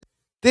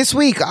This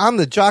week on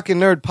the Jock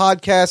and Nerd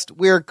podcast,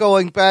 we're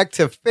going back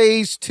to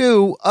phase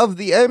 2 of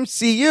the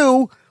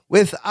MCU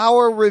with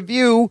our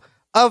review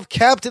of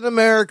Captain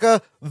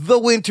America, the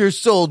Winter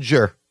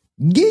Soldier.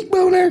 Geek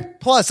boner.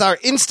 Plus our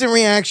instant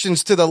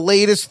reactions to the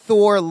latest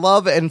Thor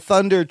Love and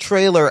Thunder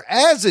trailer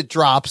as it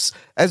drops,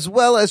 as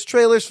well as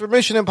trailers for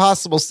Mission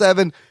Impossible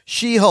 7,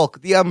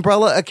 She-Hulk, The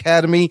Umbrella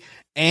Academy,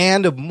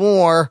 and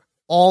more,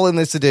 all in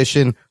this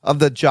edition of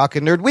the Jock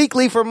and Nerd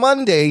Weekly for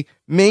Monday,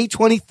 May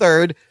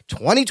 23rd,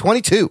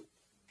 2022.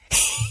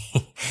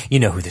 You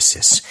know who this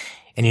is,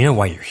 and you know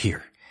why you're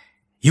here.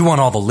 You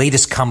want all the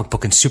latest comic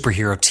book and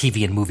superhero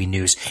TV and movie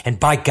news, and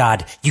by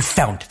God, you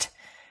found it.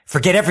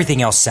 Forget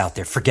everything else out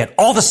there. Forget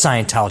all the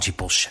Scientology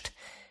bullshit.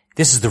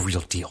 This is the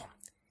real deal.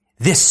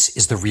 This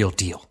is the real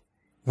deal.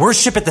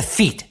 Worship at the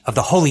feet of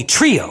the holy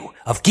trio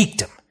of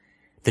geekdom,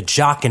 the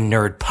Jock and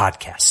Nerd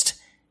podcast.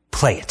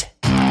 Play it.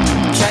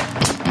 Check.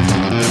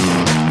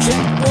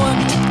 Check one.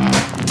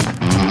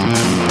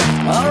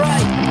 All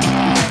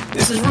right.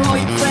 This is for all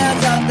you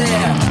fans out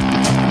there.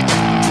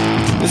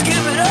 Let's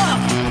give it up.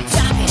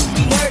 Jock it,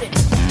 we nerd it.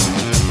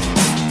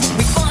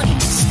 We funny,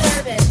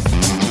 disturb it.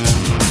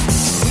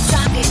 We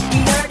jock it, we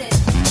nerd it.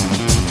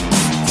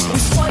 We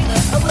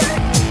spoiler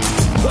alert.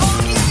 Oh,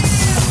 yeah.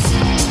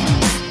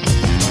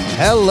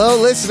 Hello,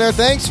 listener.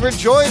 Thanks for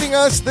joining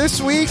us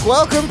this week.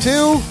 Welcome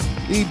to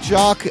the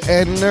Jock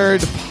and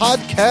Nerd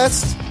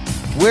podcast,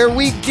 where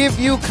we give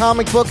you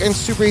comic book and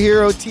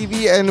superhero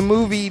TV and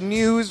movie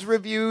news,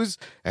 reviews,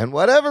 and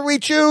whatever we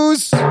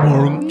choose. Jock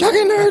and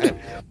Nerd.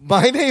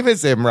 My name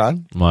is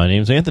Imran. My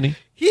name's Anthony.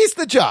 He's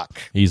the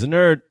Jock. He's a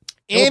nerd.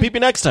 We'll peep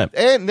you next time.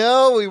 And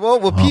no, we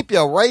won't. We'll peep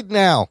you right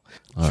now.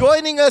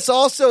 Joining us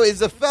also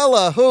is a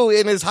fella who,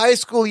 in his high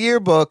school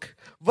yearbook,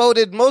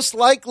 voted most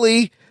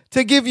likely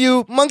to give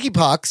you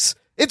monkeypox.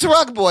 It's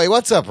Rug Boy.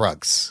 What's up,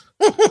 Rugs?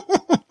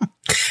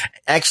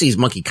 Actually, he's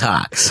Monkey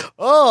Cox.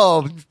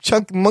 Oh,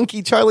 chunk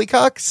monkey Charlie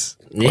Cox?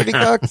 Cordy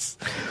Cox?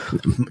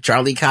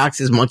 Charlie Cox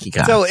is Monkey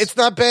Cox. So it's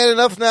not bad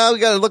enough now? We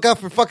got to look out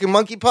for fucking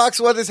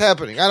monkeypox? What is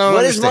happening? I don't know.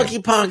 What does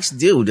monkeypox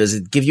do? Does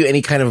it give you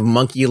any kind of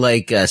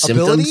monkey-like symptoms?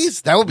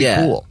 Abilities? That would be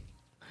cool.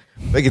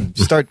 They could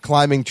start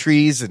climbing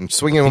trees and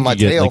swinging with my You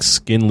get tail. like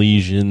skin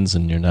lesions,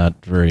 and it's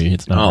not very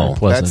pleasant.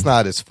 That's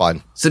not as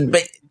fun. So,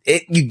 but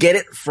you get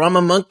it from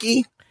a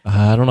monkey?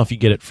 I don't know if you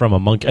get it from a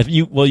monkey.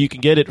 You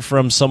can get it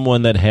from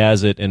someone that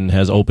has it and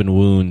has open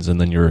wounds,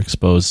 and then you're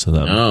exposed to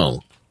them.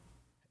 Oh.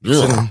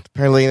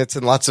 Apparently, it's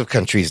in lots of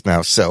countries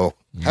now. So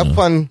have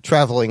fun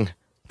traveling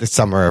this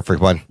summer,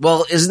 everyone.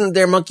 Well, isn't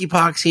there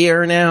monkeypox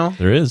here now?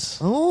 There is.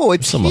 Oh,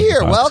 it's Some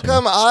here. monkeypox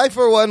Welcome. I,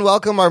 for one,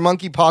 welcome our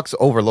monkeypox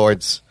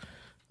overlords.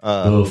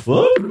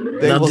 Fuck?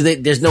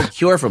 There's no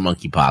cure for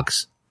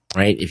monkeypox,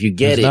 right? If you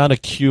get It's not a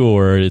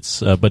cure.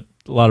 It's but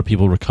a lot of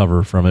people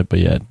recover from it. But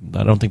yeah,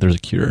 I don't think there's a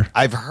cure.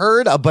 I've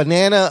heard a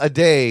banana a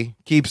day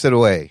keeps it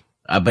away.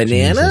 a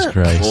banana? Jesus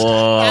Christ.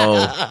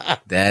 Whoa.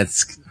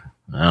 That's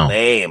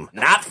lame.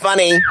 Not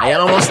funny. I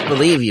almost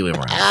believe you,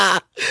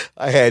 Imran.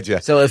 I had you.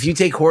 So if you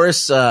take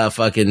horse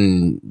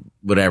fucking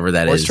whatever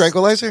that Horse is.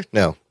 tranquilizer?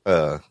 No.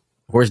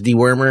 Horse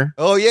dewormer?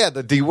 Oh, yeah,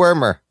 the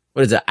dewormer.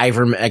 What is it?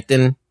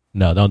 Ivermectin?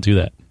 No, don't do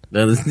that.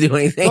 Doesn't do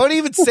anything? Don't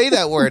even say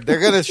that word. They're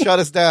going to shut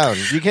us down.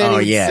 You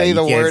can't even say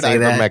the word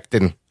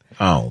ivermectin.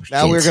 Oh,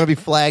 now we're going to be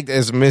flagged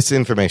as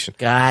misinformation.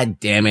 God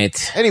damn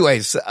it.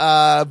 Anyways,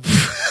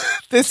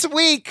 this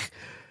week,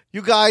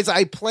 you guys,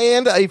 I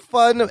planned a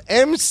fun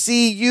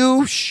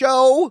MCU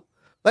show.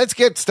 Let's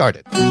get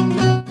started.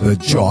 The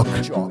Jock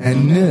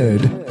and Nerd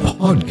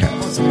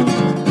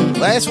podcast.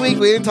 Last week,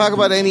 we didn't talk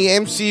about any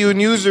MCU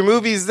news or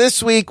movies.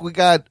 This week, we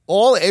got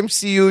all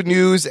MCU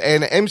news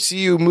and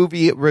MCU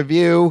movie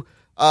review,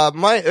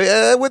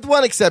 with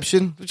one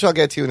exception, which I'll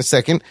get to in a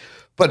second.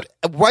 But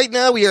right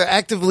now, we are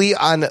actively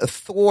on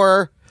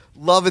Thor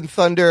Love and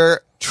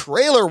Thunder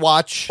trailer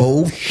watch.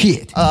 Oh,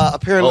 shit.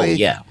 Apparently,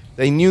 yeah.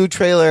 the new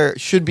trailer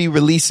should be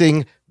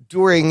releasing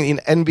during an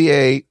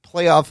NBA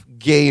playoff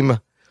game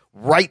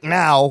right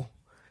now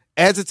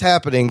as it's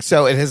happening.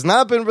 So it has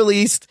not been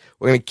released.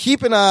 We're going to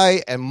keep an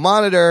eye and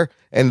monitor.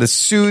 And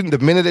the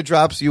minute it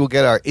drops, you will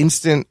get our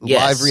instant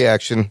live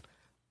reaction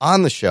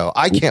on the show.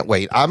 I can't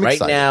wait. I'm right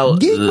excited. Now,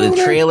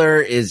 the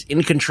trailer is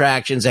in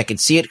contractions. I can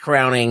see it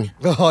crowning.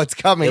 Oh, it's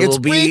coming.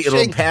 It'll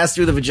pass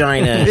through the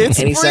vagina It's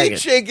any second.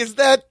 breaching. Is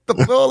that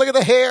oh, look at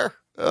the hair.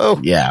 Oh,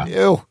 yeah.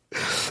 Ew.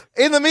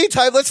 In the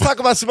meantime, let's talk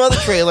about some other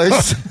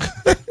trailers.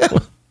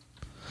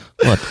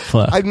 What the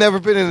fuck? I've never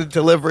been in a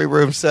delivery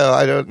room, so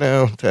I don't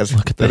know.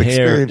 Look at the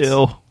hair.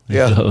 Ew.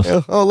 Yeah.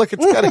 Ew. Oh, look,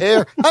 it's got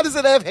hair. How does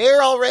it have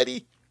hair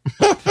already?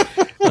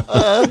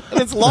 And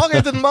it's longer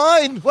than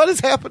mine. What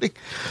is happening?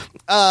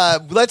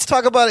 Let's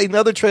talk about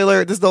another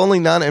trailer. This is the only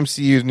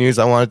non-MCU news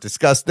I want to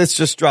discuss. This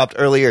just dropped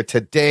earlier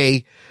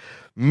today.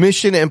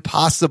 Mission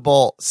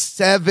Impossible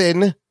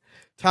 7.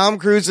 Tom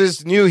Cruise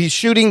is new. He's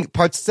shooting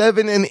parts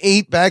 7 and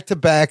 8 back to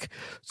back.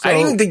 So, I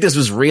didn't think this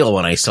was real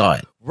when I saw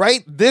it.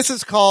 Right. This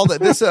is called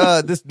this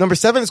number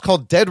 7 is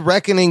called Dead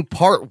Reckoning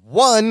Part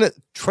 1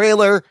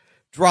 trailer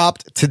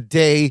dropped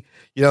today.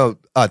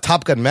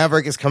 Top Gun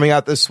Maverick is coming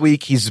out this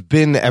week. He's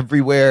been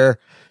everywhere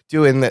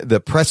doing the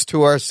press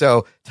tour.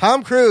 So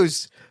Tom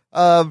Cruise,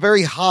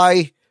 very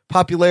high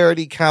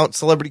popularity count,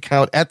 celebrity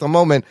count at the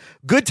moment.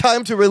 Good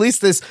time to release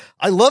this.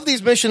 I love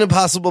these Mission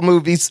Impossible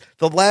movies.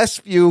 The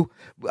last few,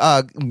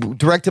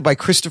 directed by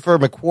Christopher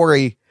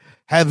McQuarrie,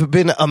 have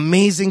been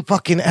amazing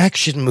fucking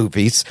action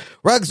movies.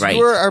 Ruggs, you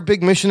were our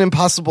big Mission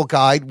Impossible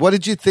guide. What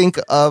did you think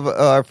of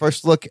our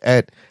first look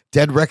at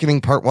Dead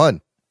Reckoning Part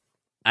 1?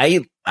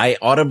 I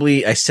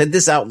said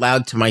this out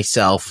loud to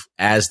myself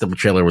as the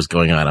trailer was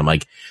going on. I'm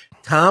like,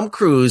 Tom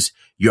Cruise,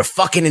 you're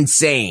fucking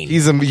insane.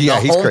 He's the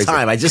whole crazy.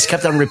 time. I just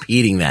kept on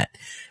repeating that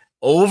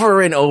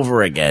over and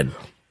over again.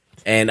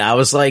 And I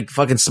was like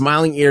fucking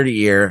smiling ear to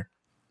ear.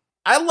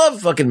 I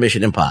love fucking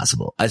Mission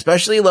Impossible. I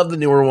especially love the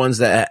newer ones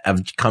that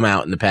have come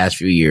out in the past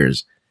few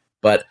years.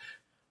 But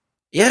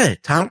yeah,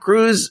 Tom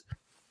Cruise,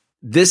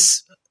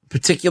 this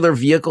particular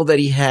vehicle that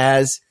he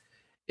has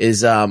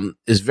is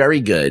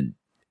very good.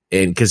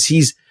 And cause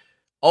he's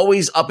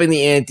always up in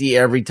the ante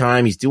every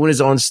time. He's doing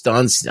his own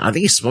stunts. I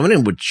think he's swimming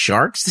in with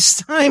sharks this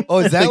time. Oh,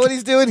 is that what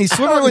he's doing? He's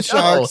swimming with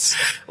sharks.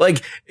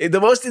 Like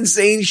the most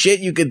insane shit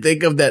you could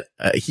think of that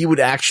he would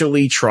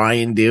actually try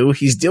and do.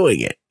 He's doing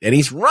it, and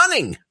he's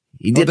running.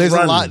 He did. There's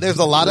a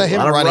lot of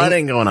him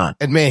running going on,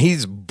 and man,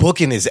 he's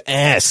booking his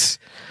ass.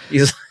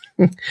 He's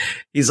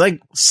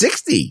like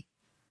 60.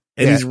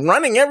 And he's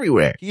running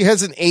everywhere. He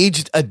hasn't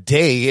aged a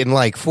day in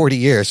like 40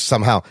 years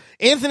somehow.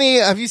 Anthony,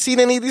 have you seen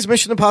any of these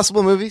Mission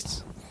Impossible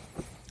movies?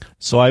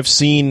 So I've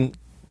seen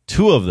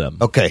 2 of them.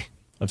 Okay.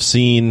 I've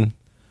seen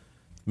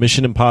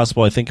Mission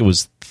Impossible, I think it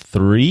was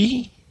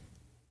 3.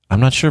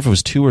 I'm not sure if it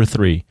was 2 or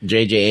 3.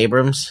 J.J.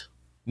 Abrams?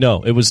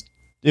 No, it was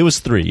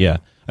 3, yeah.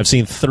 I've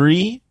seen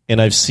 3,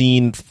 and I've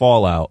seen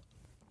Fallout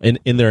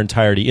in their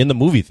entirety in the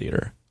movie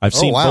theater. I've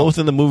seen both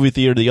in the movie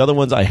theater. The other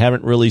ones I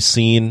haven't really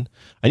seen.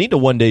 I need to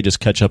one day just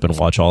catch up and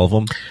watch all of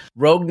them.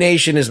 Rogue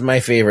Nation is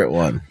my favorite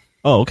one.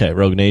 Oh, okay.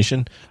 Rogue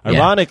Nation. Yeah.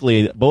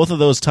 Ironically, both of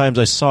those times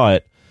I saw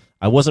it,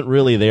 I wasn't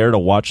really there to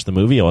watch the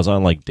movie. I was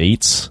on like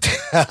dates.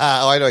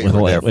 I know you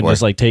were there for.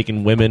 Just like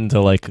taking women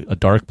to like a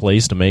dark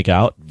place to make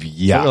out.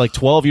 Yeah. They were like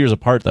 12 years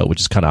apart though,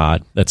 which is kind of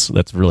odd.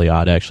 That's really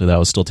odd actually. That I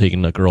was still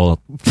taking a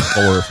girl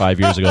 4 or 5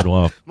 years ago to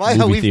a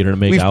movie theater to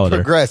make out with her.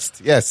 We've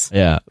progressed, yes.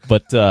 Yeah,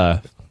 but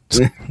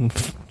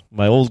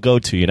my old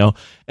go-to,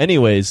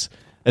 Anyways,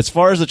 as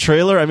far as the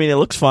trailer, I mean, it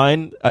looks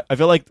fine. I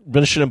feel like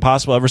Mission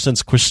Impossible ever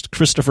since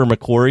Christopher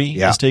McQuarrie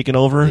has taken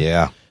over.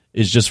 Yeah.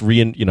 Is just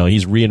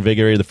he's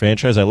reinvigorated the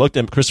franchise. I looked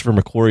at Christopher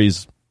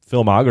McQuarrie's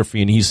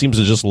filmography, and he seems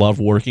to just love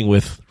working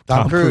with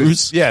Tom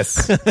Cruise.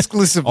 Yes,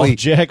 exclusively.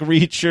 Jack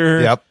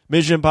Reacher,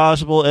 Mission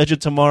Impossible, Edge of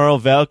Tomorrow,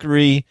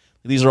 Valkyrie.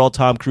 These are all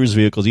Tom Cruise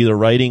vehicles, either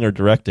writing or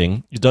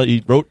directing.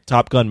 He wrote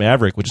Top Gun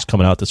Maverick, which is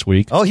coming out this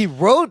week. Oh, he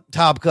wrote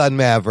Top Gun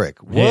Maverick.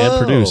 Whoa. Yeah,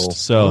 and produced.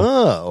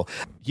 So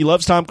he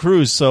loves Tom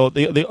Cruise. So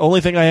the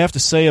only thing I have to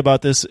say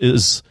about this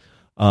is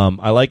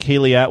I like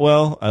Haley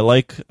Atwell. I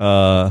like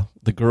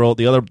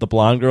the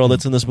blonde girl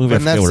that's in this movie.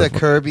 Vanessa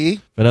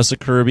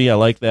Kirby. I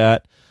like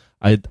that.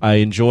 I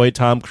enjoy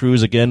Tom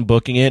Cruise again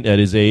booking it at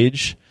his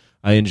age.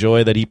 I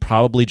enjoy that he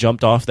probably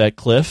jumped off that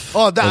cliff.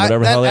 Oh, that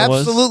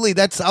absolutely.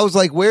 I was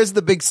like, where's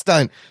the big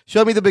stunt?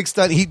 Show me the big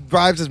stunt. He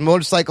drives his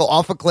motorcycle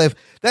off a cliff.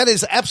 That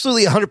is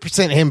absolutely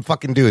 100% him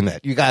fucking doing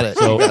that. You got it.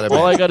 So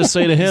all I got to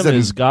say to him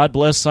is God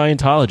bless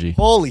Scientology.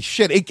 Holy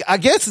shit. I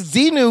guess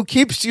Xenu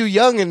keeps you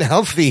young and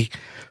healthy.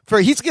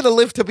 He's going to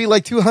live to be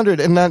like 200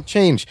 and not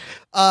change.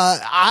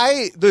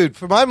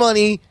 For my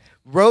money,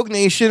 Rogue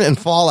Nation and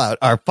Fallout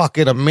are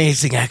fucking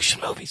amazing action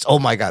movies. Oh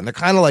my God. And they're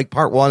kind of like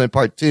part 1 and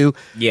part 2.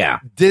 Yeah.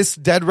 This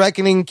Dead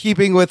Reckoning,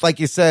 keeping with, like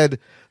you said,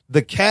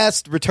 the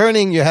cast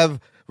returning. You have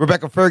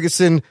Rebecca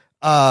Ferguson,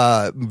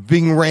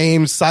 Ving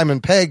Rhames,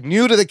 Simon Pegg,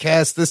 new to the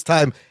cast this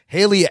time,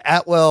 Haley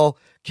Atwell,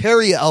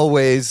 Carrie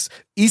Elways,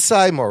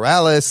 Isai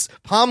Morales,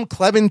 Palm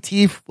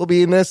Clementif will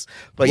be in this.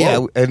 But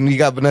yeah, and you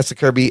got Vanessa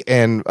Kirby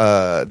and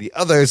the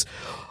others.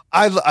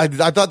 I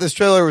thought this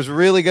trailer was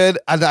really good.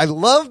 And I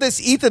love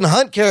this Ethan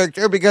Hunt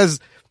character because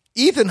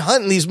Ethan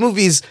Hunt in these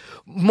movies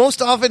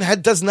most often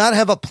does not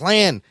have a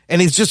plan,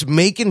 and he's just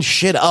making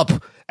shit up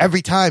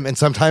every time. And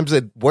sometimes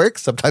it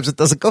works, sometimes it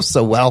doesn't go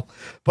so well.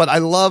 But I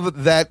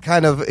love that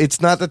kind of, it's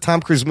not the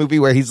Tom Cruise movie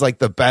where he's like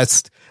the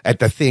best at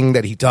the thing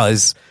that he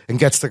does and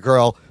gets the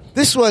girl.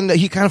 This one,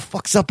 he kind of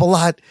fucks up a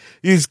lot.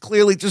 He's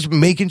clearly just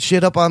making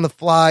shit up on the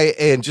fly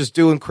and just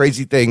doing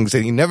crazy things,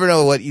 and you never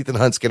know what Ethan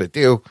Hunt's going to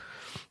do.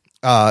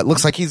 It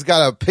looks like he's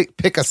got to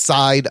pick a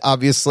side,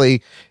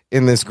 obviously,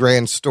 in this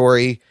grand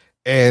story.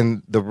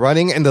 And the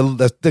running and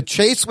the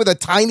chase with a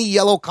tiny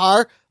yellow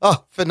car.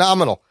 Oh,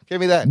 phenomenal. Give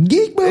me that.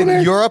 Geek boner.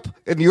 In Europe,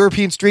 in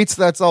European streets,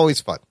 that's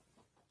always fun.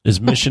 Is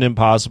Mission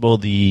Impossible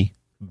the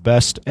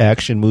best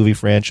action movie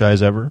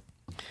franchise ever?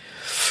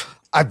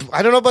 I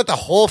don't know about the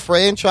whole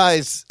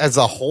franchise as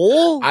a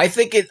whole. I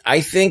think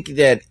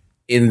that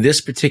in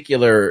this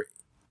particular,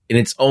 in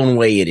its own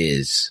way, it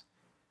is.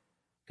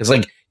 Because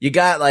like, you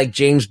got like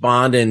James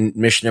Bond and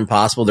Mission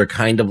Impossible. They're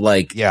kind of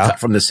like cut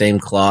from the same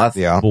cloth.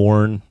 Yeah.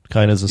 Bourne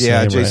kind of the same.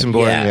 Yeah, Jason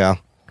Bourne. Yeah.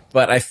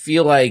 but I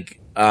feel like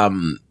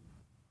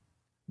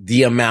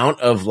the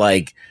amount of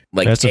like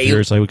Fast and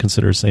Furious I would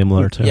consider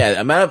similar to. Yeah,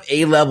 the amount of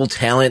A-level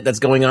talent that's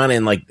going on,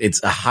 and like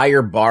it's a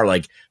higher bar.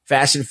 Like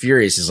Fast and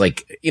Furious is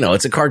like,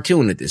 it's a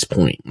cartoon at this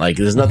point. Like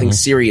there's nothing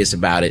serious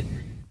about it.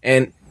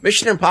 And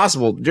Mission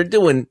Impossible, they're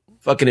doing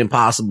fucking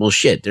impossible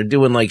shit. They're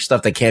doing like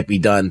stuff that can't be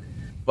done,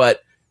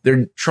 but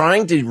they're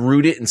trying to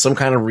root it in some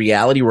kind of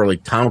reality where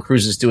like Tom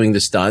Cruise is doing the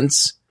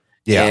stunts.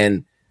 Yeah.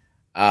 And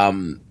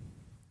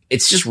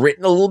it's just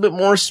written a little bit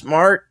more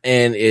smart,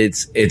 and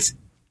it's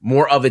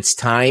more of its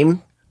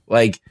time.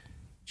 Like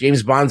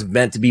James Bond's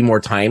meant to be more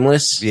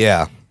timeless.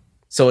 Yeah.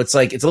 So it's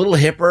like, it's a little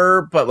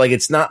hipper, but like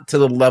it's not to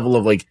the level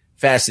of like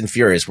Fast and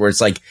Furious where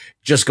it's like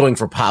just going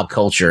for pop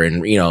culture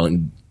and,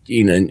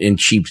 and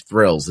cheap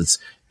thrills.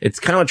 It's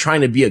kind of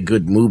trying to be a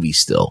good movie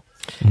still.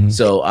 Mm-hmm.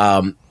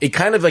 So, it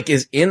kind of like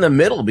is in the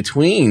middle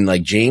between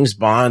like James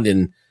Bond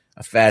and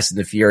a Fast and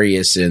the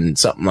Furious and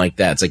something like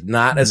that. It's like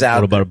not as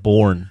out. What about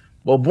Bourne?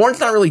 Well, Bourne's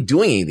not really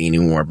doing anything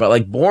anymore, but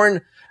like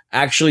Bourne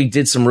actually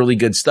did some really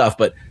good stuff.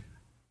 But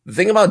the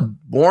thing about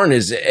Bourne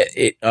is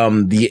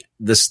the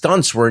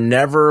stunts were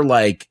never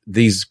like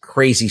these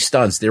crazy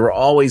stunts. They were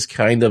always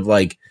kind of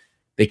like,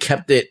 they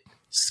kept it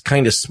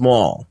kind of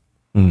small.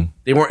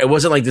 It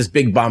wasn't like this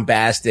big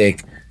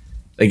bombastic,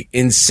 like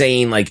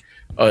insane, like,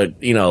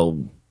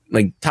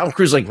 like Tom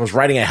Cruise, like was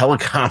riding a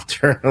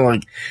helicopter.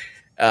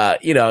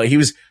 Like, he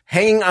was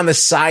hanging on the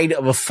side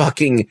of a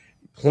fucking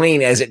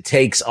plane as it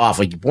takes off.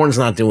 Like Bourne's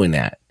not doing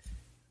that.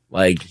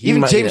 Like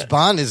even James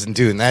Bond isn't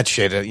doing that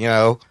shit,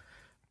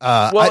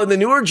 well, in the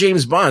newer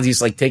James Bonds,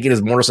 he's like taking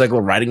his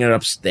motorcycle, riding it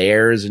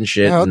upstairs and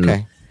shit. Oh,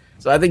 okay.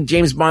 So I think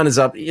James Bond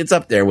it's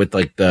up there with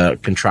like the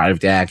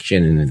contrived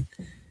action and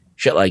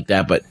shit like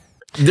that. But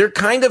they're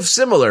kind of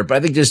similar, but I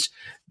think just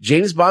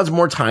James Bond's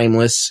more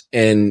timeless.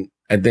 And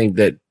I think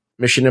that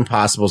Mission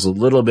Impossible is a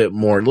little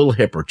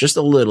hipper, just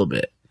a little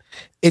bit.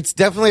 It's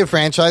definitely a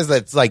franchise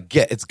that's like,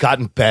 it's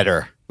gotten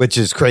better, which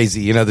is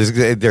crazy. There's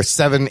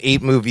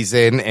 7-8 movies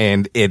in,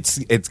 and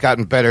it's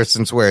gotten better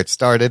since where it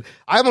started.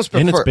 I almost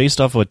prefer. And it's based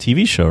off of a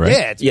TV show, right?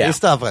 Yeah, it's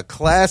based off a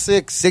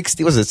classic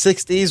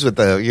 60s with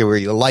where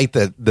you light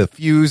the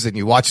fuse and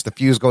you watch the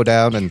fuse go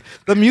down, and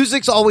the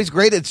music's always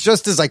great. It's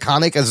just as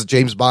iconic as a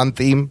James Bond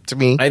theme to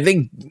me. I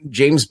think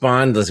James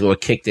Bond was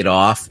what kicked it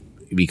off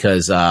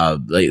because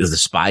it was the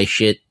spy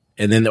shit,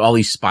 and then all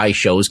these spy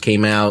shows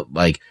came out,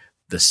 like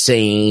The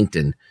Saint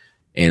and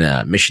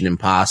Mission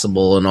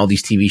Impossible and all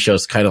these TV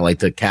shows kind of like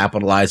to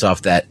capitalize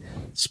off that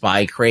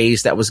spy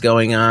craze that was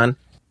going on.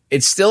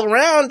 It's still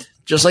around,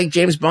 just like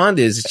James Bond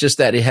is. It's just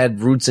that it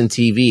had roots in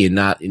TV and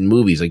not in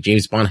movies. Like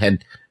James Bond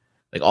had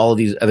like all of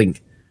these, I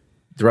think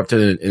they're up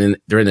to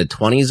they're in the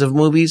 20s of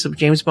movies of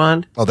James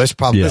Bond. Oh, there's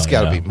got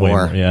to be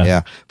more.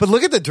 Yeah. But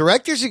look at the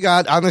directors you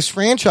got on this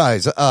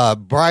franchise.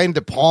 Brian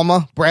De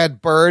Palma,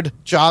 Brad Bird,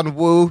 John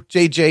Woo,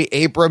 J.J.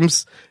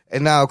 Abrams,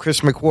 and now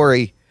Chris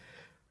McQuarrie,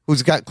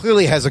 who's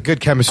clearly has a good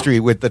chemistry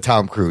with the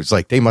Tom Cruise.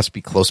 Like they must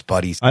be close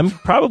buddies. I'm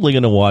probably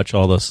going to watch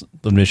all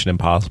the Mission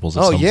Impossibles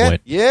at some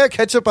point. Yeah,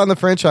 catch up on the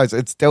franchise.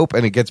 It's dope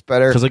and it gets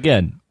better. Because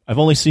again, I've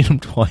only seen them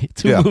twice.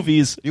 Two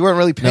movies. You weren't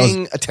really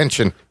paying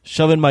attention.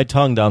 Shoving my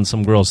tongue down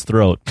some girl's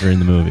throat during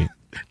the movie.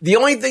 The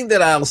only thing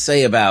that I'll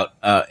say about,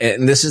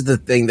 and this is the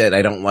thing that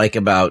I don't like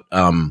about,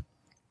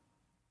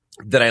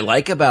 that I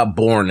like about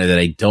Bourne and that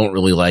I don't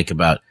really like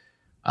about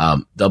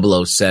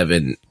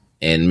 007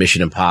 and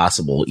Mission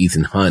Impossible,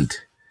 Ethan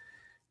Hunt,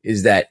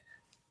 is that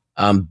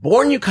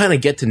Bourne, you kind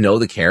of get to know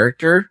the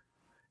character,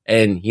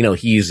 and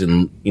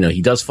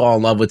he does fall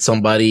in love with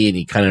somebody, and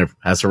he kind of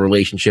has a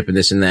relationship and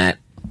this and that,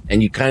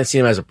 and you kind of see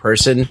him as a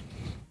person.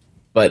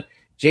 But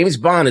James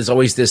Bond is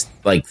always this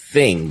like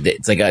thing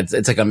that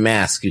it's like a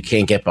mask you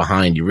can't get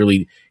behind.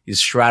 He's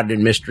shrouded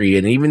in mystery,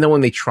 and even though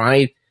when they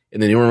tried in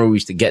the newer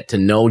movies to get to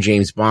know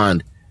James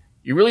Bond,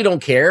 you really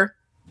don't care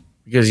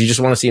because you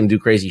just want to see him do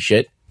crazy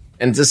shit.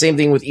 And it's the same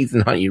thing with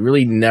Ethan Hunt. You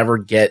really never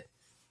get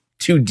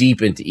too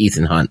deep into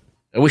Ethan Hunt.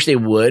 I wish they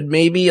would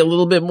maybe a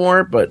little bit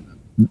more, but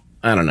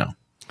I don't know.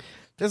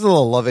 There's a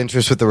little love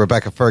interest with the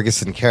Rebecca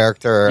Ferguson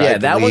character. Yeah,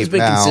 that one's been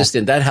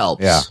consistent. That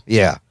helps.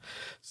 Yeah.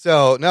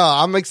 So, no,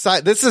 I'm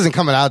excited. This isn't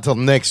coming out until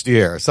next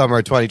year, summer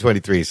of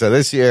 2023. So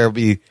this year will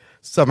be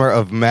summer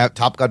of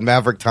Top Gun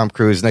Maverick, Tom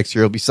Cruise. Next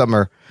year will be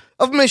summer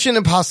of Mission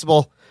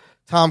Impossible,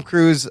 Tom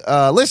Cruise.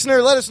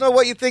 Listener, let us know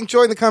what you think.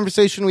 Join the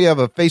conversation. We have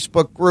a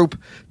Facebook group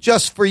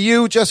just for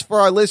you, just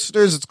for our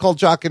listeners. It's called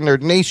Jock and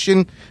Nerd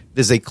Nation. It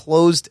is a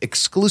closed,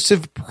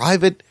 exclusive,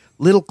 private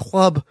little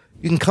club.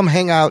 You can come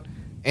hang out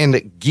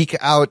and geek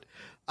out.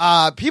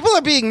 People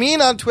are being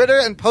mean on Twitter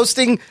and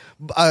posting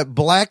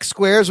black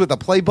squares with a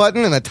play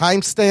button and a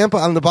timestamp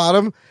on the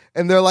bottom.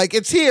 And they're like,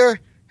 it's here.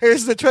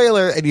 Here's the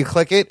trailer. And you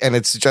click it, and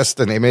it's just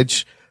an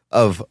image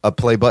of a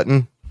play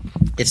button.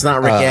 It's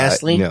not Rick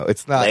Astley? No,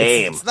 it's not.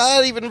 It's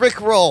not even Rick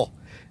Roll.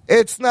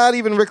 It's not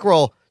even Rick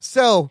Roll.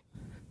 So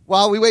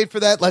while we wait for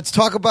that, let's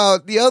talk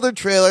about the other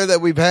trailer that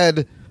we've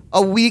had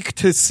a week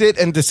to sit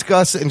and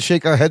discuss and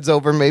shake our heads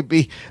over,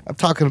 maybe. I'm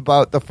talking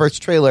about the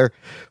first trailer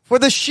for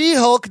the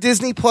She-Hulk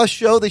Disney Plus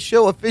show, the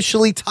show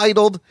officially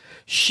titled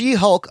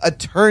She-Hulk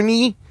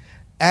Attorney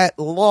at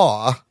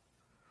Law.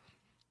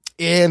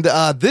 And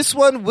this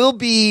one will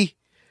be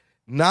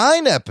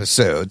 9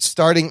 episodes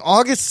starting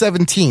August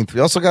 17th.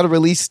 We also got a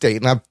release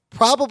date. And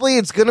probably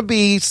it's going to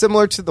be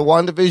similar to the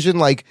WandaVision,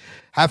 like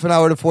half an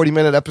hour to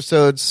 40-minute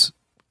episodes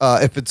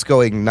if it's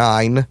going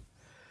 9,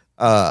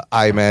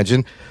 I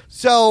imagine.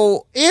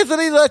 So,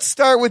 Anthony, let's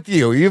start with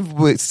you.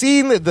 You've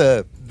seen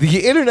the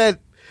internet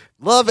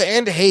love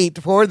and hate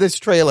for this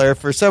trailer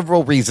for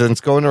several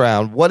reasons going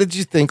around. What did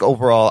you think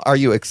overall? Are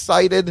you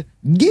excited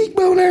Geek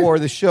boner for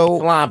the show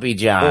Floppy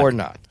John. or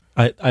not?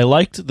 I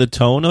liked the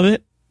tone of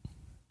it.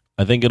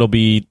 I think it'll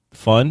be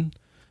fun,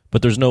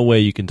 but there's no way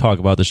you can talk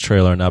about this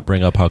trailer and not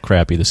bring up how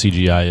crappy the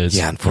CGI is.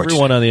 Yeah, unfortunately.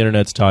 Everyone on the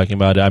internet's talking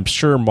about it. I'm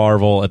sure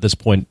Marvel at this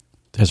point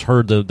has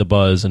heard the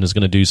buzz and is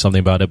going to do something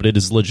about it, but it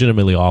is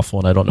legitimately awful,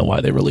 and I don't know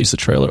why they released the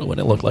trailer when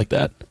it looked like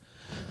that.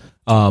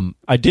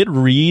 I did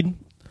read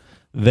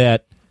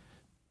that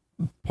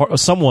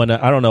someone,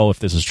 I don't know if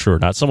this is true or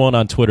not, someone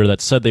on Twitter that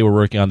said they were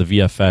working on the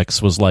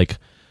VFX was like,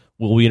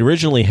 well, we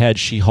originally had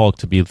She-Hulk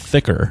to be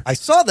thicker. I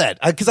saw that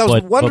because I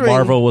was wondering. But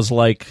Marvel was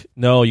like,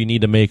 no, you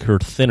need to make her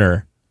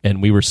thinner.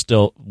 And we were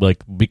still,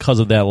 like, because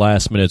of that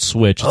last-minute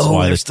switch, that's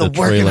why the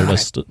trailer,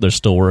 they're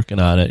still working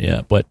on it,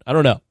 yeah. But I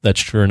don't know if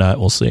that's true or not.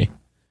 We'll see.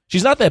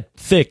 She's not that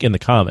thick in the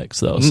comics,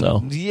 though,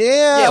 so.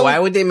 Yeah. Yeah, why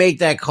would they make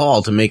that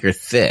call to make her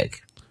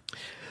thick?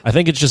 I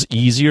think it's just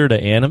easier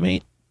to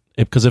animate.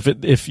 Because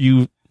if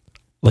you,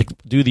 like,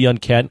 do the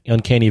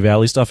Uncanny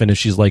Valley stuff, and if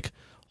she's, like,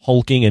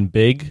 hulking and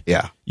big,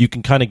 yeah, you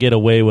can kind of get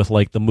away with,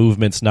 like, the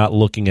movements not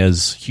looking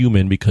as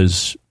human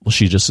because, well,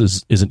 she just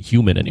isn't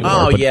human anymore.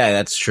 Oh, yeah,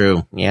 that's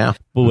true. Yeah.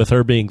 But with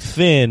her being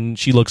thin,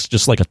 she looks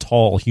just like a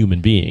tall human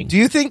being. Do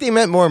you think they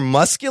meant more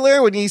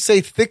muscular when you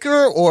say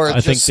thicker, or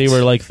I think they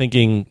were, like,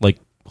 thinking, like,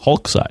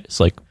 Hulk size,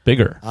 like,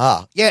 bigger.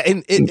 Yeah,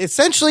 and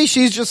essentially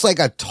she's just like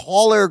a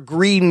taller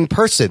green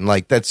person,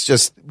 like that's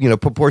just,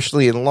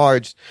 proportionally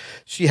enlarged.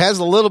 She has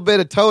a little bit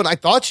of tone. I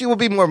thought she would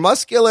be more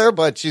muscular,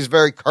 but she's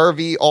very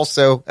curvy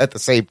also at the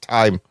same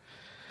time.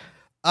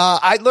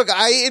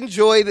 I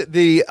enjoyed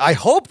I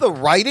hope the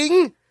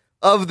writing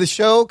of the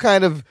show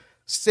kind of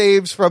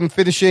saves from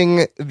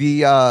finishing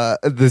the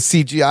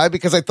CGI,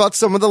 because I thought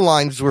some of the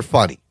lines were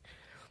funny.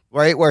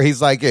 Right, where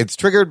he's like, it's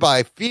triggered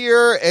by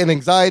fear and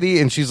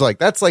anxiety, and she's like,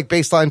 that's like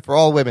baseline for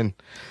all women.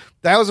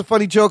 That was a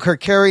funny joke. Her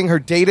carrying her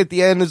date at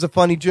the end is a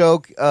funny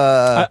joke.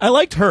 I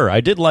liked her. I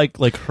did like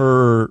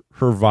her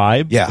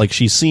vibe. Yeah, like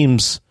she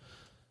seems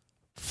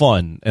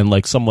fun and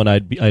like someone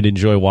I'd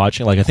enjoy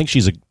watching. Like I think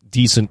she's a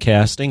decent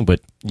casting, but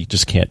you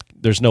just can't.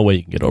 There's no way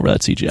you can get over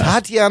that CGI.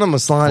 Tatiana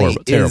Maslany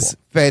is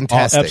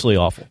fantastic, absolutely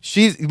awful.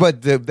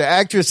 But the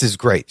actress is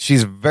great.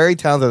 She's a very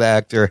talented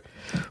actor.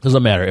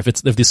 Doesn't matter if the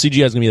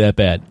CGI is gonna be that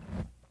bad.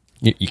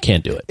 You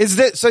can't do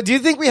it. So do you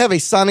think we have a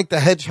Sonic the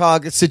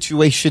Hedgehog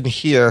situation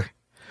here?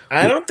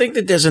 I don't think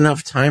that there's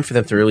enough time for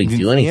them to really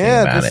do anything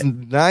about it.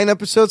 9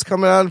 episodes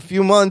coming out in a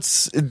few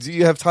months. Do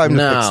you have time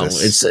to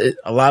fix this?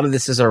 A lot of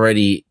this is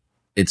already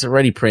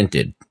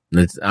printed.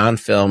 It's on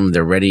film.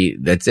 They're ready.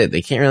 That's it.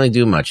 They can't really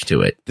do much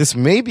to it. This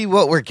may be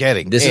what we're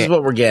getting. This is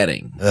what we're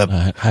getting.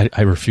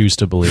 I refuse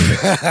to believe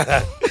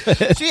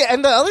it. See,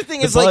 and the other thing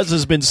is, the buzz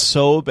has been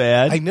so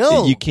bad. I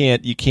know you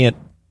can't.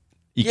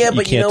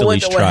 But you know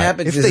what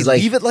happens if is they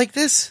leave it like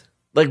this.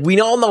 Like we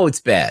all know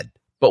it's bad,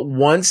 but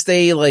once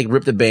they like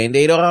rip the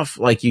Band-Aid off,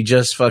 like you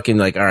just fucking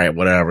like, all right,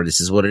 whatever. This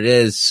is what it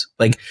is.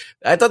 Like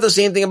I thought the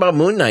same thing about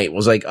Moon Knight.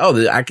 Was like,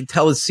 oh, I could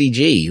tell it's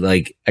CG.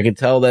 Like I could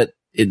tell that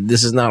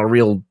this is not a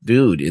real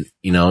dude.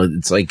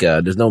 It's like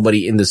there's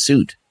nobody in the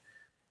suit.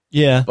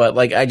 Yeah, but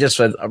like I just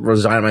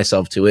resigned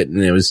myself to it,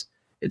 and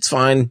it's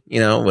fine.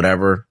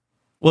 Whatever.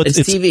 Well, it's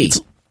TV.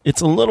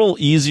 It's a little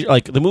easier.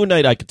 Like the Moon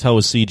Knight, I could tell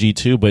was CG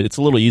too, but it's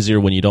a little easier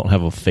when you don't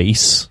have a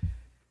face.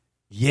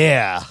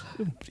 Yeah,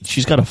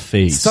 she's got a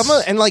face. Some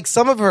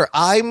of her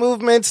eye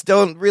movements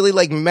don't really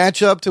like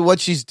match up to what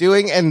she's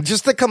doing, and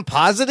just the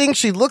compositing,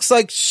 she looks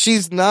like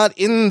she's not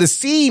in the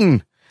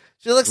scene.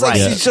 She looks like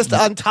she's just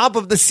on top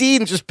of the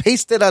scene, just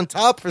pasted on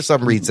top for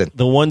some reason.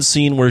 The one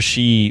scene where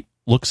she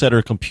looks at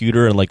her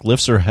computer and like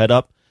lifts her head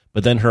up,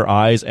 but then her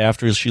eyes,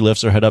 after she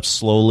lifts her head up,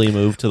 slowly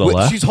move to the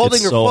left. She's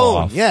holding her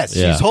phone. Off. Yes,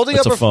 she's holding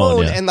up her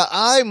phone, and the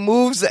eye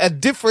moves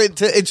at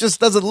different. It just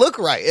doesn't look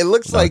right. It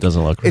looks like it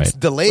doesn't look right. It's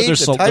delayed.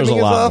 There's a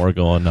lot more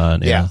going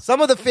on. Yeah, some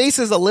of the face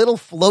is a little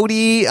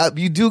floaty.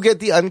 You do get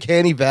the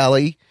Uncanny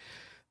Valley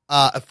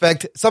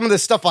effect. Some of the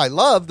stuff I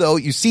love, though,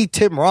 you see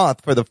Tim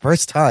Roth for the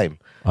first time.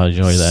 I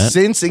enjoy that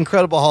since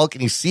Incredible Hulk,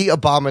 and you see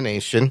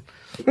Abomination.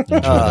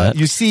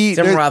 You see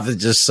Tim Roth is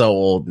just so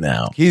old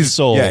now. He's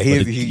so old.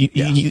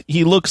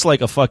 He looks like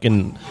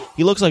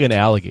he looks like an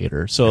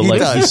alligator. So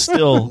he's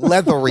still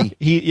leathery.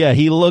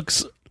 He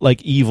looks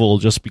like evil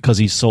just because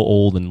he's so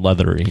old and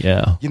leathery.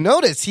 Yeah. You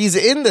notice he's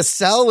in the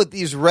cell with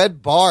these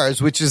red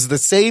bars, which is the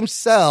same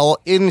cell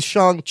in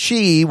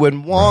Shang-Chi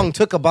when Wong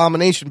took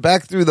Abomination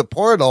back through the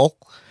portal.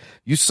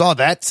 You saw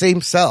that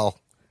same cell.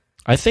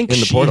 I think in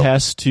the she portal.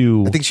 has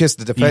to. I think she has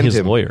to defend be his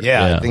him. lawyer.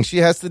 Yeah, I think she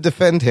has to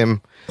defend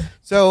him.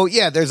 So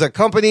yeah, there's a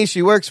company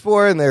she works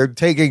for, and they're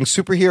taking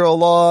superhero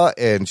law,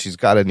 and she's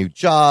got a new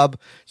job.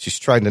 She's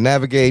trying to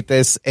navigate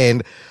this.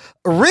 And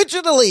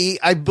originally,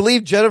 I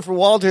believe Jennifer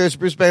Walters,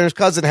 Bruce Banner's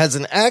cousin, has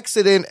an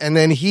accident, and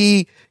then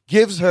he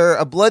gives her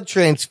a blood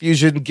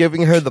transfusion,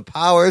 giving her the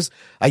powers.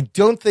 I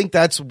don't think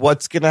that's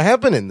what's going to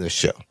happen in this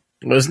show.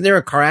 Wasn't there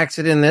a car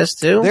accident in this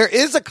too? There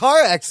is a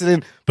car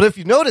accident, but if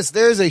you notice,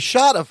 there's a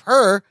shot of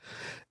her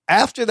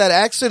after that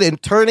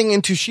accident turning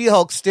into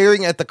She-Hulk,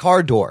 staring at the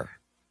car door.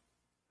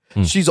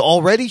 She's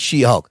already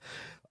She-Hulk.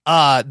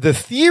 The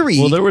theory.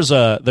 Well, there's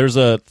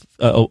a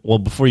well,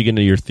 before you get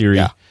into your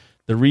theory,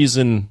 the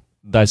reason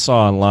that I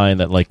saw online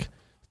that like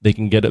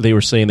they were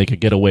saying they could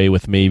get away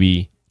with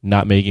maybe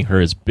not making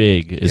her as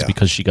big is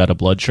because she got a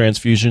blood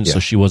transfusion, so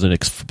she wasn't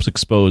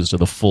exposed to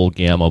the full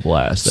gamma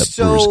blast that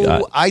Bruce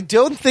got. I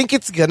don't think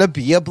it's going to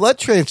be a blood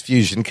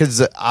transfusion,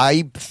 because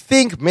I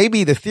think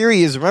maybe the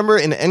theory is, remember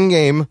in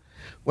Endgame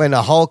when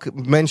a Hulk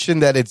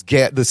mentioned that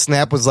the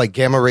snap was like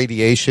gamma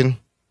radiation?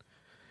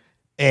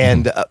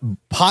 And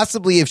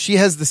possibly if she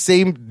has the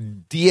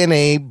same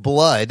DNA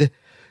blood,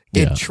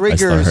 it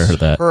triggers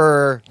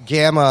her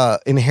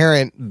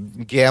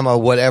inherent gamma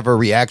whatever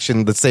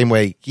reaction the same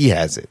way he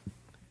has it.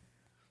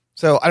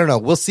 So I don't know.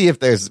 We'll see if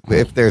there's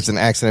an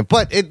accident,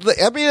 but it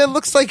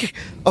looks like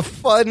a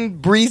fun,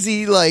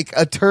 breezy, like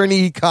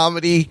attorney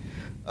comedy.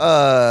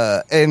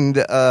 And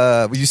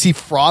you see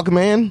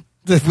Frogman,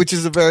 which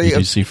is a very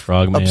you see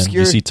Frogman.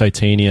 obscure. You see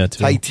Titania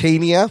too.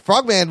 Titania.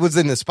 Frogman was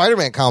in the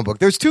Spider-Man comic book.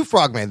 There's two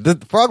Frogmen.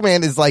 The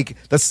Frogman is like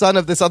the son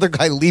of this other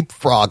guy,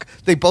 Leapfrog.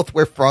 They both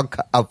wear frog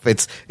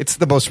outfits. It's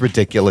the most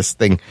ridiculous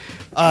thing.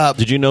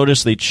 Did you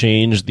notice they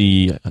changed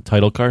the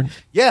title card?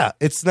 Yeah,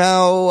 it's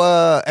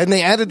now, and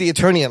they added the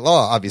attorney at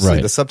law,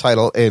 obviously, the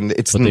subtitle, and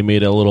but they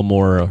made it a little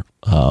more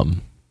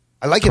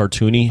I like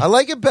cartoony. I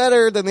like it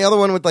better than the other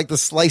one with like the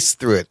slice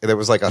through it. There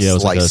was like a slice. It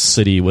was like a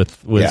city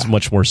with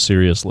much more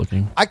serious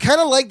looking. I kind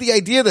of like the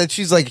idea that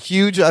she's like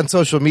huge on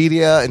social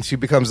media and she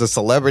becomes a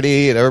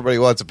celebrity and everybody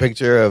wants a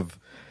picture of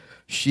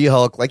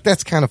She-Hulk. Like,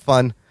 that's kind of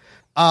fun.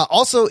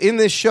 Also in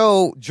this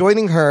show,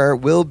 joining her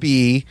will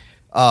be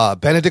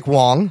Benedict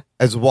Wong,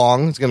 as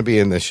Wong is going to be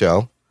in this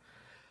show.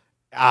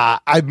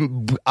 I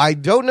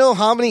don't know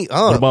how many.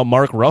 What about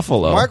Mark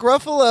Ruffalo? Mark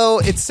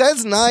Ruffalo, it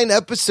says 9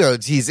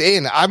 episodes he's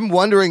in. I'm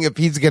wondering if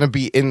he's going to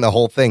be in the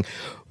whole thing.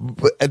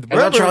 I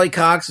thought Charlie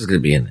Cox is going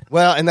to be in it.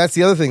 Well, and that's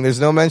the other thing.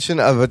 There's no mention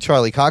of a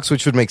Charlie Cox,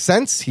 which would make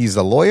sense. He's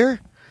a lawyer.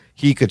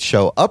 He could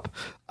show up.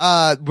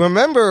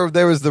 Remember,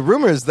 there was the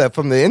rumors that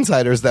from the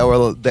insiders that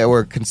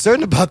were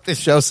concerned about this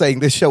show, saying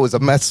this show was a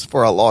mess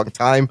for a long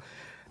time.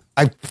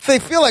 They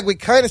feel like we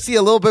kind of see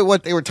a little bit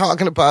what they were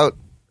talking about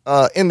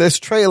in this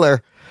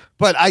trailer.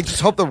 But I just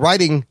hope the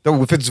writing,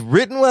 if it's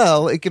written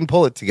well, it can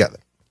pull it together.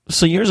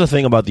 So here's the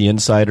thing about the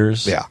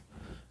insiders. Yeah.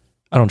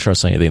 I don't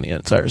trust anything the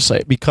insiders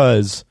say,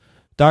 because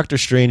Doctor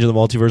Strange and the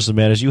Multiverse of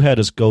Madness, you had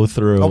us go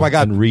through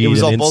and read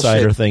an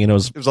insider bullshit. thing, and it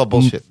was all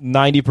bullshit.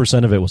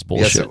 90% of it was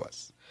bullshit. Yes, it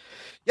was.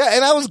 Yeah,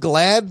 and I was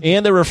glad.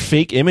 And there were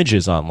fake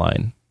images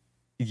online.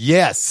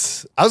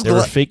 Yes. I was There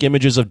were fake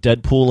images of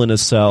Deadpool in a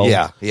cell.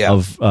 Yeah.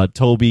 Of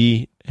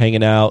Toby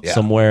hanging out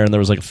somewhere, and there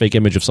was like a fake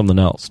image of something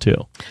else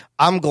too.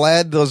 I'm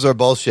glad those are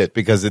bullshit,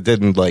 because it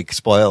didn't like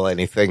spoil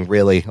anything,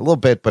 really. A little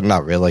bit, but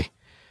not really.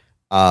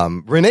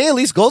 Renee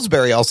Elise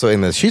Goldsberry also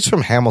in this. She's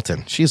from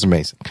Hamilton. She's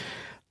amazing.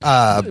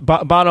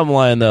 Bottom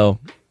line, though,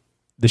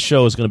 the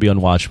show is going to be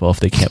unwatchable if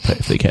they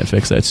can't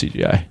fix that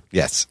CGI.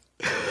 Yes.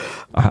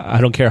 I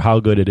don't care how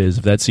good it is.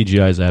 If that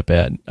CGI is that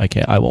bad,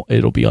 I won't.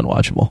 It'll be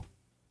unwatchable.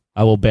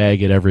 I will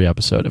bag it every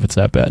episode if it's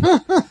that bad.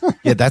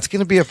 Yeah, that's going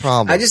to be a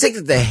problem. I just think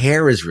that the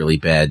hair is really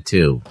bad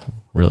too.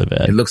 Really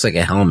bad. It looks like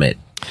a helmet.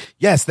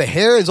 Yes, the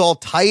hair is all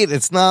tight.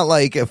 It's not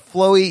like a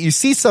flowy. You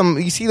see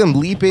them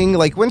leaping,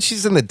 like when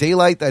she's in the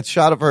daylight. That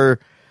shot of her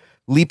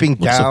leaping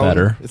down.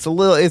 Better. It's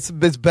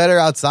it's better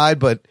outside,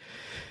 but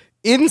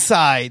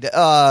inside,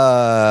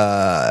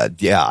 I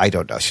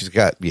don't know.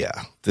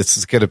 This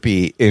is going to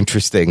be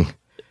interesting.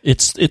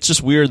 It's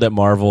just weird that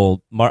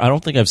Marvel. I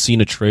don't think I've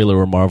seen a trailer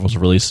where Marvel's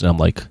released, and I'm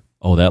like,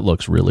 oh, that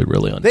looks really,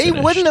 really unfinished. They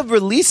wouldn't have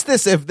released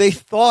this if they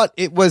thought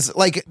it was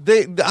like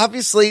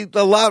obviously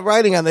a lot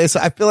riding on this.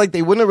 I feel like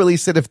they wouldn't have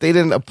released it if they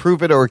didn't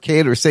approve it or okay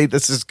it or say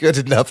this is good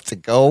enough to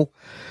go.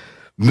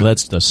 Well,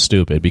 that's just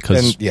stupid,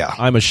 because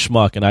I'm a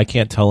schmuck and I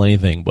can't tell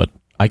anything, but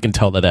I can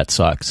tell that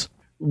sucks.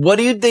 What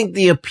do you think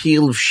the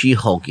appeal of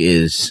She-Hulk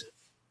is?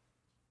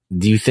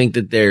 Do you think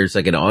that there's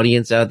like an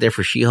audience out there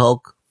for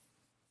She-Hulk?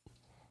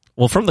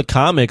 Well, from the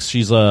comics,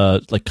 she's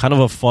like kind of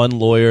a fun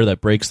lawyer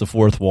that breaks the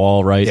fourth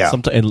wall, right? Yeah.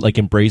 And like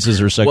embraces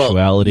her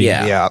sexuality.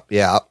 Well,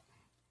 Yeah.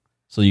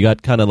 So you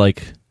got kind of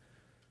like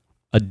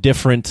a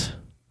different,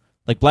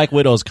 like Black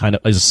Widow is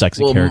a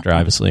sexy character,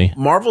 obviously.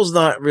 Marvel's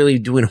not really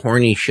doing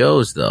horny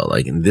shows though.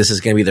 Like, this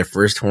is going to be their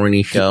first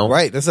horny show,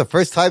 right? This is the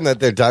first time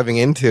that they're diving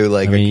into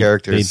a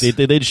character. They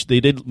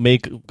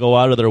did go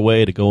out of their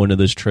way to go into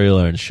this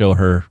trailer and show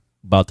her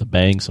about to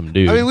bang some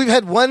dude. I mean, we've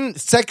had one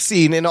sex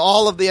scene in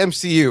all of the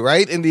MCU,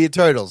 right? In the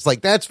Eternals.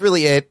 Like, that's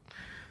really it.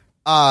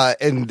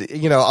 And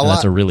you know,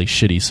 that's a really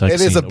shitty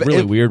sex scene. A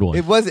really weird one.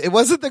 It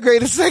wasn't the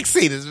greatest sex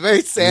scene. It's very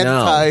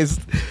sanitized,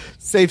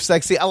 safe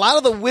sex scene. A lot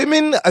of the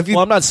women. Well,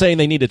 I'm not saying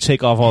they need to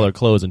take off all their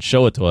clothes and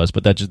show it to us,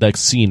 but that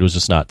scene was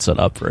just not set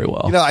up very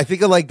well. You know, I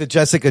think of like the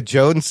Jessica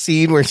Jones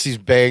scene where she's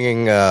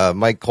banging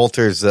Mike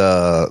Coulter's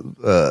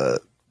Power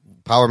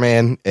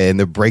Man, and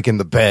they're breaking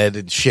the bed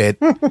and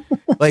shit.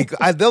 Like,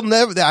 they're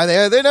never going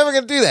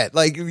to do that.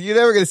 Like, you're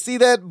never going to see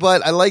that.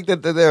 But I like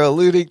that they're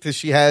alluding to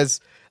she has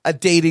a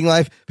dating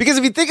life, because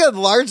if you think of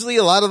largely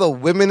a lot of the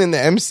women in the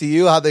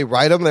MCU, how they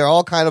write them, they're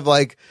all kind of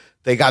like,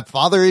 they got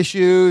father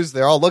issues.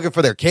 They're all looking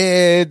for their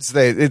kids.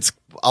 It's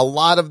a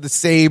lot of the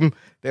same.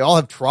 They all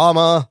have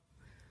trauma.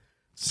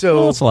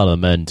 So it's a lot of the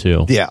men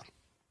too. Yeah.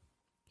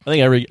 I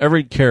think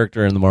every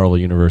character in the Marvel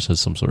universe has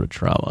some sort of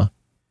trauma,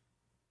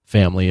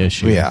 family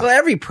issue. Yeah. Well,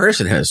 every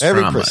person has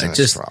Every trauma. person It's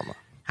has just trauma.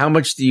 how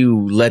much do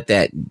you let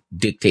that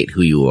dictate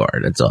who you are?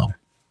 That's all.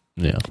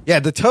 Yeah. Yeah,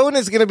 the tone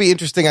is going to be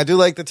interesting. I do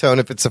like the tone.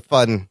 If it's a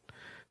fun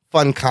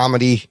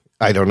comedy,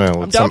 I don't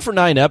know. I'm down for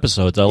 9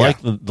 episodes. I like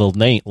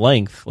the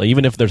length. Like,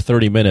 even if they're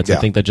 30 minutes, I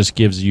think that just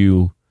gives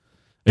you,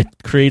 it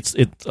creates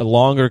a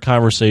longer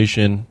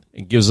conversation.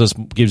 It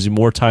gives you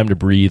more time to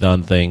breathe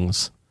on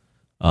things.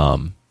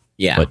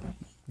 Yeah. But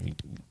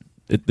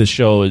the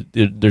show,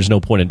 there's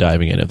no point in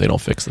diving in if they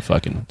don't fix the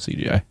fucking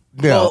CGI.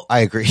 No, Well, I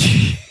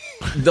agree.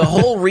 The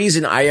whole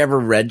reason I ever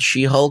read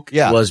She-Hulk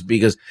was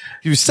because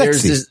he was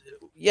sexy.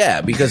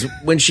 Because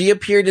when she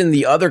appeared in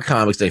the other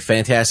comics, like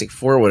Fantastic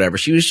Four or whatever,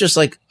 she was just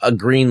like a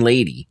green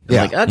lady. I'm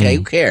like, okay,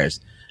 who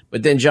cares?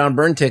 But then John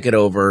Byrne took it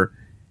over,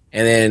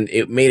 and then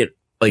it made it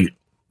like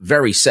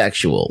very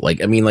sexual.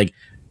 Like, I mean, like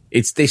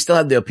they still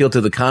had to appeal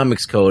to the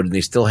comics code, and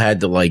they still had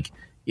to like,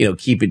 you know,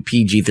 keep it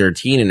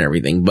PG-13 and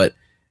everything. But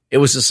it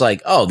was just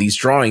like, oh, these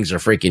drawings are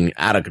freaking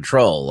out of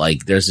control.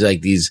 Like, they're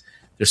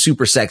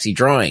super sexy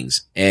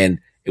drawings, and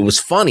it was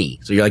funny.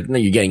 So you're like, no,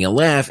 you're getting a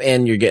laugh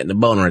and you're getting a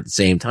boner at the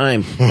same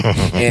time.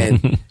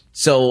 And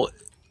so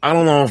I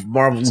don't know if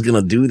Marvel's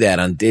going to do that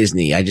on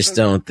Disney. I just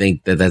don't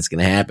think that that's going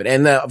to happen.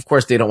 And of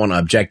course, they don't want to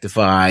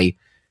objectify.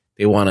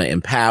 They want to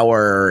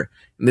empower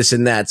and this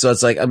and that. So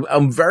it's like,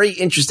 I'm very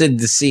interested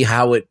to see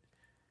how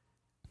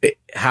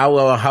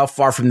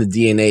far from the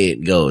DNA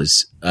it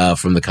goes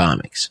from the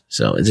comics.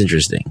 So it's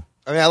interesting.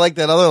 I mean, I like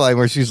that other line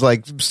where she's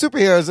like,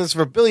 superheroes is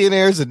for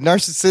billionaires and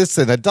narcissists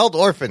and adult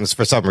orphans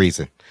for some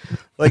reason.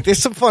 Like, there's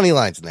some funny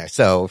lines in there.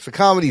 So, if the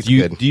comedy's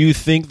good. Do you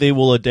think they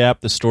will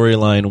adapt the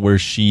storyline where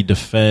she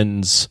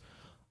defends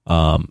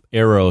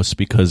Eros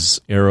because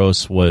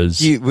Eros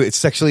was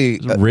sexually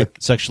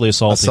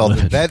assaulting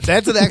women?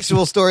 That's an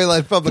actual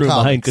storyline from the Through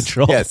comics. mind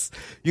control. Yes.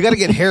 You got to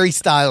get Harry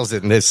Styles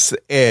in this,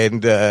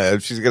 and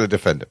she's going to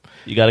defend him.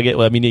 You got to get,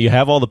 I mean, you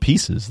have all the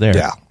pieces there.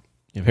 Yeah.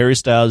 You have Harry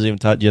Styles, even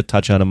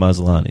Tatiana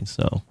Maslany,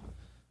 so.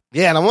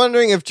 Yeah, and I'm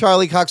wondering if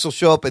Charlie Cox will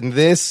show up in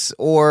this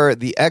or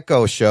the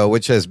Echo show,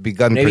 which has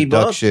begun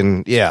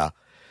production. Both. Yeah.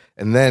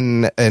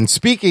 And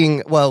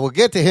speaking, well, we'll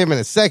get to him in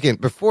a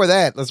second. Before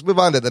that, let's move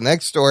on to the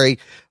next story.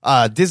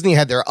 Disney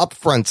had their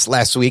upfronts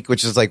last week,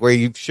 which is like where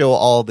you show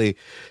all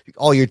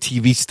your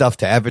TV stuff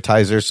to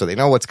advertisers so they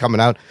know what's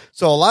coming out.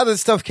 So a lot of the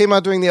stuff came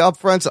out during the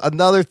upfronts.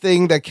 Another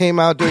thing that came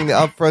out during the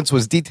upfronts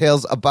was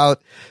details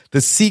about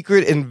the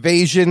Secret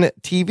Invasion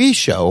TV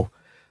show.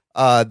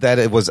 That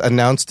it was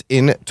announced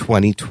in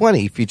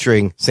 2020,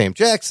 featuring Sam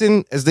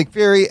Jackson as Nick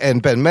Fury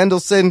and Ben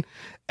Mendelsohn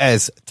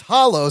as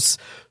Talos.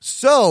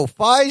 So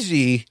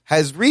Feige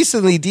has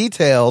recently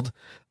detailed,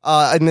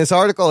 in this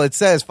article, it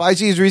says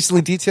Feige has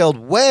recently detailed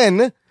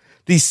when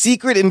the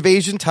Secret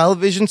Invasion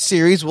television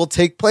series will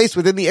take place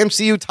within the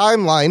MCU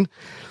timeline.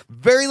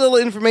 Very little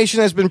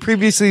information has been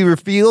previously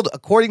revealed.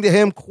 According to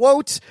him,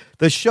 quote,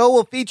 the show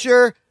will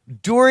feature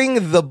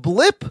during the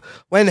blip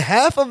when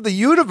half of the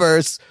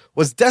universe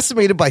was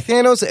decimated by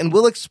Thanos, and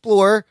will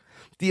explore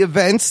the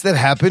events that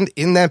happened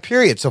in that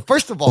period. So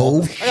first of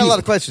all, I got a lot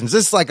of questions.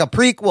 This is like a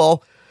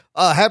prequel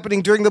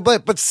happening during the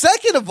blip. But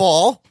second of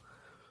all,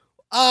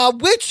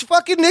 which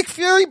fucking Nick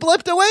Fury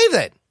blipped away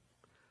then?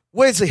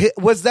 Was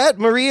that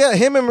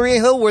him and Maria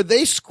Hill, were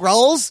they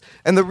Skrulls?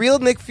 And the real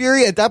Nick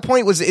Fury at that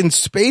point was in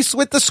space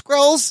with the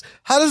Skrulls?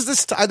 How does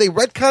this, are they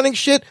retconning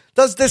shit?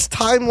 Does this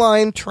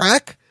timeline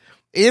track?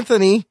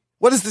 Anthony,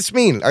 what does this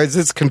mean? Is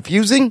this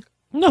confusing?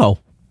 No.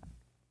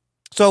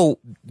 So,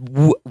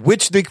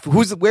 where's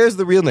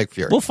the real Nick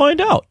Fury? We'll find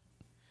out.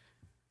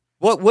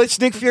 Which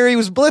Nick Fury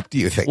was blipped, do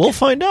you think? We'll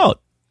find out.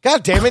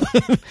 God damn it.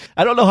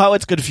 I don't know how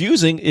it's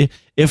confusing.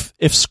 If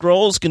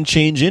Skrulls can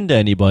change into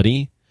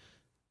anybody,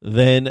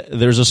 then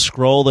there's a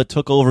Skrull that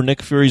took over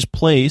Nick Fury's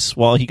place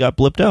while he got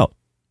blipped out.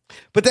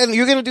 But then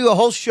you're going to do a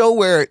whole show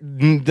where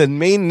the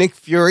main Nick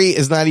Fury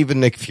is not even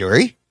Nick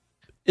Fury?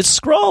 It's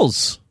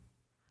Skrulls.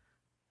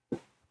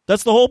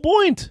 That's the whole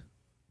point.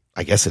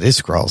 I guess it is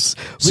Skrulls.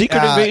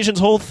 Secret Invasion's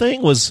whole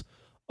thing was,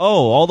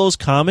 all those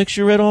comics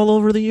you read all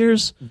over the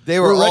years? They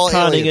were all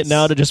retconning aliens. it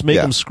now to just make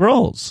them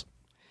Skrulls.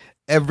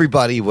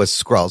 everybody was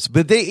Skrulls.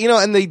 But they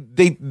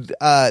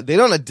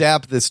don't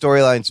adapt the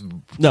storylines.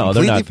 No,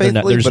 they're not.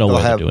 There's no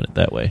way they're doing it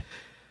that way.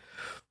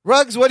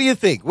 Ruggs, what do you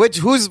think? Will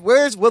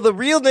the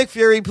real Nick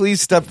Fury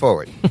please step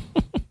forward?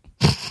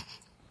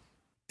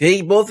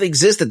 They both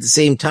exist at the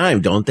same time,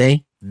 don't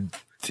they?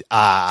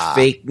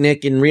 Fake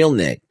Nick and real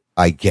Nick.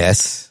 I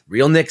guess.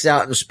 Real Nick's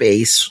out in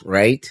space,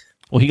 right?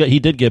 Well, he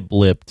did get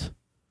blipped.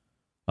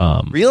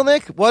 Real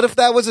Nick? What if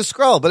that was a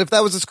Skrull? But if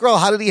that was a Skrull,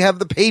 how did he have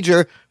the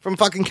pager from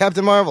fucking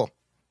Captain Marvel?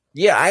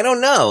 Yeah, I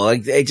don't know.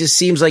 Like, it just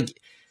seems like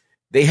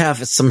they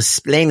have some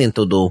explaining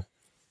to do.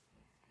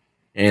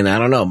 And I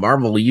don't know.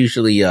 Marvel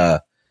usually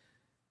at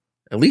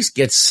least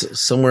gets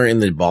somewhere in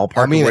the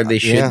ballpark where they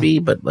should be,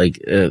 but like,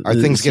 are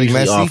things getting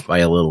messy? Off by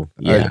a little?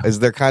 Yeah. Is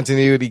their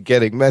continuity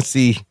getting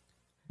messy?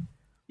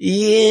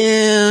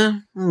 Yeah,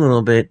 a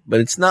little bit,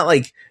 but it's not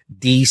like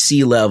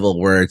DC level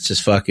where it's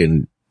just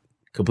fucking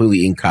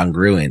completely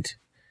incongruent.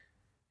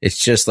 It's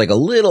just like a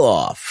little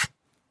off.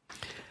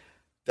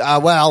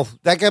 Well,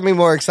 that got me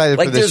more excited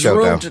for this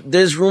show now.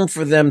 There's room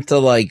for them to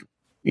like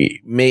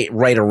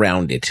right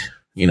around it.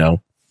 You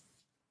know,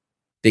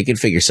 they can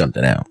figure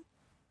something out.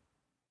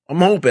 I'm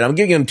hoping. I'm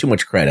giving them too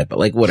much credit, but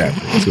like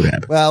whatever. Let's see what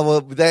happens.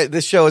 Well,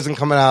 this show isn't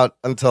coming out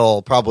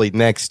until probably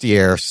next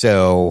year,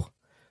 so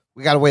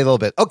we got to wait a little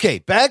bit. Okay,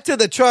 back to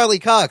the Charlie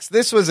Cox.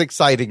 This was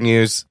exciting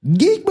news.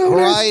 Geek bonus.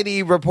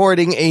 Variety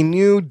reporting a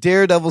new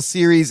Daredevil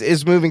series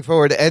is moving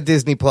forward at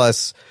Disney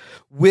Plus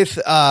with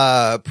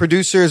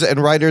producers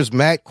and writers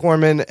Matt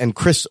Corman and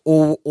Chris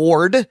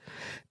Ord.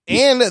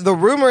 And the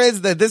rumor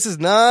is that this is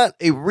not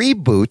a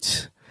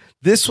reboot.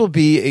 This will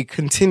be a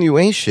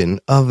continuation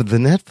of the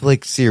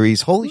Netflix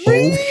series. Holy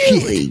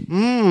shit.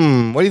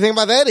 What do you think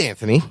about that,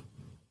 Anthony?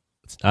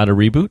 It's not a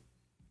reboot?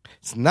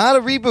 It's not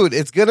a reboot.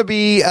 It's going to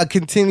be a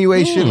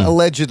continuation,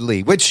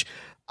 allegedly, which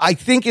I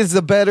think is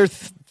the better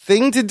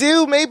thing to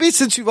do, maybe,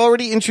 since you've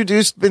already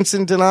introduced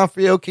Vincent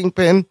D'Onofrio,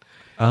 Kingpin.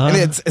 And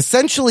it's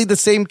essentially the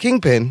same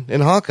Kingpin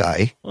in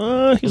Hawkeye. He's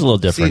a little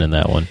different in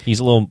that one. He's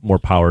a little more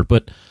powered.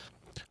 But,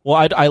 well,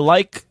 I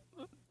like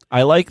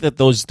that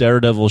those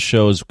Daredevil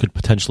shows could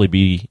potentially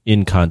be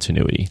in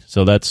continuity.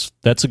 So that's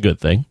a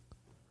good thing,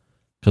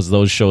 because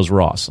those shows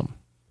were awesome.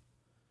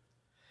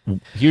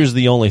 Here's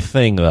the only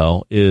thing,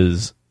 though,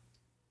 is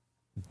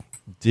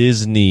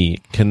Disney,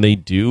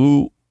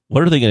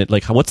 what are they going to,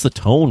 like, what's the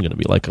tone going to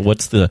be? Like,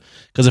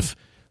 because if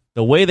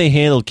the way they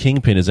handled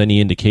Kingpin is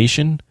any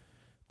indication,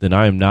 then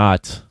I don't know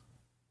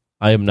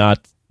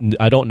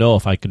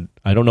if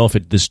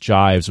this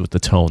jives with the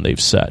tone they've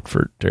set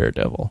for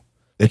Daredevil.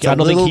 Like, I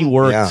don't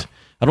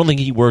think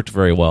he worked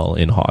very well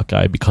in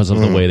Hawkeye because of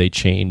the way they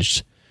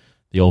changed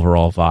the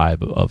overall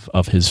vibe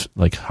of his,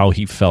 like, how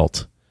he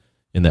felt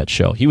in that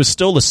show. He was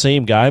still the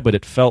same guy, but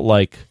it felt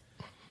like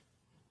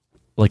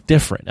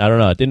different. I don't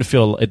know. It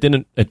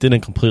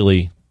didn't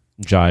completely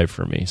jive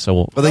for me.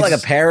 So, but like a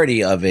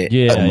parody of it.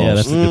 Yeah,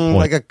 that's a good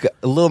point. Like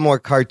a little more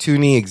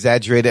cartoony,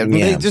 exaggerated. I mean,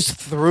 they just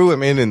threw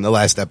him in the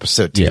last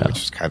episode too,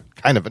 which is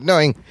kind of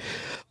annoying.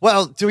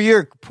 Well, to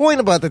your point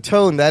about the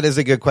tone, that is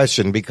a good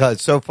question,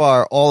 because so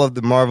far all of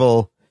the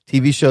Marvel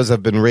TV shows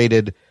have been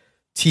rated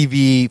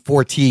TV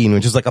 14,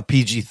 which is like a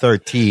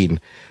PG-13.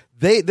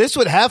 This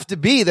would have to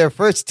be their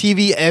first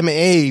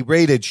TVMA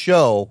rated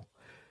show,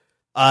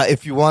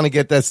 if you want to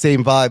get that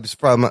same vibes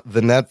from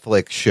the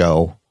Netflix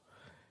show.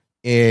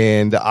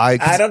 And I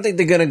don't think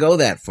they're going to go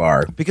that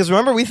far, because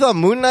remember, we thought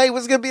Moon Knight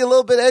was going to be a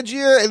little bit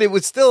edgier, and it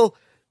was still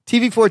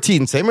TV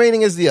 14, same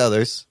rating as the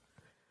others.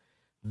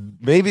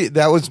 Maybe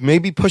that was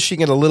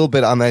pushing it a little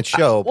bit on that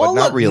show, but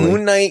not really.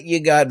 Moon Knight,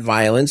 you got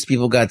violence,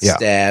 people got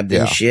stabbed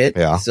and shit.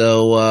 Yeah.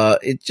 So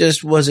it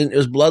just wasn't. It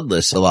was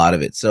bloodless, a lot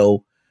of it.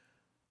 So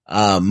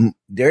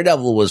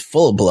Daredevil was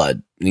full of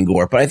blood and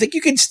gore, but I think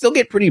you could still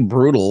get pretty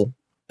brutal.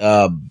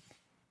 Maybe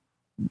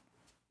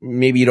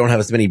you don't have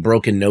as many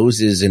broken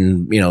noses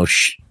and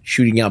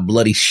shooting out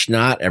bloody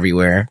snot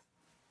everywhere,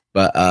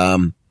 but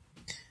I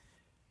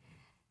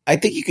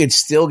think you could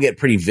still get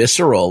pretty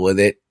visceral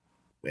with it.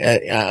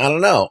 I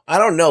don't know. I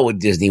don't know what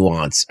Disney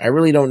wants. I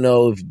really don't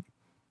know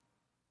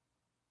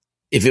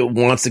if it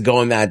wants to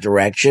go in that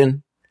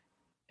direction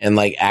and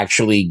like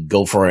actually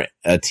go for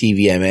a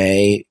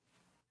TVMA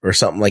or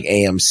something like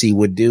AMC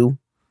would do.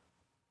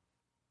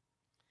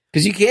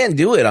 Because you can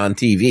do it on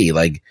TV,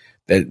 like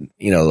that.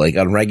 Like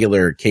on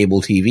regular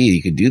cable TV,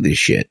 you could do this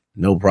shit,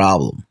 no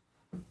problem.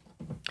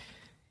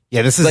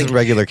 Yeah, this isn't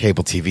regular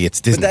cable TV.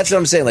 It's Disney. But that's what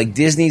I'm saying. Like,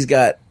 Disney's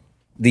got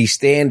these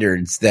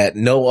standards that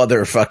no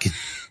other fucking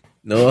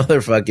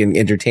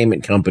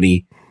entertainment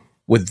company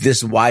with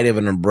this wide of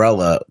an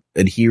umbrella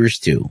adheres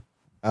to.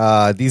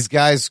 These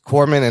guys,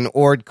 Corman and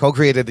Ord,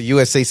 co-created the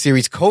USA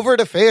series Covert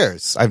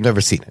Affairs. I've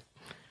never seen it.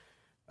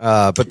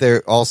 But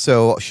they're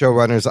also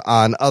showrunners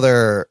on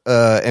other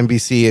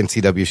NBC and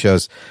CW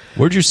shows.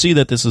 Where'd you see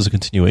that this is a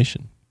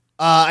continuation?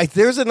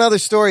 There's another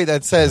story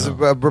that says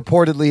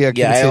reportitly a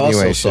continuation. I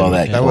also saw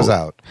that. That was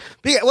out.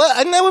 But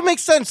and that would make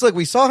sense. Look,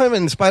 we saw him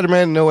in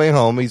Spider-Man No Way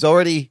Home. He's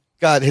already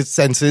got his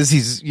senses.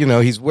 He's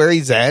where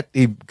he's at.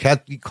 He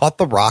caught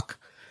the rock.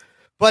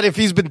 But if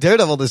he's been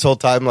Daredevil this whole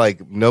time,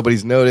 like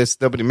nobody's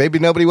noticed, maybe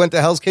nobody went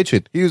to Hell's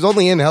Kitchen. He was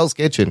only in Hell's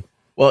Kitchen.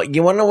 Well,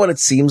 you want to know what it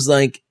seems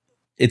like?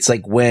 It's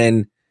like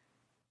when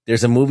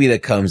there's a movie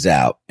that comes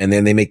out and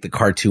then they make the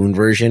cartoon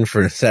version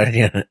for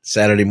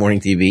Saturday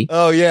morning TV.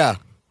 Oh yeah,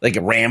 like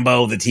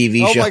Rambo, the TV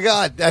show. Oh my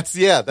God, that's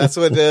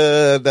what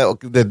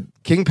the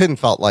Kingpin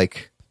felt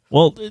like.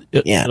 Well,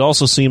 it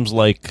also seems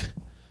like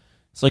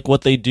it's like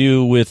what they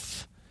do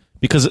with,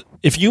 because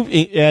if you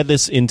add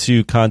this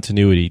into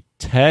continuity,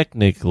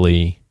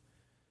 technically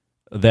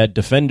that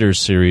Defenders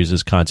series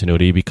is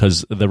continuity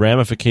because the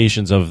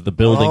ramifications of the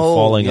building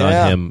falling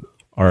on him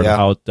are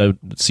how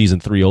season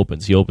 3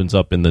 opens. He opens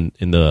up in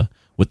the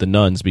with the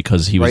nuns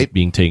because he was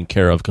being taken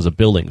care of because a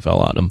building fell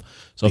on him.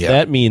 So if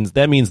that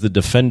means the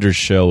Defenders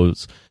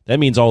shows, that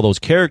means all those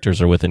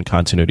characters are within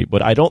continuity.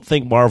 But I don't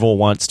think Marvel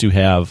wants to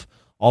have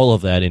all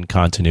of that in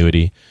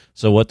continuity.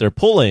 So what they're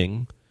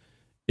pulling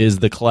is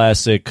the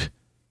classic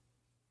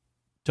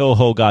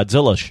Toho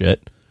Godzilla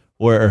shit,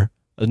 where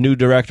a new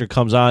director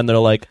comes on, they're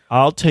like,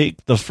 I'll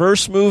take the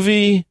first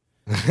movie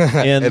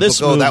and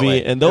this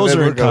movie, and those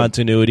are in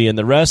continuity, and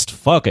the rest,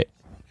 fuck it.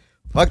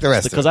 Fuck the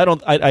rest. Because I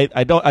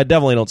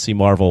definitely don't see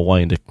Marvel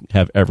wanting to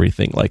have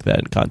everything like that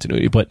in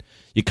continuity, but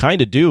you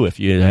kind of do if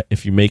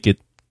you make it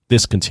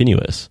this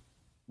continuous.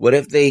 What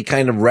if they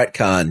kind of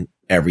retcon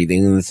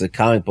everything? And it's a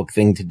comic book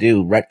thing to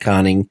do,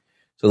 retconning.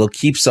 So they'll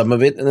keep some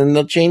of it and then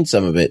they'll change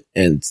some of it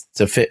and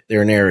to fit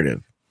their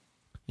narrative.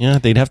 Yeah,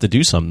 they'd have to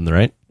do something,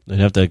 right? They'd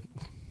have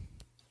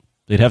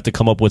to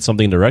come up with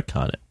something to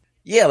retcon it.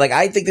 Yeah, like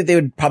I think that they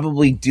would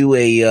probably do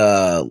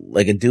a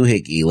like a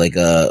doohickey, like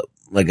a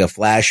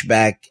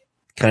flashback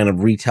kind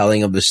of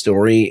retelling of the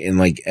story and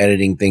like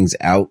editing things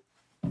out.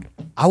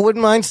 I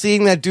wouldn't mind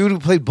seeing that dude who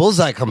played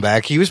Bullseye come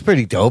back. He was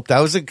pretty dope. That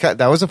was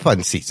a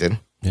fun season.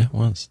 Yeah, it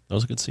was. That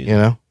was a good season. You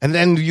know? And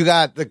then you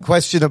got the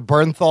question of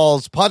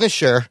Bernthal's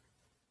Punisher.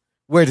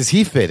 Where does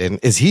he fit in?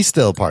 Is he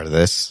still part of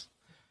this?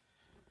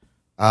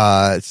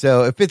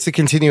 So if it's a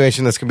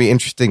continuation, that's going to be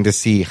interesting to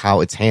see how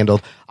it's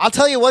handled. I'll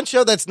tell you one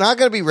show that's not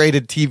going to be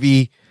rated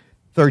TV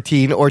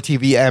 13 or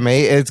TV MA.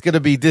 It's going to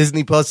be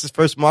Disney Plus's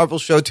first Marvel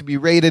show to be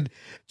rated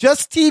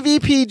just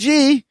TV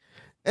PG.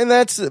 And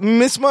that's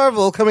Miss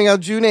Marvel coming out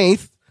June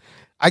 8th.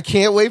 I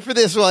can't wait for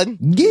this one.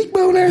 Geek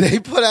boner. They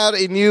put out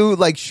a new,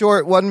 like,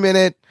 short 1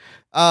 minute,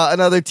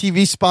 another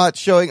TV spot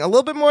showing a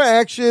little bit more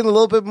action, a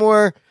little bit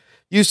more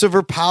use of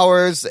her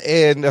powers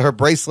and her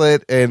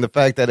bracelet, and the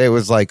fact that it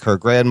was like her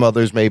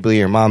grandmother's, maybe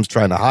her mom's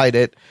trying to hide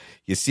it.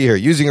 You see her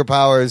using her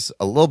powers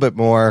a little bit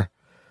more.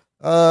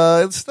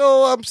 I'm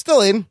still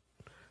in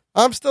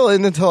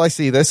until I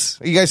see this.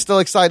 Are you guys still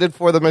excited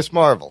for the Miss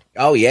Marvel?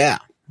 Oh yeah,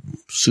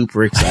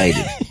 super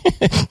excited.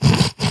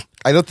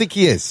 I don't think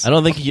he is. I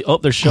don't think he. Oh,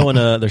 they're showing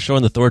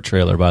the Thor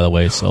trailer, by the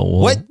way.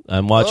 So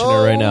I'm watching it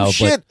right now.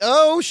 Shit!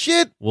 But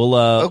we'll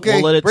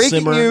let it breaking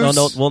simmer.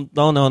 News.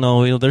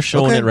 No. They're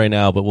showing it right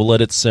now, but we'll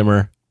let it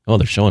simmer. Oh,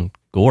 they're showing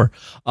gore.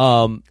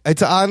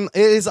 It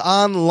is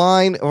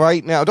online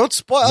right now. Don't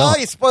spoil. No,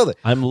 you spoiled it.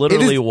 I'm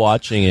literally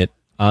watching it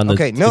on the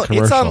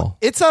commercial.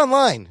 It's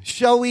online.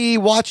 Shall we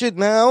watch it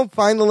now?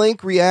 Find the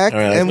link, react,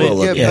 and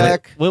we'll get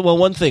back. Well,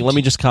 one thing. Let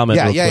me just comment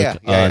real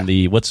quick on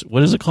the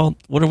what is it called?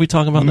 What are we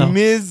talking about now?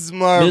 Ms.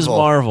 Marvel. Ms.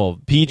 Marvel.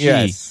 PG.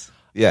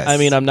 Yes. I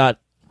mean, I'm not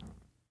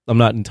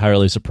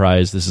entirely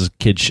surprised. This is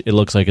it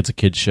looks like it's a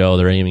kid show.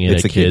 They're aiming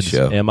it at kids.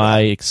 Show. Am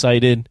I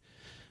excited?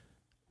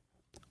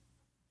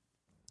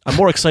 I'm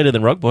more excited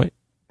than Rug Boy.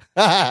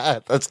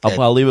 That's good.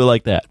 I'll leave it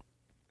like that.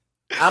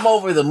 I'm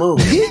over the moon.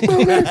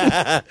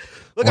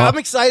 Look, I'm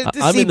excited to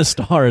see. I'm in the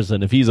stars,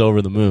 and if he's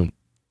over the moon.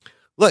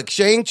 Look,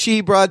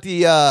 Shang-Chi brought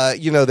the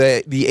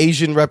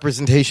Asian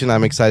representation.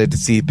 I'm excited to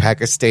see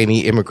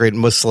Pakistani immigrant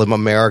Muslim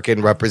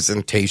American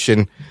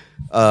representation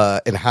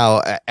and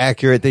how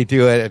accurate they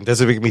do it. And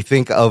does it make me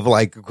think of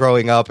like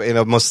growing up in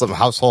a Muslim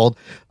household?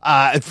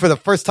 For the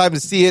first time to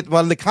see it,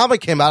 when the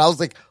comic came out, I was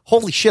like,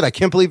 holy shit, I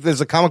can't believe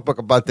there's a comic book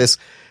about this.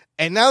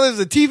 And now there's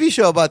a TV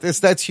show about this.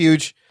 That's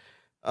huge.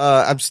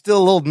 I'm still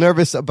a little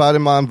nervous about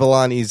Iman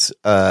Vellani's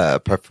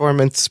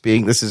performance,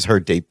 being this is her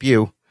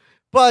debut.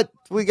 But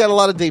we got a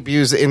lot of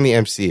debuts in the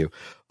MCU.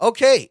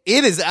 Okay,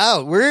 it is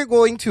out. We're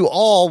going to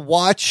all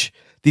watch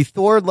the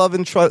Thor Love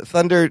and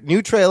Thunder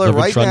new trailer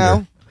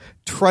now.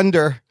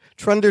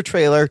 Trunder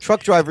trailer,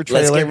 truck driver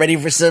trailer. Let's get ready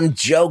for some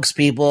jokes,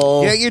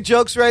 people. Get your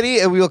jokes ready,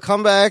 and we will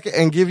come back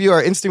and give you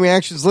our instant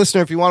reactions.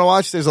 Listener, if you want to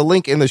watch, there's a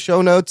link in the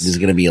show notes. There's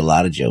going to be a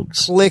lot of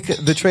jokes. Click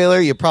the trailer.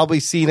 You've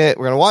probably seen it.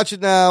 We're going to watch it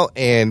now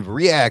and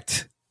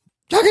react.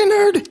 Talking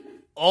nerd.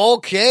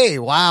 Okay,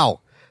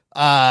 wow.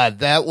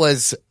 That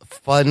was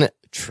fun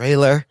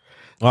trailer.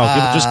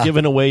 Wow, just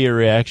giving away your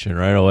reaction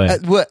right away.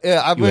 I'm going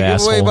to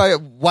give away my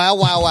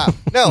wow.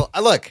 No,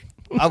 look.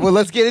 Well,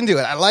 let's get into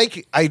it. I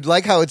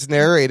like how it's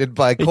narrated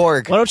by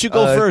Korg. Why don't you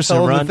go first,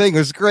 Imran? The thing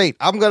was great.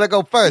 I'm gonna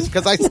go first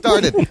because I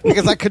started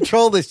because I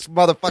control this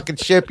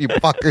motherfucking ship. You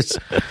fuckers.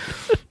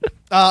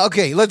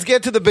 Okay, let's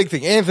get to the big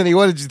thing. Anthony,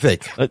 what did you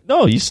think?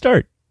 No, you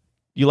start.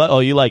 You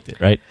liked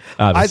it, right?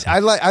 I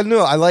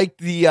liked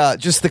the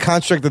just the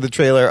construct of the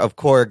trailer of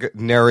Korg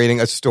narrating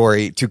a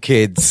story to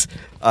kids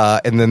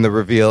and then the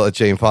reveal of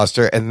Jane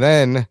Foster. And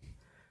then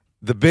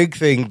the big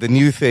thing, the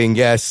new thing,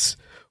 yes,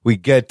 we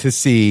get to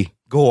see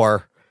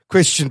Gore,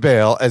 Christian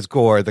Bale as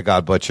Gore, the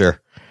God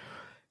Butcher.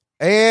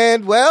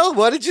 And, well,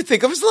 what did you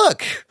think of his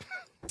look?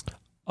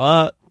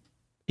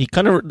 He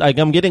kind of, like,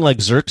 I'm getting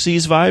like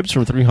Xerxes vibes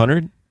from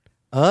 300.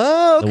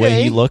 Oh, okay. The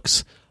way he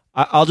looks.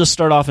 I'll just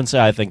start off and say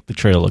I think the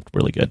trailer looked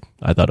really good.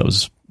 I thought it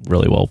was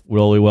really well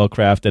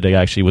crafted. I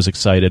actually was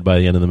excited by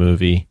the end of the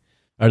movie,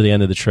 or the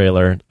end of the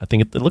trailer. I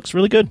think it looks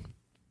really good.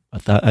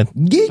 I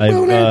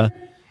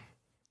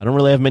don't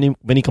really have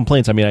many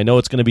complaints. I mean, I know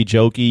it's going to be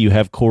jokey. You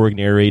have Korg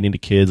narrating to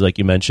kids, like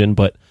you mentioned,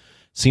 but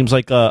seems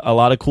like a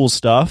lot of cool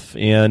stuff.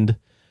 And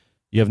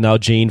you have now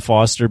Jane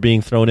Foster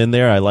being thrown in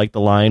there. I like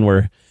the line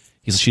where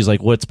she's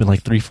like, "What? It's been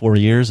like 3-4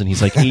 years," and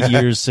he's like, 8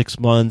 years, 6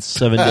 months,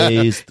 7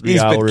 days, 3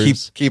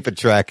 hours. Keep a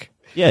track.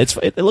 Yeah,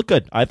 it looked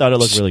good. I thought it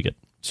looked really good.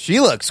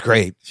 She looks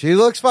great. She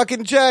looks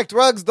fucking jacked.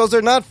 Ruggs, those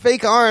are not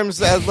fake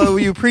arms, as though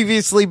you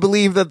previously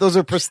believed that those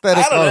are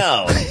prosthetic.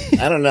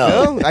 I don't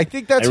know. No, I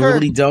think that's her. I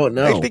really don't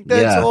know. I think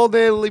that's old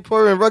Natalie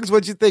Portman. Ruggs,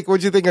 what'd you think?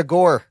 What'd you think of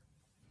Gore?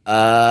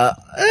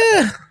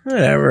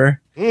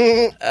 Whatever.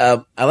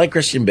 I like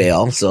Christian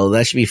Bale, so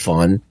that should be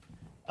fun.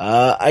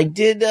 I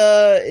did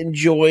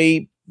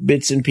enjoy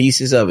bits and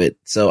pieces of it,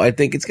 so I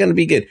think it's going to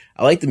be good.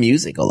 I like the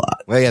music a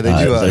lot. Well, yeah,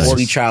 they do a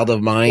Sweet Child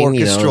of Mine,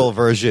 orchestral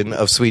version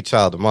of Sweet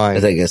Child of Mine.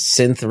 It's like a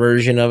synth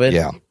version of it.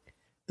 Yeah,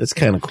 that's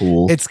kind of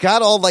cool. It's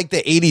got all like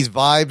the 80s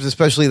vibes,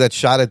 especially that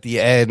shot at the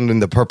end in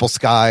the purple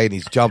sky and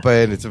he's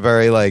jumping. It's a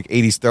very like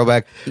 80s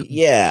throwback.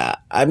 Yeah,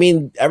 I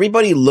mean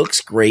everybody looks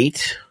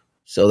great,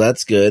 so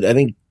that's good. I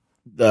think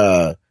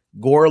the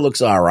Gore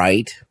looks all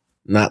right.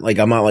 I'm not like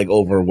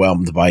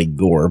overwhelmed by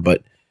Gore,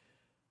 but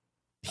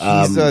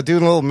he's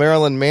doing a little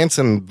Marilyn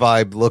Manson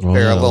vibe look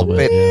there a little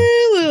bit.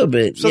 A little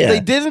bit. So they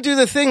didn't do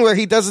the thing where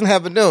he doesn't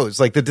have a nose.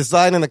 Like the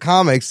design in the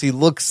comics, he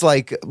looks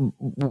like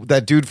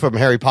that dude from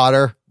Harry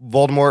Potter,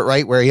 Voldemort,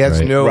 right? Where he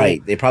has no.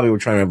 Right. They probably were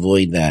trying to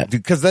avoid that.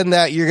 Because then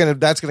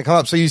that's gonna come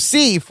up. So you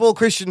see full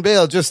Christian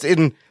Bale just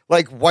in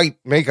like white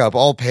makeup,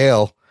 all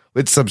pale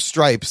with some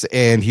stripes,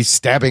 and he's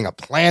stabbing a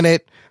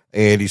planet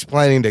and he's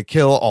planning to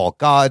kill all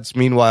gods.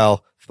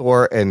 Meanwhile,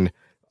 Thor and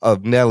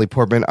Natalie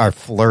Portman are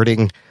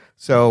flirting.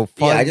 So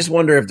fun. Yeah, I just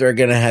wonder if they're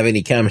going to have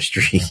any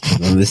chemistry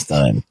this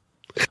time.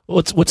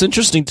 Well, what's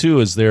interesting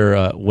too is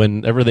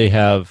whenever they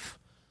have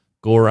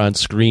Gore on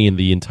screen,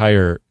 the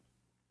entire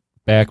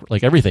back,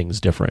 like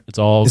everything's different. It's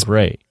all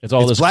gray. It's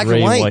all this black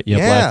gray and white. Yeah,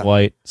 black and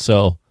white.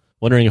 So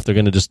wondering if they're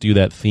going to just do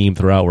that theme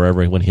throughout,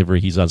 whenever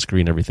he's on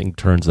screen, everything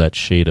turns that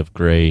shade of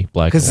gray,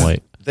 black and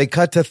white. They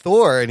cut to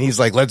Thor and he's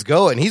like, "Let's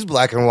go," and he's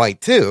black and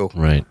white too.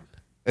 Right.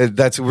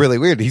 That's really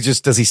weird.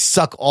 Does he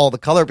suck all the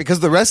color? Because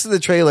the rest of the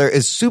trailer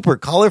is super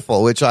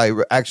colorful, which I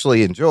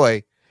actually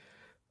enjoy.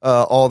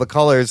 All the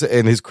colors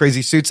and his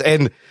crazy suits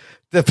and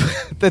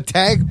the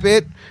tag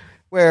bit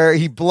where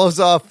he blows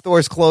off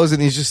Thor's clothes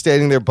and he's just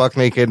standing there buck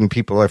naked and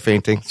people are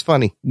fainting. It's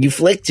funny. You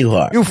flick too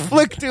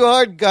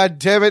hard. God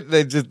damn it.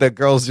 The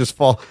girls just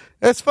fall.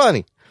 That's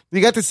funny.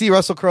 You got to see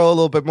Russell Crowe a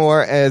little bit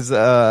more as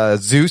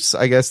Zeus,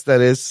 I guess that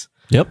is.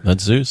 Yep,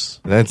 that's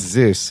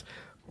Zeus.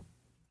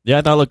 Yeah,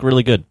 I thought it looked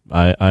really good.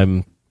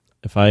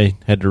 If I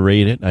had to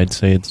rate it, I'd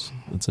say it's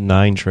a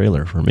 9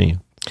 trailer for me.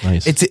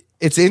 Nice.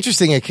 It's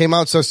interesting. It came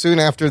out so soon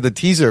after the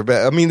teaser,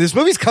 but I mean, this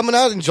movie's coming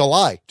out in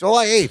July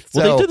 8th.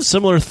 Well, they did a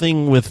similar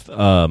thing with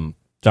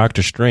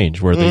Doctor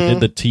Strange, where they did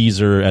the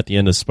teaser at the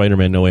end of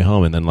Spider-Man: No Way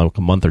Home, and then like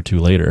a month or two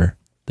later,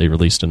 they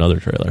released another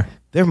trailer.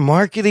 Their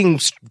marketing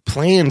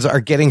plans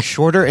are getting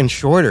shorter and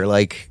shorter.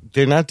 Like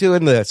they're not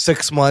doing the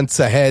 6 months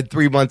ahead,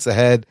 3 months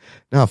ahead.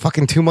 No,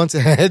 fucking 2 months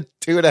ahead,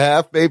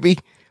 2.5 maybe.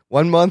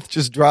 1 month,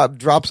 just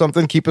drop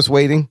something, keep us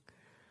waiting.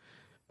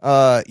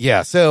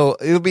 Yeah, so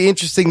it'll be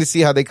interesting to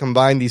see how they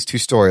combine these two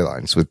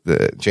storylines with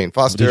the Jane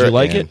Foster. Did you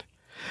like it?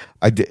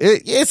 I did.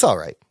 It's all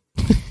right.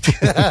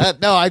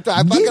 No, I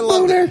fucking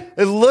love it.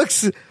 It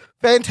looks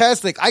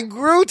fantastic. I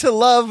grew to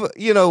love,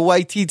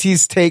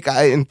 Waititi's take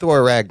in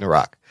Thor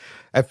Ragnarok.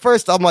 At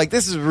first, I'm like,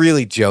 this is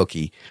really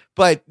jokey.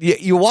 But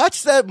you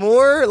watch that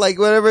more, like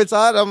whenever it's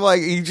on, I'm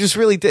like,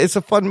 it's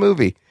a fun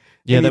movie.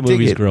 Yeah, that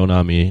movie's grown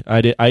on me.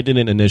 I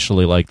didn't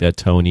initially like that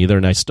tone either,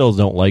 and I still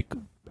don't like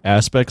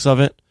aspects of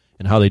it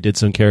and how they did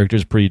some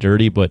characters pretty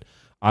dirty, but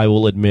I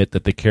will admit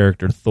that the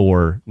character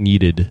Thor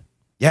needed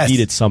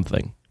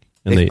something.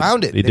 And they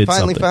found it. They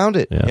finally found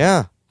it.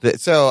 Yeah.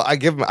 So I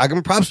give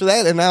him props for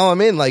that, and now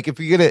I'm in. Like if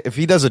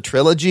he does a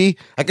trilogy,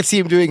 I could see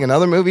him doing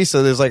another movie.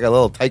 So there's like a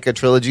little Taika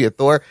trilogy of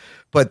Thor,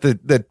 but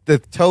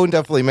the tone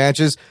definitely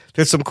matches.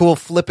 There's some cool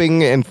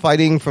flipping and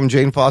fighting from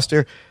Jane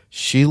Foster.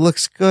 She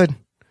looks good.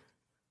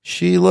 This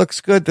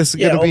is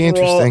going to be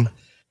interesting.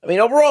 I mean,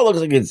 overall, it looks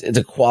like it's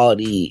a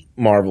quality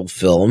Marvel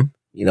film.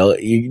 You know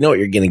what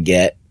you're going to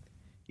get.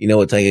 You know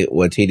what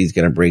Waititi's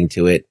going to bring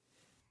to it.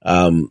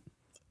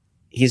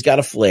 He's got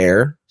a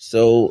flair,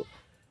 so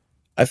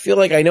I feel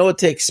like I know what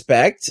to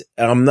expect.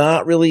 And I'm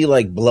not really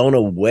like blown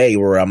away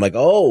where I'm like,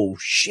 oh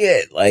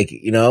shit,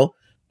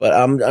 but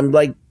I'm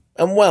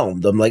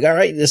whelmed. I'm like, all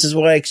right, this is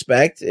what I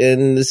expect,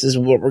 and this is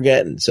what we're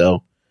getting.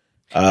 So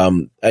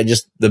I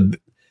just the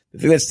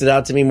thing that stood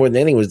out to me more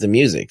than anything was the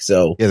music.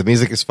 So yeah, the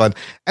music is fun,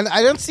 and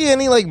I don't see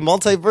any like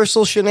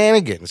multiversal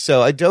shenanigans.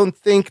 So I don't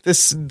think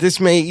this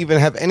may even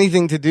have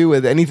anything to do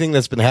with anything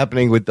that's been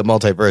happening with the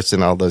multiverse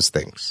and all those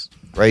things,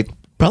 right?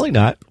 Probably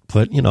not,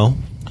 but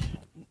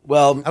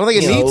well, I don't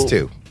think it needs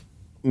to.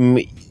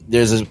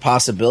 There's a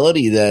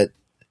possibility that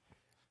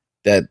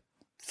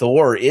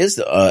Thor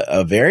is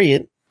a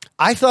variant.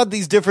 I thought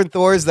these different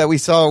Thors that we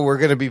saw were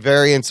going to be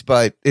variants,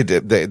 but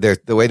the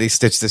way they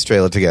stitched this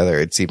trailer together,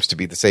 it seems to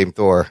be the same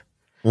Thor,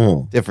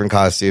 different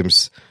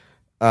costumes.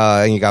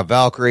 And you got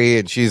Valkyrie,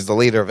 and she's the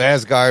leader of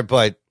Asgard.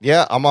 But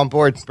yeah, I'm on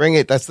board. Bring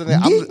it. That's this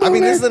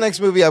is the next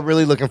movie I'm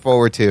really looking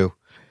forward to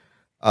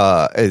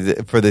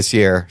for this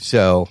year.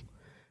 So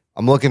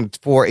I'm looking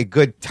for a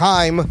good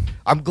time.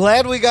 I'm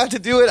glad we got to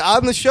do it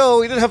on the show.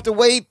 We didn't have to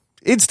wait.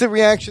 Instant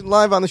reaction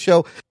live on the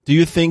show. Do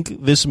you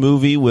think this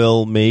movie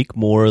will make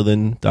more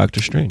than Doctor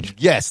Strange?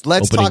 Yes,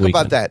 let's talk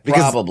about that.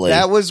 Because Probably.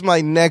 that was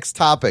my next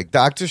topic.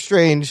 Doctor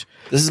Strange.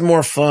 This is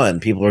more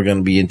fun. People are going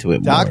to be into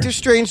it more. Doctor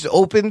Strange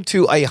opened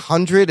to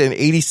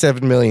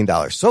 $187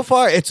 million. So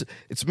far, it's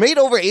made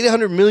over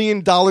 $800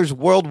 million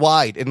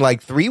worldwide in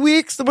like 3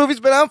 weeks. The movie's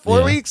been out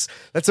 4 weeks.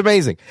 That's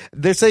amazing.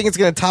 They're saying it's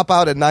going to top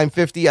out at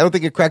 950. I don't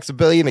think it cracks $1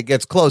 billion. It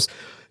gets close.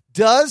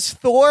 Does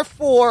Thor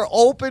 4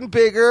 open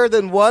bigger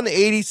than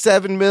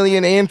 $187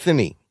 million,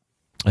 Anthony?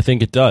 I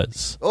think it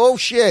does. Oh,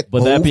 shit.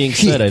 But that being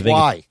said, I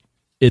think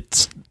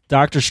it's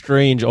Doctor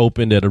Strange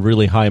opened at a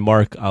really high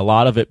mark. A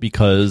lot of it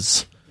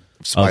because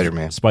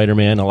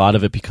Spider-Man. A lot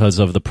of it because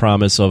of the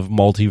promise of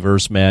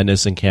multiverse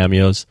madness and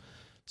cameos.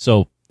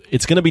 So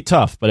it's going to be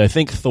tough, but I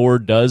think Thor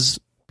does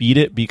beat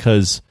it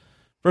because,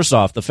 first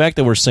off, the fact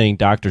that we're saying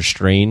Doctor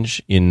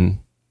Strange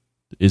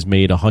is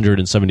made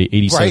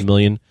 187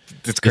 million.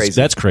 That's crazy.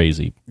 That's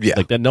crazy. Yeah.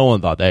 Like that. No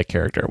one thought that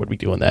character would be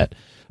doing that.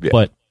 Yeah.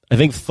 But I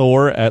think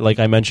Thor, like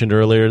I mentioned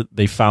earlier,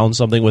 they found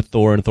something with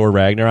Thor and Thor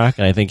Ragnarok,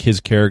 and I think his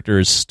character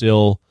is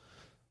still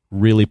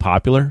really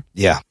popular.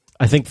 Yeah.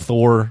 I think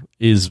Thor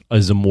is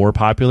a more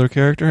popular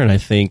character, and I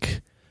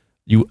think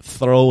you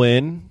throw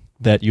in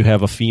that you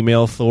have a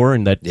female Thor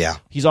and that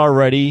he's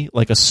already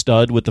like a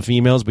stud with the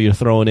females, but you're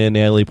throwing in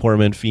Natalie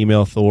Portman,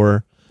 female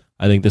Thor.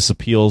 I think this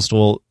appeals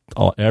to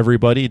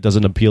everybody. It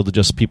doesn't appeal to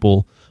just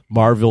people,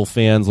 Marvel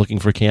fans looking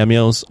for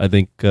cameos. I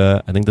think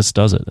this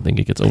does it. I think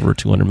it gets over a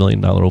 $200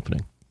 million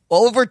opening.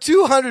 Over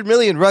 200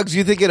 million. Ruggs,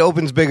 you think it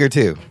opens bigger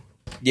too?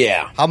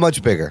 Yeah. How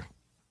much bigger?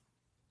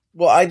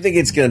 Well, I think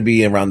it's going to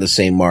be around the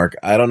same mark.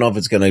 I don't know if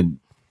it's going to.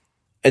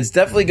 It's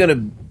definitely going to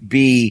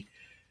be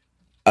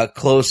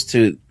close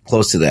to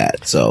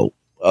that. So,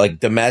 like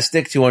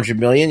domestic, 200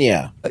 million.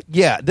 Yeah.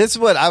 Yeah. This is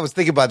what I was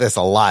thinking about this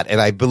a lot, and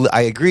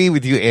I agree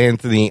with you,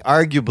 Anthony.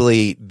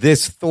 Arguably,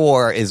 this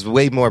Thor is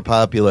way more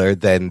popular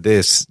than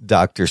this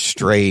Doctor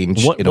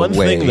Strange. One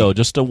thing though,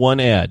 just a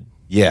one ad.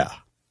 Yeah.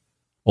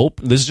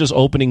 This is just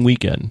opening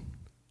weekend.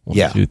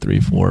 1, 2, 3,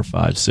 4,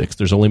 5, 6.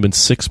 There's only been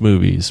 6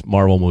 movies,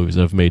 Marvel movies,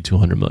 that have made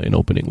 200 million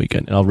opening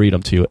weekend. And I'll read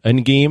them to you.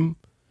 Endgame,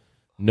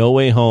 No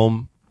Way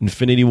Home,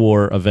 Infinity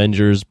War,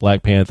 Avengers,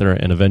 Black Panther,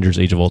 and Avengers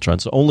Age of Ultron.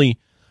 So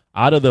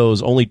out of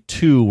those, only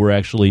 2 were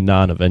actually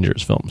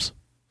non-Avengers films.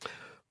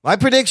 My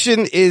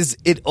prediction is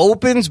it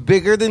opens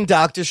bigger than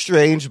Doctor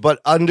Strange, but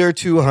under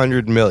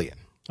 200 million.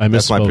 I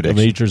misspoke.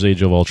 Avengers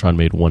Age of Ultron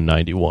made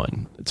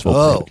 191. It's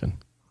opening weekend.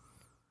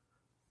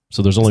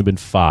 So there's only been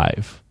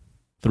 5.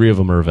 3 of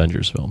them are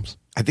Avengers films.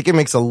 I think it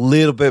makes a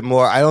little bit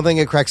more. I don't think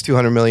it cracks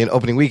 200 million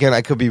opening weekend.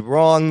 I could be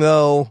wrong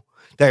though.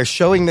 They're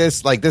showing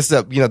this like this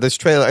is this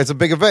trailer. It's a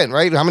big event,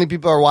 right? How many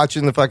people are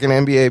watching the fucking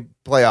NBA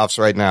playoffs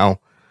right now?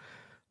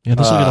 Yeah,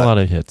 this will get a lot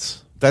of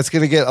hits. That's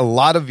going to get a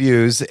lot of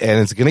views, and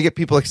it's going to get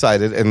people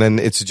excited. And then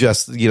it's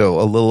just a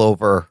little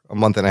over a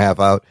month and a half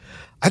out.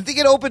 I think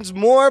it opens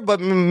more, but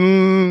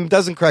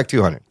doesn't crack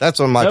 200. That's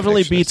what my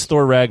definitely beats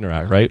Thor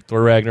Ragnarok, right?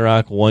 Thor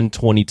Ragnarok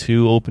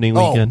 122 opening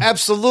weekend. Oh,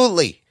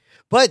 absolutely.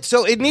 But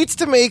so it needs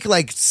to make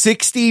like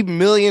 60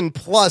 million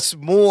plus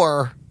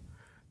more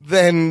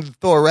than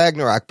Thor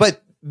Ragnarok.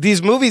 But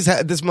these movies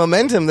have this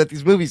momentum that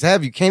these movies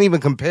have. You can't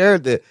even compare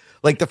the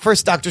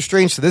first Doctor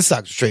Strange to this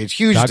Doctor Strange.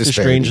 Huge Doctor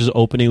disparity. Strange's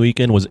opening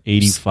weekend was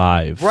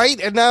 85. Right?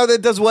 And now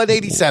that does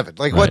 187.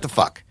 Like, what the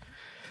fuck?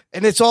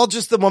 And it's all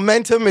just the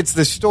momentum. It's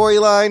the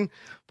storyline.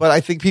 But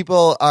I think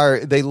people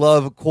they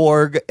love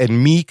Korg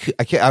and Meek.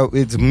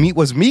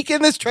 Was Meek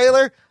in this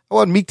trailer? I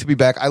want Meek to be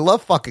back. I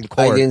love fucking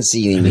Korg. I didn't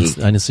see any Meek.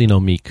 I didn't see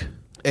no Meek.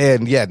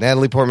 And yeah,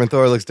 Natalie Portman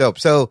Thor looks dope.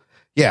 So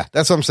yeah,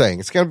 that's what I'm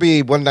saying. It's going to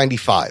be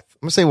 195. I'm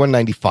going to say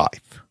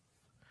 195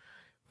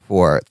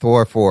 for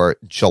Thor for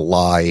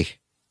July.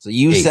 So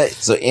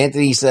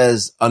Anthony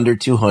says under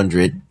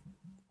 200.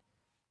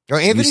 Oh,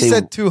 Anthony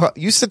said 200.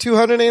 You said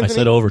 200, Anthony? I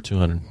said over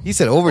 200. He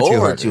said over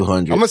 200.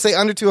 I'm going to say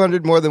under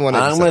 200, more than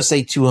 187. I'm going to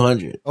say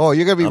 200. Oh,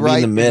 you're going to be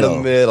right in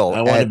the middle.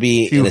 I want to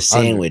be in a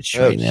sandwich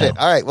right now. Shit.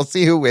 All right, we'll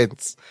see who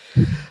wins.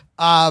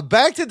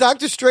 Back to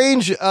Doctor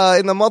Strange in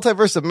the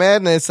Multiverse of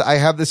Madness. I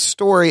have this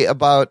story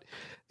about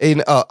a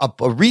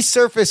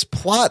resurfaced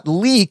plot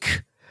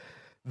leak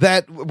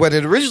that when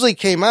it originally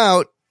came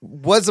out,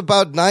 was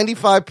about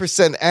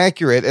 95%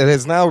 accurate and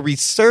has now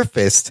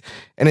resurfaced,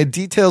 and it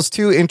details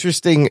two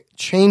interesting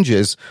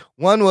changes.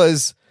 One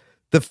was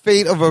the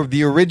fate of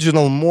the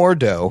original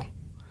Mordo.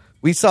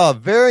 We saw a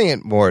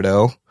variant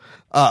Mordo.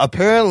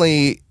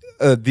 Apparently,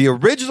 the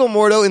original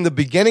Mordo in the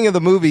beginning of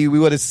the movie, we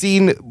would have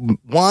seen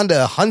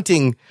Wanda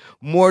hunting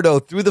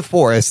Mordo through the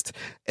forest,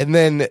 and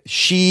then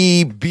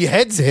she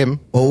beheads him.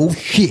 Oh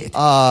shit!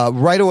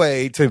 Right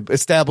away to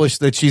establish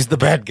that she's the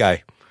bad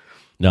guy.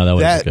 No, that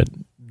wasn't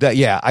good.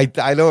 I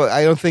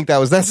don't think that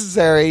was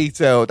necessary.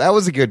 So that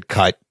was a good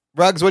cut.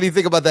 Ruggs, what do you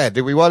think about that?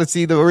 Did we want to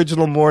see the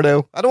original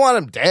Mordo? I don't want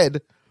him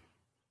dead.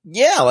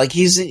 Yeah, like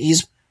he's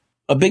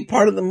a big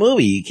part of the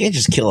movie. You can't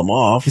just kill him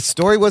off. His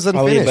story was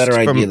unfinished. Probably a better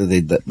idea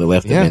that they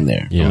left him in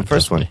there. Yeah, from the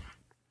first one. Yeah,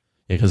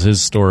 because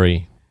his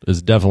story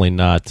is definitely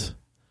not.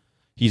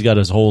 He's got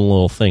his whole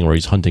little thing where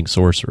he's hunting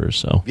sorcerers.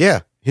 So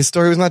yeah, his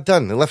story was not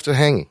done. They left it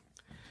hanging.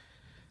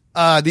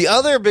 The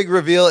other big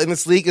reveal in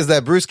this leak is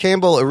that Bruce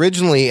Campbell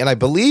originally, and I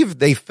believe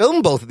they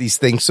filmed both of these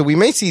things, so we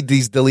may see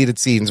these deleted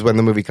scenes when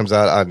the movie comes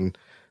out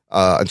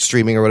on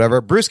streaming or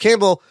whatever. Bruce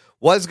Campbell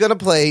was going to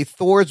play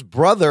Thor's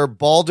brother,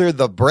 Balder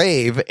the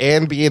Brave,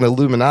 and be an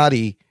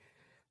Illuminati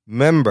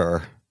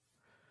member.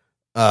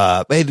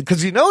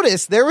 Because you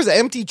notice there was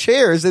empty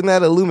chairs in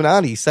that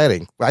Illuminati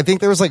setting. I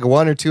think there was like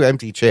one or two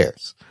empty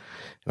chairs.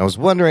 And I was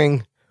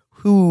wondering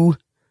who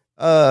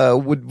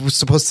was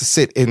supposed to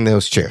sit in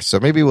those chairs. So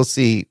maybe we'll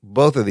see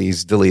both of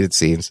these deleted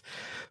scenes.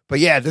 But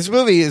yeah, this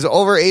movie is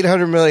over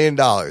 $800 million,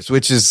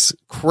 which is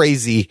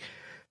crazy.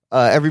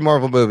 Every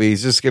Marvel movie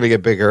is just going to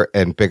get bigger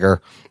and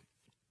bigger.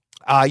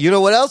 You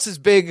know what else is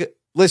big,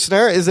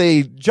 listener, is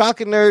a Jock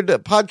and Nerd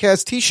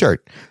podcast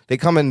t-shirt. They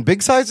come in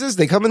big sizes.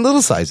 They come in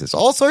little sizes,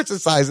 all sorts of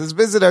sizes.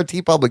 Visit our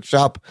TeePublic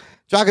shop,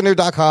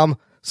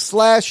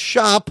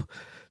 jockandnerd.com/shop.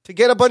 To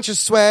get a bunch of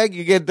swag,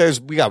 we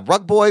got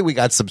Rug Boy, we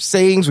got some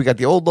sayings, we got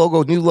the old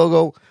logo, new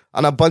logo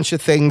on a bunch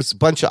of things,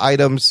 bunch of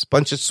items,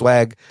 bunch of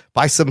swag.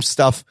 Buy some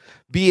stuff.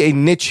 Be a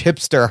niche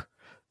hipster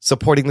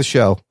supporting the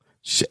show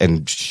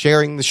and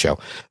sharing the show.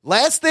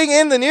 Last thing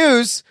in the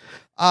news,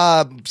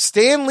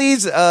 Stan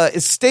Lee's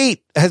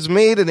estate has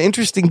made an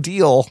interesting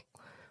deal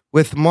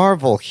with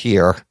Marvel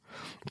here.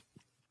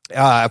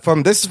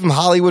 This is from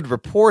Hollywood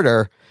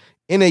Reporter.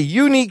 In a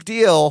unique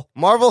deal,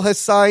 Marvel has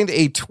signed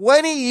a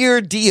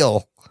 20-year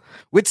deal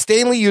with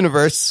Stanley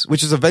Universe,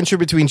 which is a venture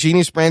between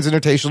Genius Brands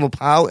International and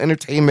POW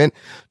Entertainment,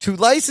 to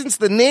license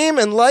the name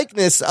and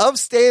likeness of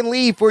Stan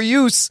Lee for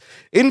use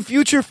in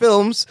future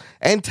films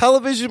and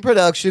television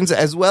productions,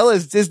 as well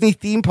as Disney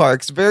theme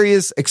parks,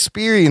 various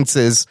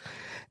experiences,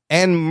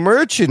 and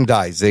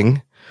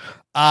merchandising.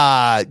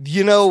 I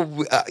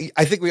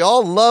think we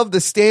all love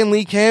the Stan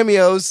Lee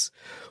cameos.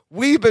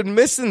 We've been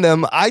missing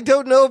them. I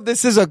don't know if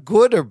this is a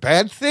good or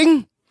bad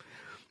thing.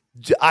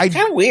 Kind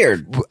of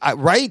weird,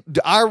 right?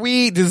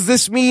 Does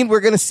this mean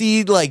we're going to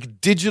see like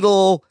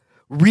digital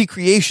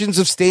recreations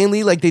of Stan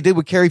Lee like they did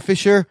with Carrie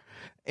Fisher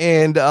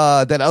and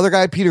that other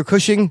guy, Peter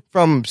Cushing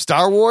from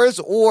Star Wars?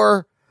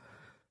 Or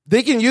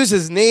they can use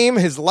his name,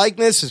 his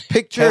likeness, his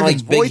picture, kind of like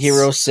his voice. Big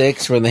Hero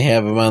 6 when they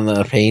have him on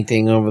the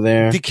painting over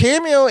there. The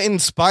cameo in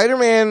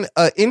Spider-Man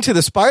Into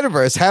the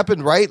Spider-Verse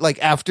happened right like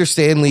after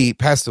Stan Lee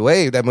passed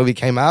away. That movie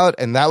came out,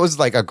 and that was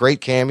like a great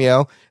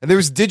cameo. And there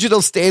was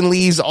digital Stan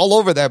Lees all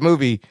over that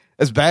movie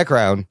as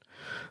background.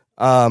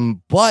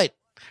 But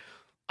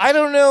I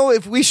don't know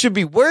if we should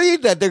be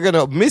worried that they're going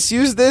to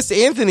misuse this.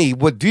 Anthony,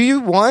 do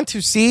you want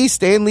to see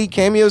Stan Lee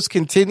cameos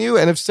continue?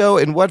 And if so,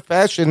 in what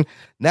fashion,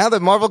 now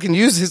that Marvel can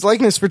use his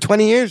likeness for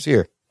 20 years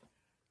here?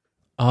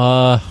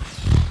 I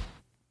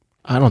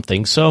don't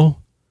think so.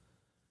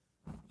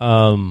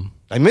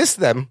 I miss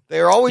them.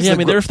 They're always they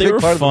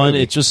were fun.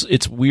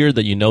 It's weird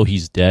that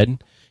he's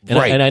dead. And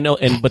right. I know,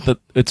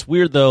 it's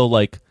weird though,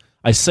 like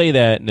I say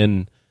that and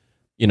then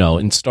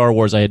in Star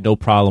Wars, I had no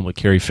problem with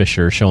Carrie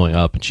Fisher showing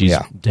up, and she's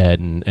dead.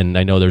 And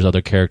I know there's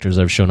other characters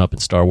that have shown up in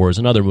Star Wars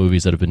and other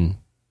movies that have been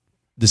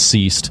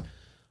deceased.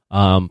 But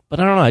I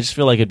don't know. I just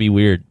feel like it'd be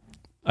weird.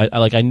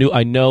 I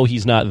know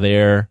he's not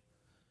there.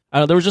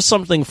 There was just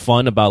something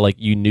fun about like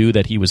you knew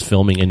that he was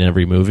filming in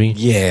every movie.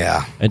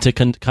 Yeah, and to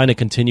kind of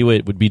continue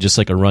it would be just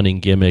like a running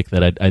gimmick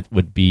that I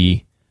would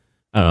be.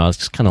 I don't know. It's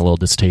just kind of a little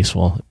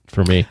distasteful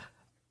for me.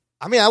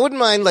 I mean, I wouldn't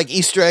mind like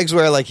Easter eggs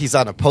where like he's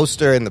on a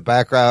poster in the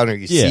background or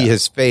you see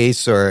his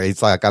face or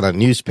he's like on a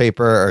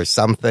newspaper or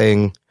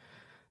something.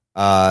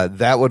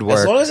 That would work.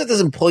 As long as it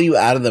doesn't pull you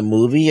out of the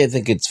movie, I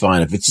think it's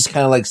fine. If it's just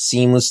kind of like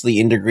seamlessly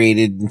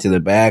integrated into the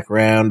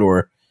background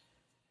or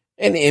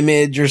an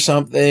image or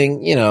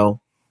something,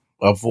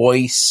 a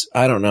voice,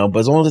 I don't know. But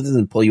as long as it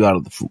doesn't pull you out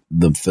of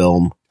the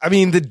film. I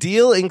mean, the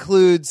deal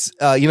includes,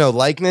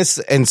 likeness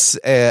and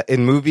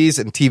in movies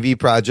and TV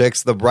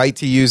projects, the right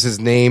to use his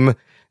name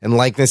and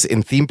likeness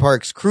in theme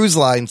parks, cruise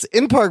lines,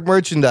 in-park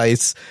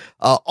merchandise,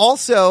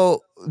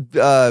 also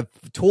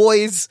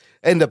toys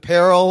and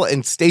apparel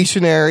and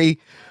stationery.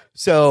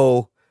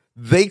 So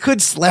they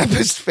could slap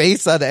his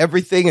face on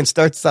everything and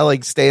start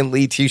selling Stan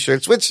Lee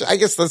t-shirts, which I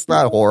guess that's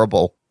not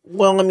horrible.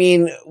 Well, I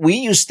mean, we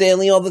use Stan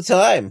Lee all the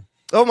time.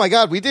 Oh my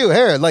God, we do.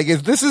 Here, like,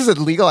 if this isn't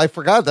legal, I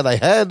forgot that I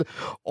had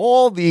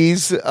all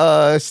these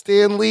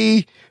Stan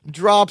Lee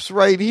drops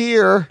right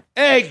here.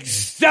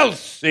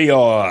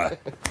 Excelsior!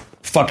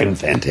 Fucking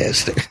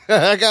fantastic.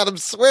 I got him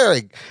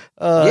swearing.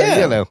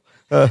 Yeah.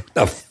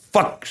 The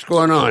fuck's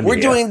going on We're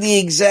here? doing the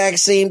exact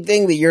same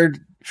thing that you're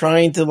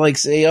trying to like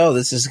say, oh,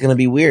 this is going to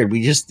be weird.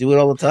 We just do it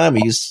all the time.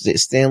 We use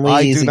Stan Lee.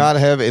 I do not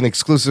have an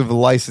exclusive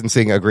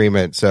licensing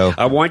agreement, so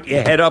I want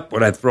your head up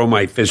when I throw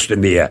my fist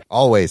in the air.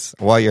 always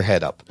while your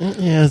head up.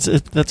 Yeah,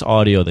 that's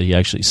audio that he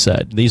actually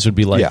said. These would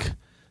be like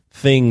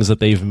things that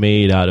they've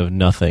made out of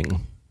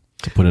nothing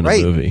to put in a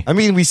movie. I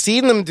mean, we've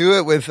seen them do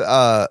it with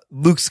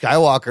Luke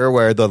Skywalker,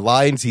 where the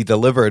lines he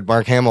delivered,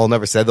 Mark Hamill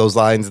never said those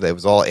lines. It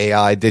was all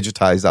AI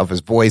digitized off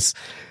his voice.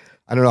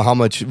 I don't know how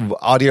much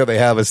audio they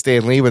have of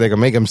Stan Lee, where they can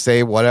make him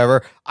say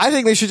whatever. I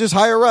think they should just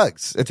hire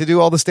Ruggs to do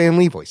all the Stan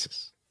Lee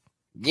voices.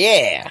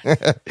 Yeah.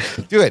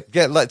 Do it.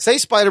 Let's say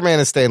Spider-Man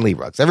and Stan Lee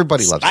Ruggs.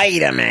 Everybody loves it.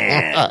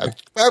 Spider-Man.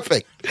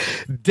 Perfect.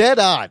 Dead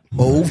on.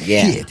 Oh,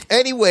 Yeah. shit.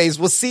 Anyways,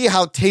 we'll see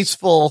how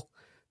tasteful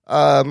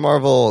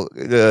Marvel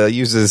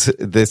uses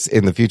this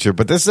in the future.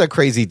 But this is a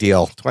crazy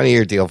deal.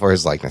 20-year deal for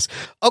his likeness.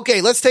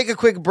 Okay, let's take a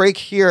quick break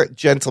here,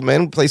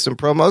 gentlemen. Play some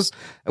promos.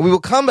 And we will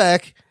come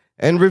back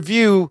and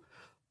review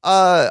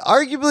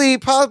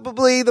arguably,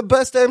 probably the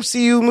best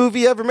MCU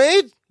movie ever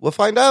made. We'll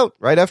find out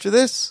right after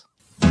this.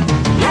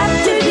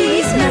 After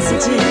these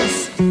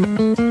messages,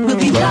 we'll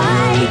be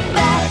right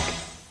back.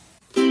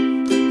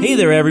 Hey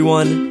there,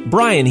 everyone.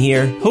 Brian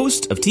here,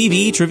 host of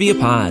TV Trivia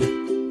Pod.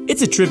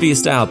 It's a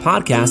trivia-style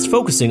podcast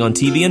focusing on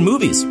TV and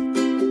movies.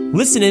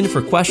 Listen in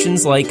for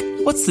questions like,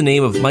 what's the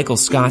name of Michael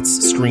Scott's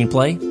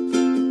screenplay?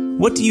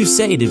 What do you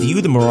say to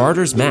view the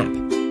Marauders map?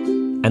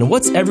 And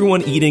what's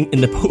everyone eating in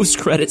the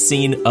post-credit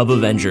scene of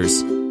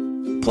Avengers?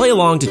 Play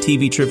along to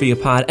TV Trivia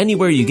Pod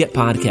anywhere you get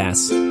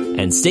podcasts.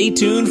 And stay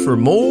tuned for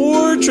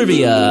more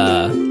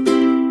trivia.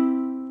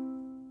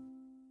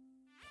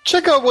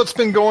 Check out what's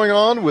been going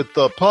on with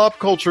the Pop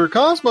Culture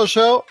Cosmos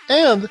Show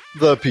and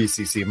the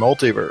PCC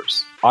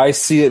Multiverse. I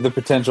see the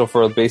potential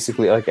for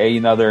basically like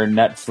another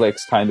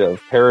Netflix kind of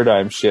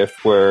paradigm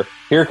shift where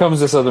here comes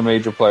this other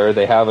major player.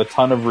 They have a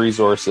ton of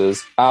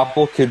resources.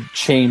 Apple could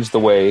change the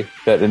way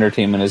that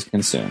entertainment is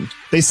consumed.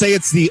 They say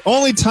it's the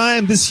only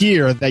time this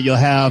year that you'll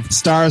have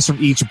stars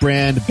from each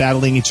brand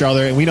battling each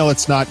other, and we know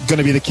it's not going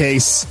to be the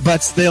case,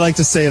 but they like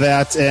to say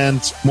that,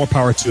 and more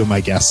power to them,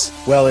 I guess.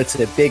 Well, it's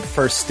a big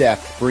first step,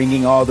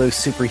 bringing all those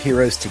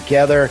superheroes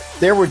together.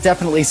 There were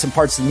definitely some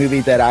parts of the movie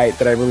that I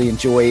really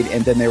enjoyed,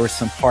 and then there were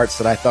some parts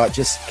that I thought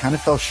just kind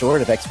of fell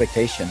short of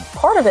expectation.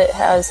 Part of it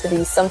has to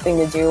be something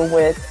to do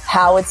with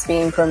how it's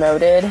being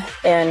promoted,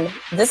 and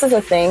this is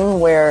a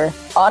thing where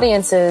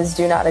audiences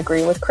do not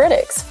agree with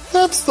critics.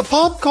 That's the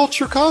Pop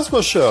Culture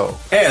Cosmos Show.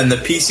 And the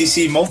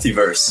PCC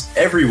Multiverse,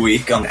 every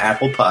week on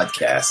Apple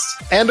Podcasts.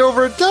 And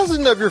over a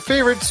dozen of your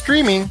favorite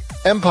streaming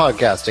and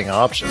podcasting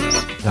options.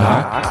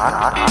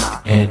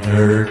 And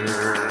nerd.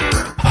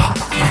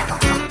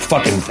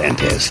 Fucking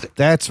fantastic.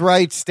 That's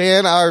right,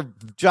 Stan. Our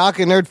Jock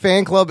and Nerd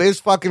fan club is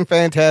fucking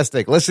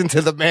fantastic. Listen to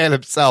the man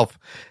himself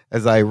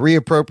as I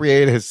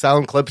reappropriate his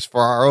sound clips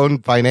for our own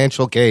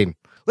financial gain.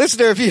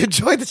 Listener, if you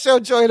enjoyed the show,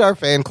 join our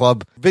fan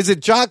club. Visit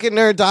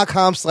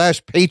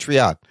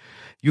jockandnerd.com/Patreon.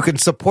 You can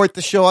support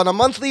the show on a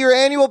monthly or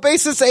annual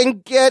basis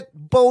and get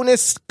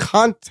bonus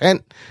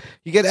content.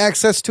 You get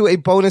access to a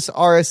bonus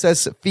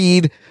RSS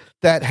feed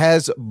that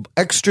has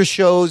extra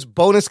shows,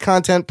 bonus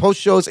content,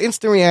 post shows,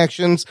 instant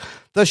reactions.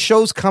 The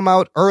shows come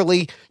out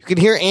early. You can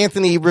hear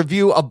Anthony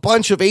review a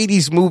bunch of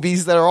 80s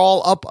movies that are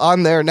all up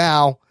on there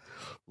now.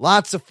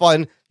 Lots of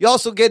fun. You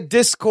also get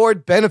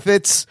Discord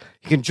benefits.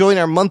 You can join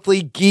our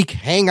monthly geek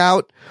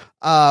hangout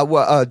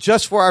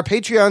just for our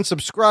Patreon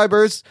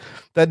subscribers.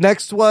 The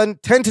next one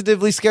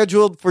tentatively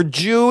scheduled for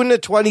June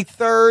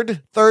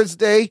 23rd,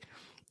 Thursday,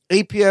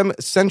 8 p.m.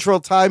 Central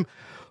Time.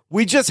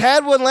 We just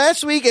had one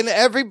last week and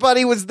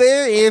everybody was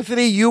there.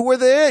 Anthony, you were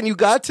there and you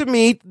got to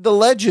meet the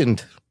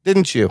legend,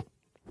 didn't you?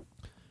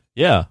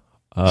 Yeah.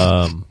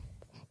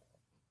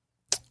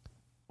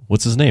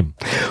 What's his name?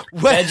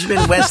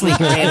 Benjamin Wesley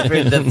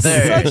Cranford III.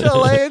 Such a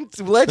legend.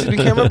 You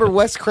can't remember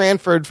Wes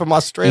Cranford from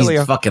Australia.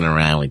 He's fucking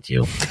around with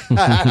you.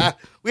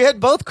 We had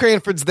both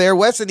Cranfords there,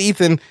 Wes and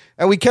Ethan,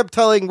 and we kept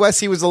telling Wes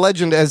he was a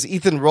legend as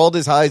Ethan rolled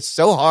his eyes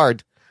so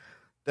hard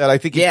that I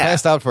think he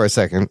passed out for a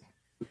second.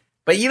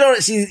 But you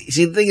don't see.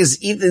 The thing is,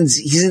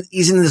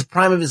 he's in the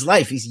prime of his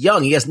life. He's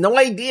young. He has no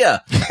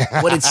idea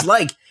what it's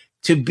like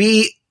to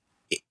be,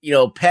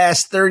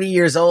 past 30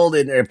 years old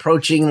and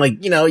approaching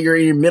you're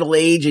in your middle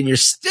age and you're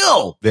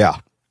still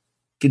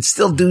can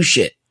still do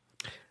shit.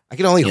 I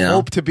can only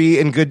hope to be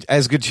in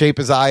as good shape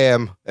as I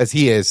am as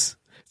he is.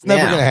 It's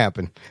never going to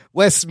happen.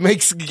 Wes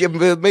makes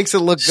it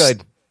look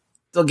good.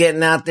 Still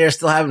getting out there,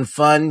 still having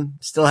fun,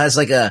 still has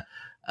like a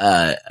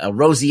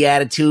rosy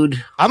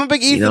attitude. I'm a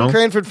big Ethan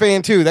Cranford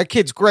fan too. That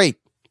kid's great.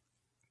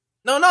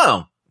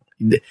 No.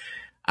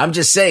 I'm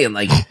just saying,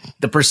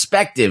 the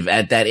perspective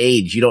at that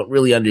age, you don't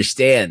really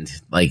understand,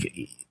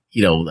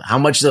 how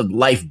much of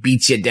life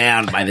beats you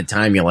down by the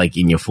time you're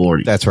in your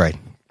 40s. That's right.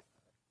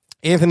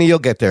 Anthony, you'll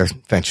get there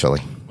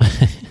eventually.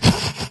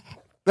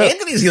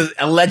 Anthony's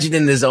a legend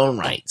in his own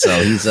right,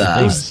 so he's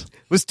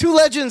was two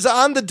legends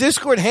on the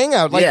Discord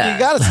hangout. Like, you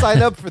got to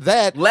sign up for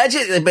that.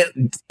 Legend, but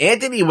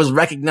Anthony was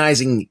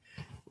recognizing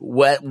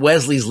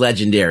Wesley's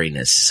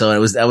legendariness,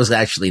 so that was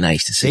actually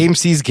nice to see.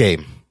 AMC's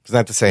game. Is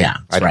that the same? Yeah,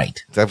 that's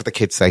right. Is that what the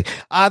kids say?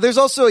 There's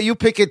also a You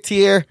Pick It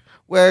tier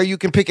where you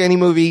can pick any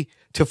movie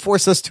to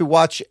force us to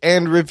watch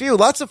and review.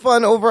 Lots of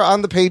fun over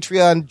on the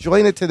Patreon.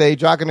 Join it today,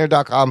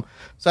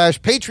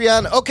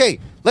 jockandnerd.com/Patreon. Okay,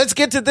 let's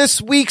get to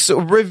this week's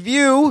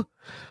review.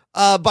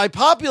 By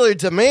popular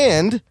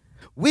demand,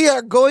 we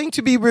are going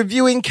to be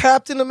reviewing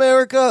Captain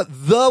America,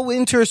 The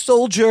Winter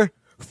Soldier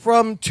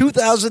from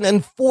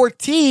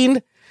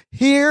 2014.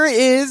 Here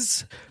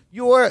is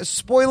your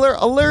spoiler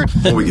alert.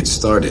 Before we get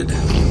started,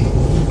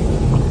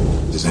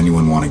 does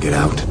anyone want to get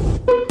out?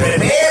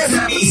 Prepare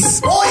to be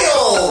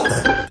spoiled!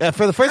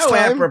 For the first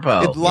time,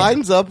 it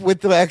lines up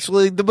with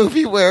the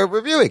movie we're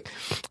reviewing.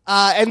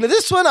 And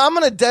this one I'm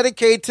going to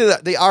dedicate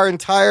to our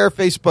entire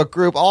Facebook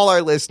group, all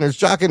our listeners,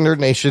 Jock and Nerd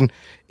Nation.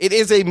 It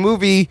is a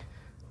movie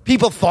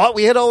people thought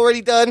we had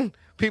already done.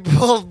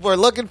 People were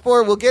looking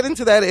for. We'll get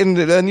into that in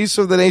the News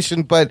from the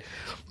Nation, but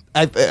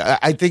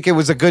I think it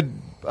was a good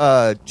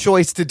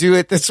choice to do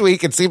it this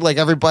week. It seemed like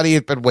everybody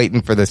had been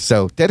waiting for this,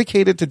 so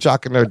dedicated to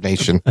Jock and Nerd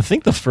Nation. I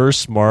think the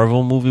first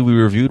Marvel movie we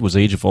reviewed was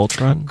Age of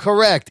Ultron.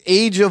 Correct,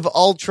 Age of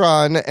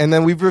Ultron, and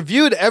then we've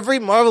reviewed every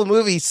Marvel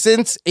movie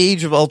since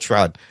Age of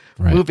Ultron.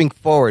 Right. Moving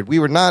forward, we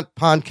were not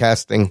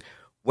podcasting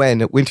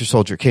when Winter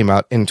Soldier came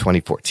out in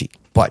 2014,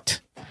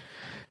 but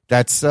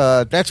that's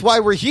why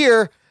we're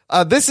here.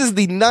 This is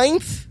the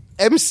 9th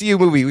MCU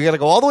movie. We got to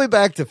go all the way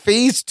back to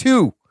Phase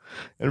 2.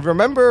 And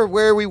remember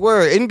where we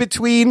were in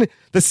between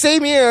the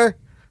same year,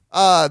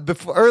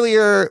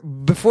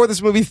 before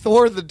this movie,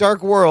 Thor: The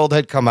Dark World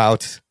had come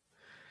out,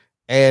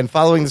 and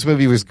following this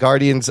movie was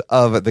Guardians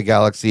of the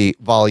Galaxy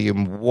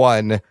Volume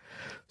 1.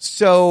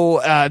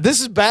 So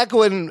this is back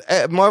when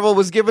Marvel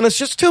was giving us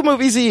just 2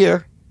 movies a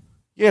year.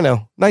 You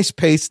know, nice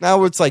pace.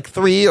 Now it's like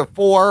 3 or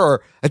 4,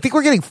 or I think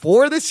we're getting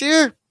 4 this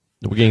year.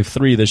 We're getting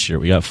 3 this year.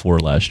 We got 4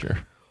 last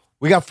year.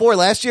 We got 4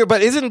 last year,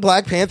 but isn't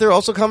Black Panther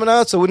also coming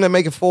out? So wouldn't that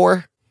make it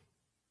 4?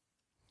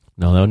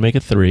 No, that would make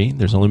it 3.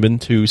 There's only been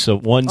 2, so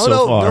 1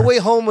 so far. No Way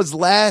Home was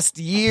last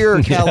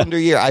year, calendar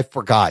year. I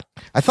forgot.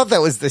 I thought that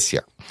was this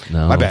year.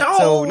 No. My bad.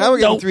 So now we're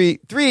getting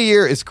 3 a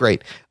year is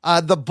great.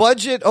 The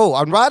budget,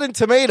 on Rotten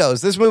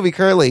Tomatoes, this movie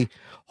currently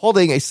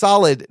holding a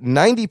solid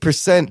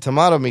 90%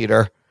 tomato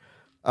meter,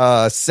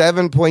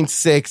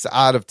 7.6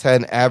 out of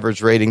 10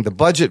 average rating. The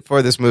budget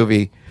for this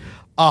movie,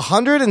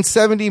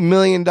 $170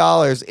 million.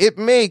 It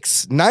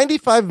makes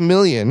 $95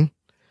 million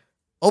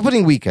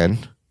opening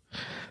weekend,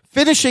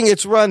 finishing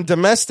its run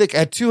domestic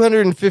at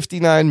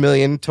 $259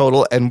 million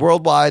total and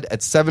worldwide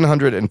at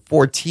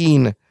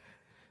 $714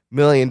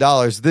 million.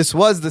 This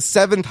was the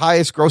 7th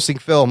highest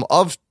grossing film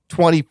of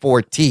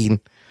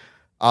 2014.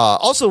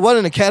 Also won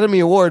an Academy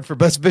Award for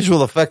Best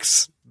Visual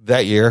Effects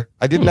that year.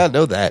 I did not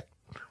know that.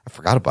 I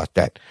forgot about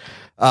that.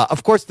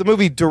 Of course, the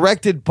movie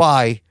directed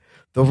by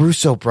the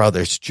Russo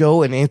brothers,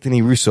 Joe and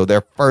Anthony Russo,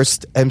 their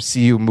first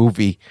MCU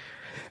movie.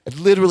 And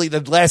literally,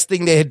 the last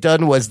thing they had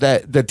done was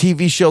the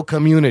TV show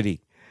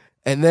Community.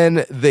 And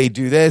then they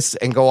do this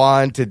and go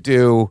on to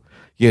do,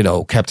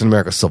 Captain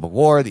America Civil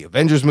War, the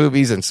Avengers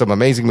movies, and some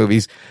amazing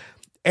movies.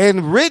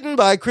 And written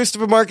by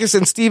Christopher Marcus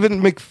and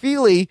Stephen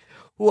McFeely,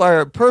 who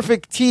are a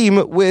perfect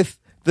team with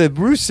the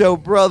Russo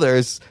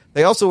brothers.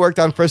 They also worked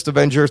on First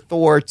Avenger,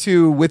 Thor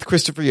 2 with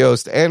Christopher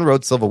Yost, and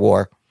wrote Civil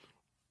War.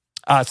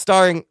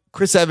 Starring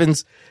Chris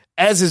Evans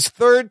as his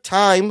 3rd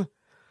time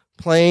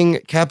playing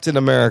Captain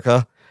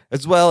America.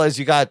 As well as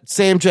you got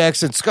Sam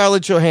Jackson,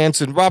 Scarlett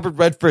Johansson, Robert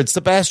Redford,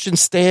 Sebastian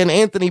Stan,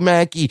 Anthony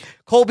Mackie,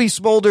 Colby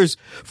Smulders,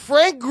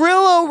 Frank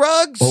Grillo,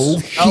 Ruggs. Oh,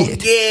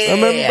 shit. Yeah.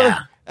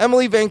 Remember?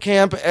 Emily Van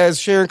Camp as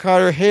Sharon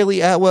Carter,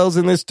 Haley Atwell's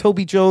in this,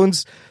 Toby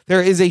Jones.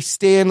 There is a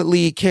Stan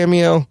Lee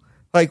cameo,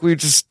 like we were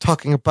just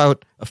talking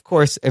about, of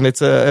course, and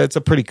it's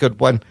a pretty good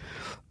one.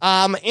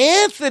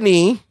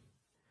 Anthony,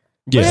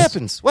 yes. What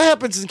happens? What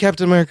happens in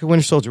Captain America: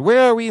 Winter Soldier?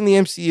 Where are we in the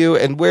MCU,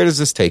 and where does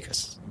this take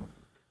us?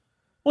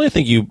 Well, I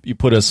think you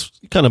put us,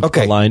 kind of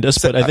aligned us,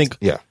 but I think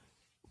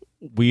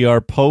we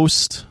are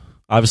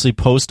obviously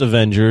post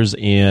Avengers,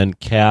 and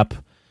Cap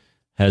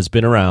has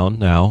been around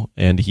now,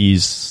 and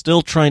he's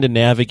still trying to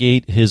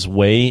navigate his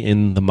way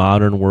in the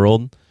modern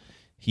world.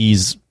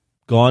 He's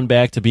gone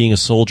back to being a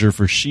soldier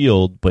for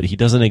S.H.I.E.L.D., but he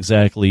doesn't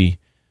exactly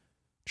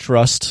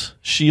trust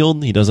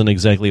S.H.I.E.L.D. He doesn't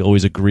exactly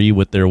always agree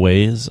with their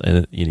ways,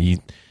 and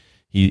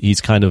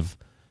he's kind of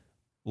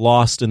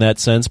lost in that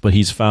sense, but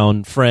he's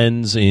found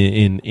friends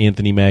in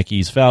Anthony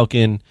Mackie's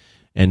Falcon,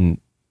 and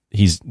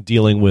he's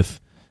dealing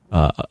with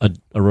a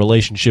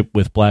relationship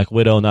with Black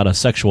Widow, not a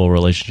sexual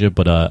relationship,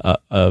 but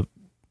a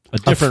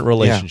different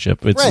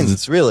relationship. Yeah.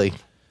 Friends, really.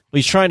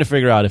 He's trying to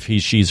figure out if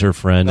she's her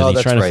friend, and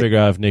he's trying to figure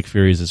out if Nick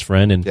Fury's his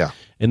friend. And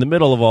in the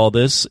middle of all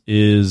this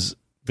is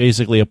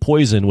basically a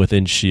poison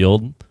within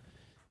S.H.I.E.L.D.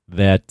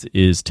 that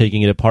is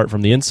taking it apart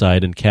from the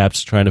inside, and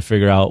Cap's trying to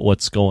figure out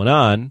what's going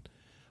on,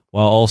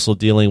 while also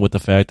dealing with the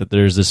fact that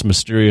there's this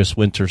mysterious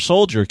Winter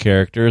Soldier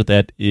character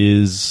that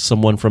is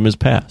someone from his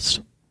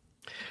past.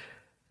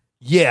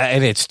 Yeah,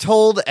 and it's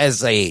told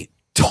as a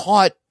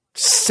taut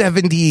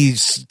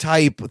 70s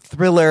type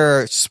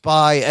thriller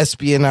spy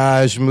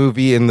espionage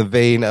movie in the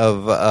vein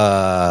of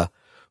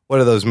what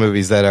are those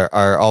movies that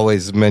are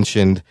always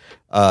mentioned?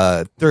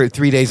 3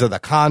 Days of the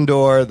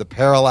Condor, The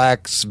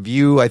Parallax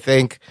View, I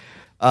think.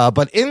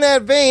 But in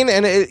that vein,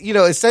 and it,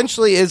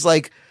 essentially is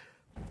like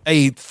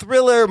a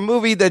thriller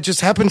movie that just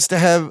happens to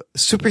have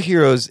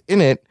superheroes in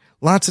it.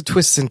 Lots of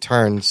twists and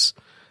turns.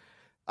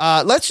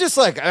 Let's just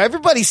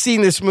everybody's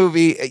seen this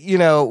movie.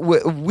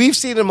 We've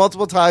seen it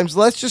multiple times.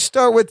 Let's just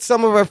start with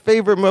some of our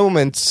favorite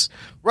moments.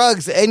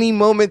 Ruggs, any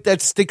moment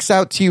that sticks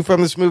out to you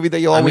from this movie that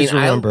you always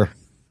remember?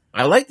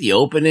 I like the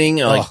opening,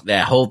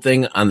 that whole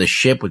thing on the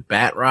ship with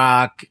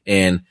Batroc,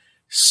 and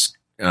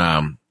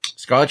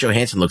Scarlett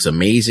Johansson looks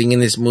amazing in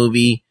this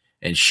movie,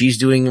 and she's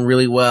doing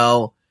really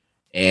well.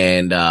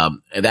 And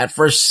that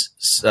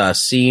first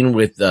scene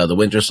with the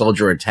Winter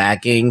Soldier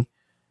attacking,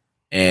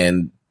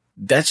 and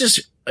that's just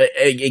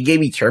it gave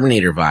me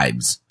Terminator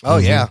vibes. Oh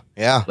yeah.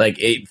 Like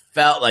it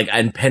felt like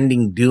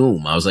impending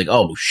doom. I was like,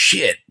 oh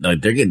shit,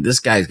 like this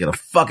guy's gonna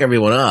fuck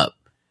everyone up.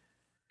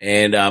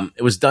 And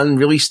it was done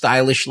really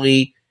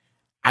stylishly.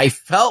 I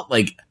felt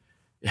like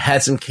it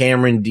had some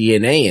Cameron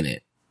DNA in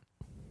it,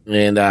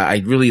 and I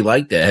really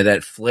liked it. It had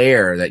that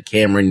flair that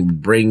Cameron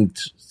would bring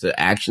to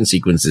action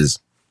sequences.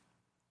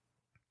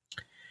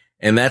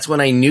 And that's when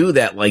I knew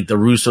that like the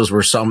Russos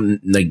were some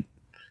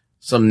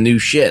new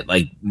shit.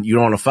 Like you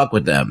don't want to fuck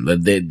with them.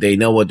 They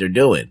know what they're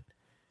doing.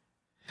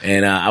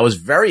 And I was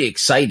very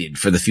excited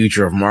for the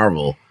future of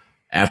Marvel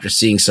after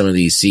seeing some of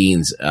these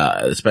scenes,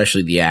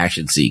 especially the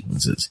action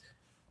sequences.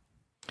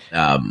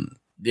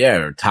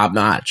 Yeah, top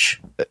notch.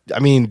 I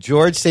mean,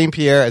 George St.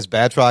 Pierre as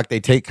Batroc, they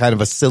take kind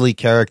of a silly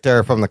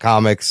character from the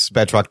comics,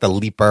 Batroc the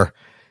Leaper,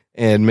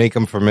 and make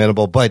him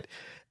formidable. But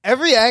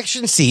every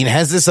action scene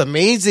has this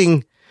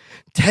amazing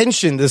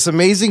tension, this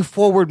amazing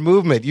forward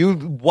movement. You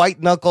white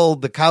knuckle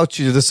the couch,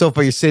 the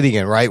sofa you're sitting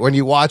in, right? When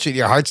you watch it,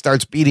 your heart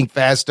starts beating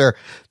faster.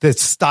 The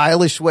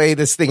stylish way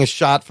this thing is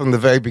shot from the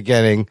very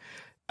beginning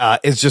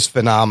is just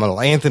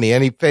phenomenal. Anthony,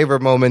 any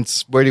favorite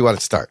moments? Where do you want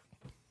to start?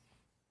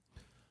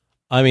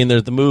 I mean,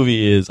 the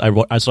movie is. I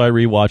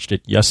rewatched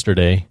it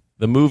yesterday.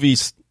 The movie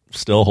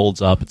still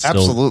holds up. It's still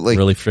absolutely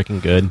really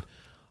freaking good.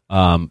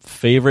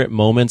 Favorite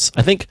moments?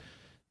 I think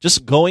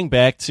just going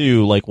back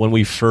to like when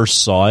we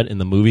first saw it in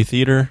the movie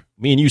theater.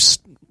 Me and you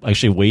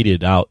actually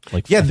waited out.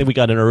 I think we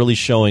got an early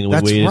showing and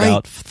we waited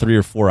out 3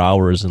 or 4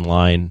 hours in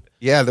line.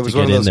 Yeah, there was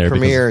one of those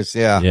premieres.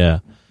 Yeah.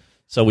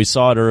 So we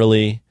saw it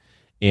early,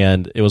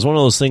 and it was one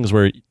of those things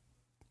where,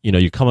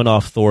 you're coming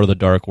off Thor: The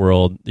Dark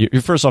World.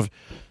 You're first off,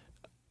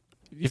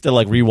 you have to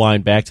like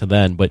rewind back to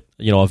then, but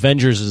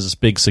Avengers is this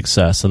big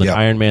success, and then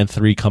Iron Man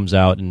 3 comes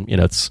out, and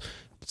it's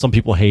some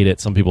people hate it,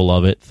 some people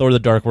love it. Thor: The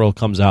Dark World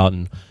comes out,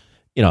 and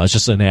it's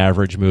just an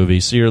average movie.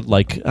 So you're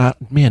like,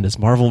 man, does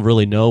Marvel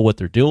really know what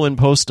they're doing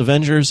post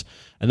Avengers?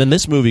 And then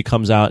this movie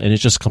comes out, and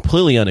it's just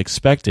completely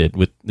unexpected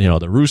with,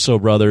 the Russo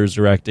brothers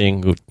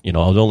directing, who,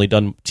 have only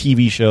done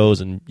TV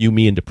shows, and You,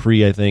 Me, and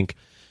Dupree, I think.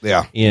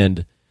 Yeah.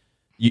 And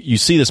you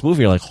see this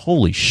movie, you're like,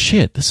 holy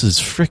shit, this is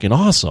freaking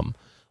awesome.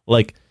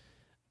 Like,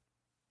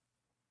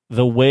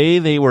 the way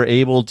they were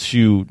able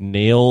to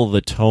nail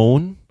the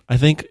tone, I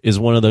think, is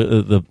one of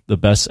the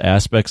best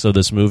aspects of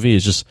this movie.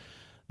 Is just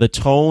the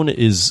tone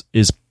is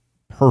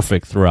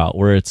perfect throughout,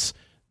 where it's,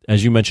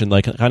 as you mentioned,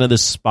 like kind of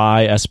this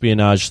spy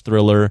espionage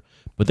thriller,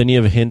 but then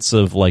you have hints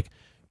of like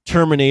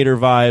Terminator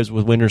vibes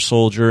with Winter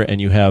Soldier, and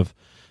you have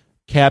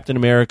Captain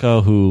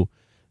America, who,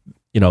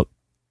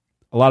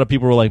 a lot of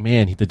people were like,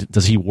 man,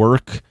 does he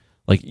work?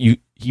 Like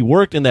he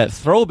worked in that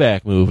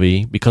throwback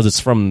movie because it's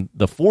from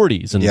the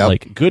 40s, and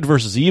like good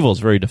versus evil is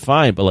very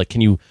defined, but like can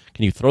you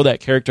throw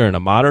that character in a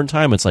modern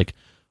time? It's like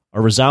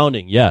a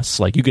resounding yes.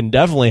 Like you can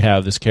definitely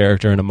have this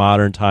character in a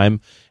modern time,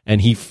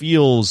 and he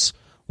feels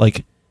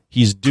like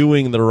he's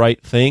doing the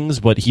right things,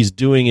 but he's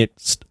doing it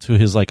to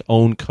his like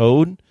own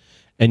code.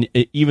 And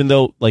even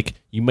though like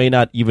you may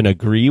not even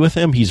agree with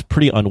him, he's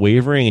pretty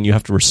unwavering, and you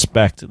have to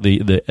respect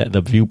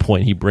the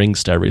viewpoint he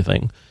brings to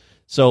everything.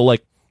 So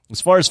like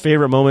as far as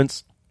favorite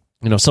moments,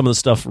 some of the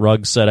stuff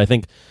Ruggs said, I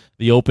think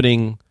the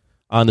opening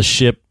on the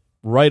ship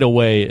right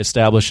away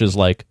establishes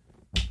like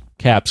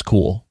Cap's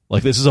cool.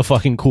 Like this is a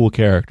fucking cool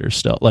character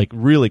still. Like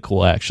really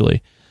cool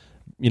actually.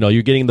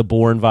 You're getting the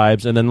Bourne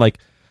vibes, and then like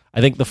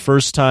I think the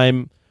first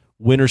time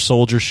Winter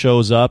Soldier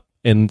shows up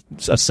and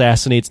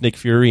assassinates Nick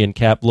Fury, and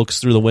Cap looks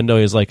through the window,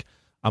 he's like,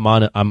 I'm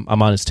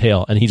on his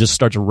tail, and he just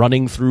starts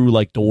running through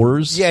like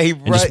doors. Yeah,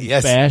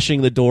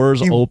 bashing the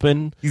doors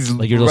open. He's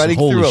like you're running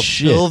just, through a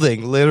shit.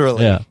 building,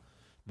 literally. Yeah,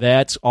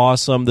 that's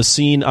awesome. The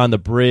scene on the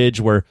bridge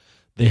where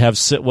they have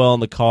Sitwell in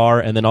the car,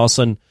 and then all of a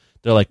sudden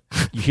they're like,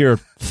 you hear a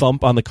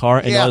thump on the car,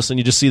 and all of a sudden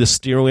you just see the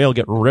steering wheel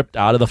get ripped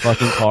out of the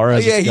fucking car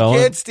as it's going. He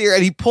can't steer,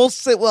 and he pulls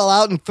Sitwell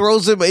out and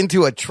throws him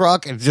into a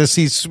truck, and just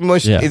he's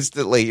smushed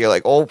instantly. You're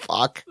like, oh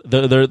fuck.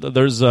 There's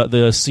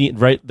the scene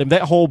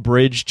that whole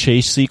bridge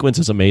chase sequence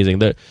is amazing.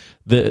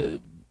 The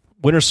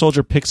Winter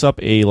Soldier picks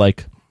up a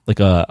like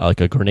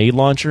a grenade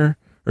launcher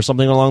or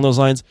something along those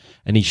lines,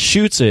 and he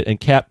shoots it, and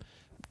Cap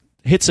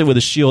hits it with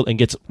a shield and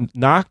gets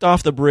knocked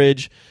off the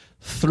bridge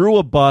through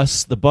a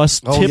bus. The bus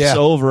tips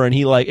over, and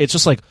it's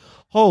just like,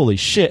 holy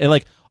shit. And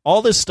like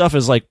all this stuff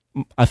is like,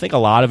 I think a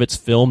lot of it's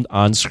filmed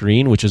on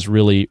screen, which is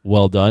really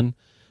well done.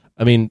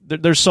 I mean,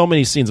 there's so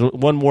many scenes.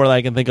 One more that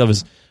I can think of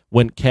is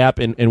when Cap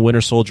and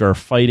Winter Soldier are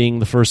fighting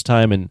the first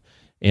time,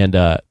 and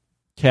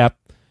Cap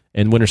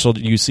and Winter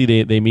Soldier, you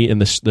see they meet,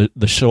 and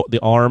the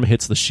arm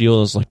hits the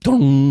shield. It's like,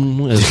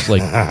 dong. It's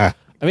like, I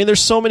mean,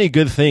 there's so many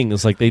good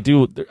things like they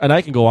do, and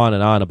I can go on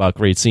and on about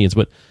great scenes,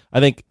 but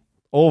I think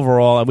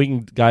overall, and we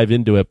can dive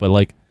into it, but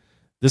like,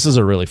 this is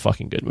a really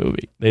fucking good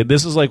movie.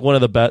 This is like one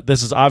of the best.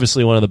 This is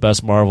obviously one of the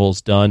best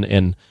Marvels done,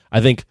 and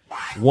I think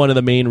one of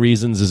the main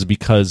reasons is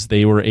because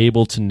they were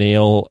able to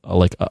nail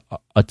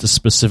a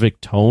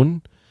specific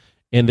tone,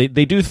 and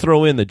they do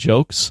throw in the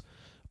jokes,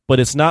 but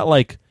it's not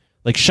like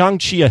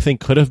Shang-Chi. I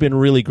think could have been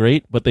really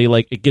great, but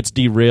it gets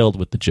derailed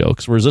with the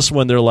jokes. Whereas this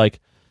one, they're like,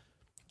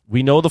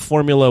 we know the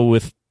formula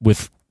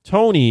with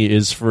Tony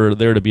is for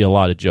there to be a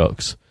lot of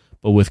jokes,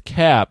 but with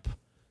Cap,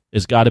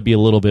 it's got to be a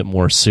little bit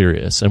more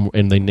serious,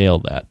 and they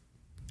nailed that.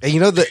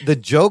 And the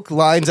joke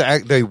lines,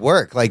 they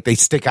work. Like, they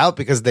stick out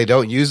because they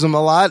don't use them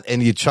a lot,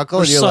 and you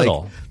chuckle, and you're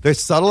subtle. Like, they're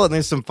subtle, and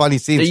there's some funny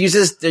scenes.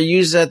 They're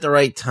used at the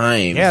right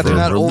time. Yeah, they're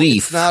not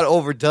relief. It's not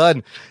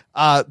overdone.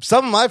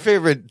 Some of my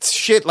favorite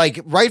shit,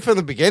 like right from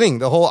the beginning,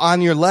 the whole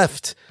on your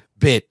left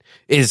bit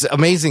is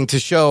amazing to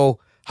show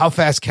how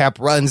fast Cap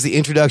runs, the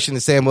introduction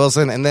to Sam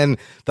Wilson, and then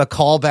the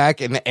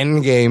callback in the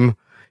Endgame,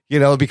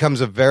 it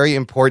becomes a very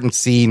important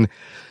scene.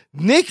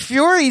 Nick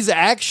Fury's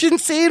action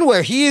scene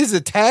where he is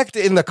attacked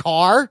in the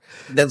car.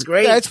 That's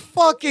great. That's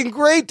fucking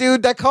great,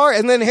 dude. That car.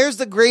 And then here's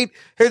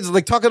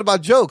like talking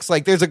about jokes.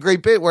 Like, there's a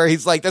great bit where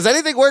he's like, does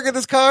anything work in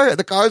this car? And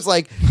the car's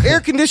like,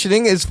 air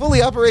conditioning is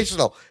fully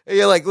operational. And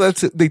you're like,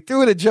 they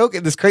threw in a joke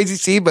in this crazy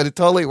scene, but it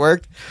totally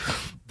worked.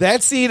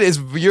 That scene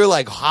you're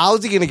like,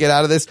 how's he going to get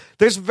out of this?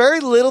 There's very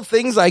little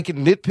things I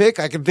can nitpick.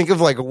 I can think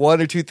of like one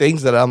or two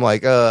things that I'm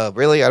like,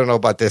 really? I don't know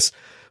about this.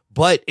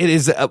 But it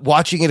is,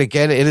 watching it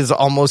again, it is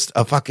almost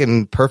a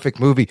fucking perfect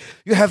movie.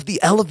 You have the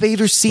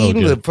elevator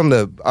scene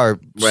from our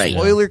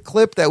spoiler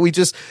clip that we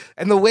just,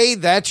 and the way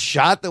that's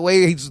shot, the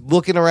way he's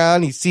looking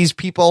around, he sees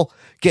people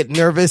get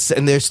nervous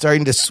and they're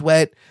starting to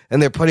sweat and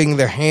they're putting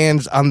their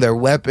hands on their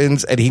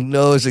weapons, and he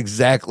knows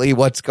exactly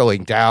what's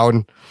going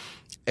down.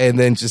 And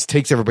then just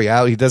takes everybody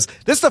out. This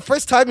is the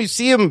first time you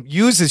see him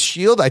use his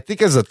shield, I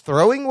think, as a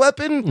throwing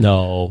weapon.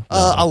 No.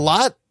 A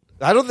lot.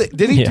 I don't think,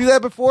 did he do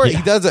that before? Yeah.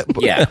 He does it.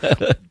 Yeah.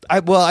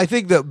 I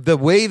think the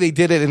way they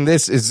did it in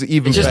this is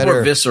even it's just better.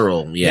 more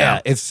visceral.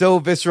 Yeah. It's so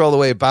visceral the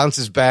way it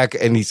bounces back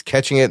and he's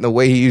catching it and the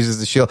way he uses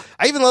the shield.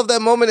 I even love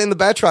that moment in the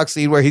Batroc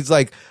scene where he's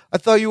like, I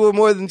thought you were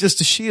more than just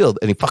a shield.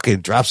 And he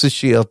fucking drops his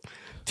shield,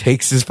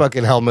 takes his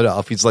fucking helmet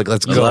off. He's like,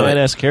 let's go.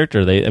 Badass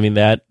character.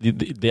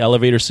 The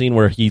elevator scene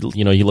where he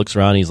looks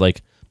around, he's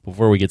like,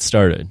 before we get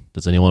started,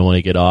 does anyone want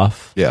to get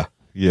off? Yeah.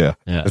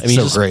 It's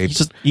so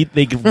great.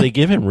 They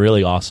give him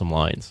really awesome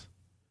lines.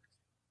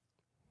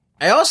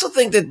 I also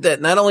think that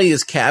not only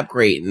is Cap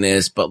great in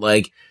this, but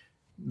like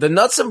the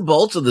nuts and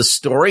bolts of the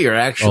story are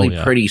actually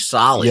pretty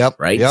solid,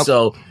 right? Yep.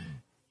 So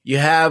you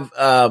have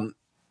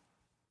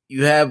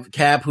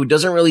Cap, who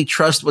doesn't really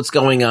trust what's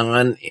going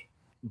on,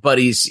 but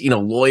he's,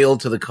 loyal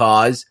to the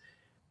cause,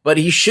 but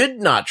he should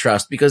not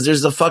trust because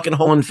there's a fucking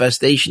whole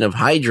infestation of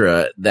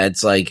Hydra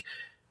that's like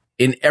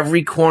in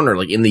every corner,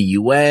 like in the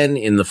UN,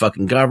 in the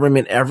fucking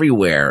government,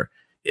 everywhere.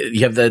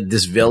 You have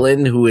this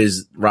villain who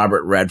is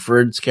Robert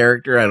Redford's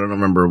character. I don't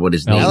remember what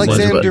his name is.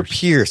 Alexander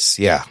Pierce.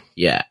 Yeah.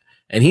 Yeah.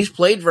 And he's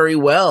played very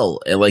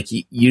well. And like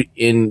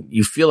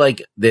you feel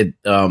like that,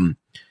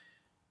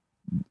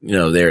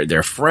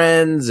 they're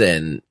friends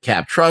and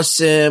Cap trusts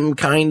him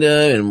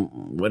kinda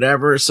and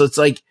whatever. So it's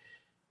like,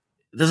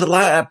 there's a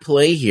lot at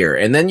play here.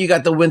 And then you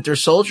got the Winter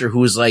Soldier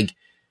who is like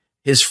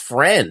his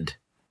friend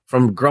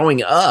from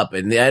growing up,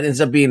 and that ends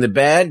up being the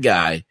bad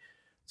guy.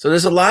 So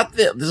there's a lot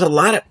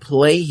at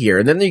play here.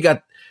 And then you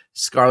got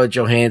Scarlett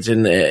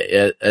Johansson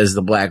as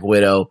the Black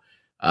Widow,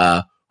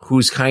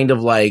 who's kind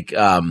of like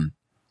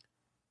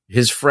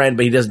his friend,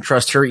 but he doesn't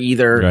trust her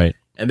either. Right.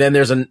 And then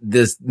there's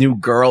this new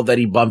girl that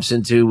he bumps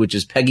into, which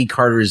is Peggy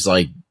Carter's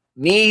like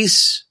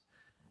niece.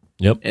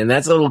 Yep. And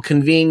that's a little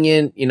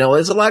convenient.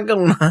 There's a lot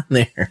going on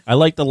there. I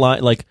like the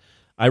line. Like,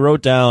 I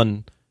wrote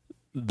down,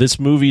 this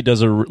movie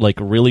does a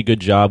really good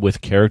job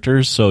with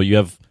characters. So you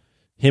have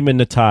him and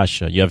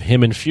Natasha, you have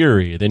him and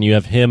Fury, then you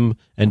have him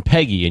and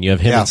Peggy, and you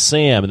have him and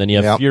Sam, and then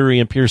you have Fury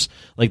and Pierce.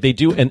 Like, they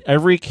do, and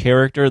every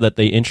character that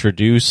they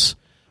introduce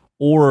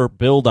or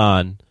build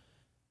on,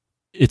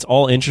 it's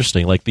all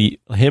interesting. Like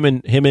him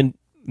and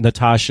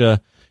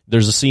Natasha,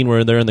 there's a scene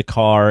where they're in the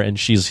car and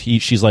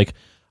she's like,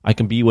 I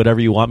can be whatever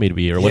you want me to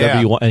be or whatever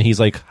you want. And he's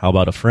like, how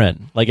about a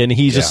friend? Like, and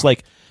he's just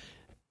like,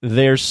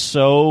 they're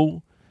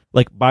so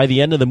like by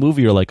the end of the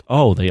movie, you're like,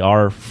 oh, they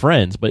are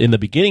friends. But in the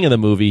beginning of the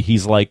movie,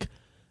 he's like,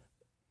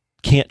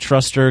 can't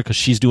trust her because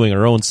she's doing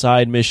her own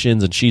side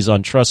missions and she's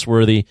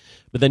untrustworthy.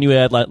 But then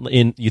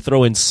you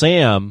throw in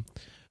Sam,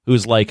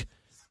 who's like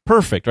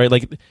perfect, right?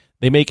 Like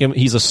they make him,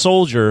 he's a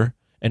soldier.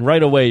 And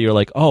right away, you're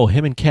like, oh,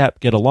 him and Cap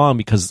get along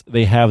because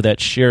they have that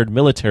shared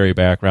military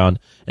background.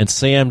 And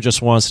Sam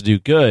just wants to do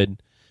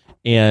good.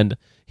 And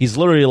he's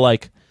literally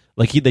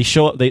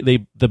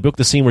they book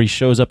the scene where he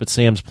shows up at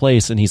Sam's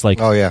place and he's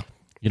like, oh yeah,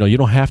 you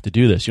don't have to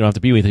do this. You don't have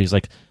to be with it. He's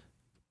like,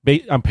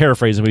 I'm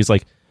paraphrasing, but he's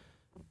like,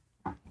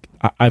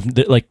 I've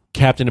like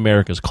Captain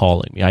America's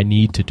calling me. I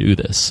need to do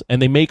this.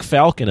 And they make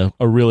Falcon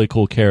a really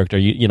cool character.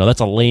 That's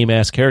a lame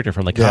ass character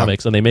from the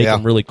comics, and they make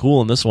him really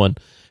cool in this one.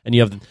 And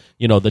you have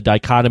the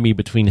dichotomy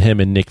between him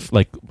and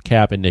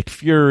Cap and Nick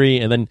Fury,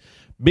 and then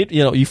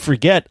you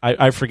forget.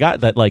 I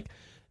forgot that like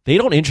they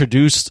don't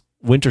introduce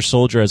Winter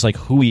Soldier as like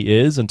who he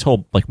is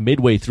until like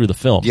midway through the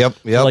film. Yep.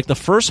 So, like the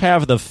first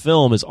half of the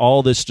film is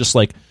all this just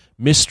like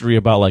mystery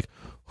about like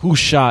who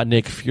shot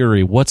Nick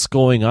Fury, what's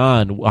going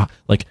on,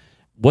 like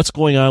what's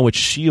going on with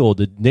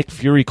S.H.I.E.L.D. Did Nick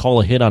Fury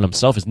call a hit on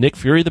himself? Is Nick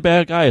Fury the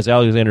bad guy? Is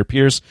Alexander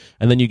Pierce?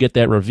 And then you get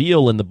that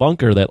reveal in the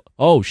bunker that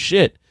oh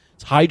shit,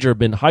 it's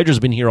Hydra's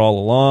been here all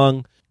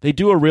along. They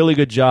do a really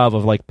good job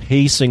of like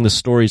pacing the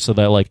story so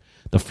that like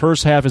the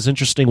first half is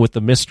interesting with the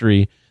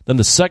mystery, then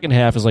the second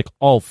half is like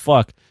oh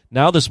fuck.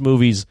 Now this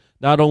movie's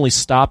not only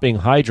stopping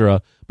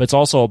Hydra, but it's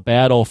also a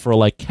battle for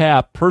like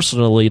Cap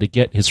personally to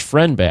get his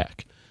friend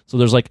back. So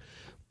there's like,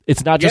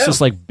 it's not just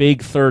this like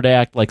big third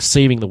act like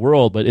saving the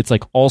world, but it's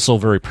like also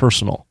very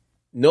personal.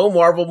 No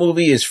Marvel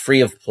movie is free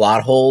of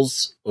plot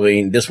holes. I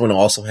mean, this one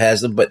also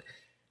has them, but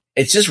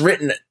it's just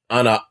written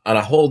on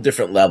a whole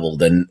different level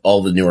than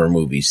all the newer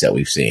movies that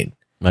we've seen.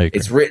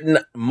 It's written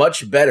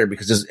much better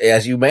because,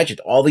 as you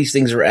mentioned, all these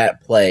things are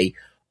at play.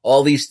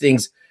 All these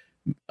things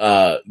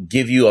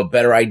give you a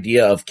better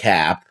idea of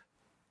Cap,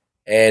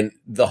 and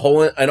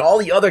all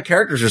the other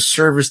characters are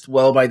serviced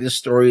well by this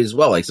story as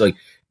well. Like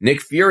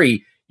Nick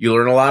Fury, you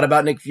learn a lot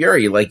about Nick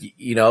Fury, and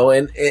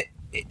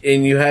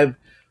you have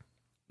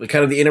the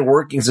kind of the inner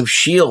workings of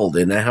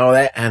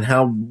S.H.I.E.L.D.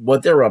 and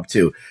what they're up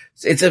to.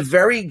 It's a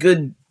very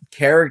good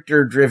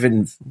character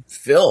driven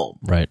film,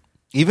 right?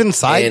 Even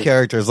side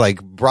characters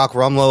like Brock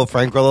Rumlow,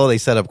 Frank Grillo, they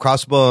set up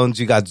Crossbones.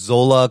 You got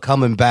Zola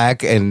coming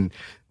back and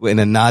in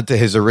a nod to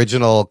his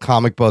original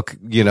comic book,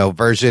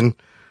 version.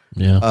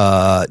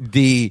 Yeah.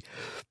 The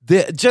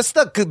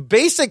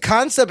basic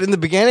concept in the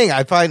beginning,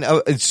 I find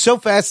it's so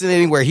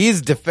fascinating where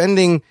he's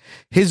defending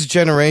his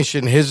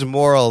generation, his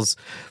morals,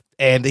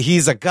 and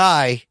he's a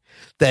guy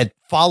that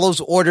follows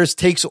orders,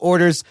 takes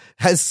orders,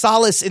 has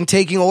solace in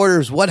taking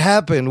orders. What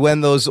happened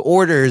when those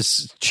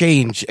orders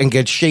change and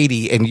get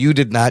shady and you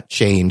did not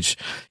change?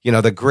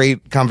 The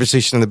great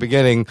conversation in the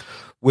beginning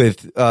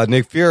with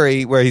Nick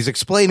Fury where he's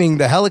explaining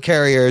the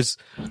helicarriers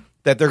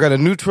that they're going to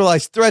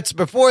neutralize threats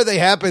before they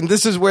happen.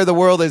 This is where the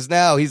world is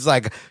now. He's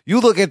like,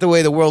 you look at the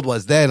way the world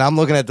was then. I'm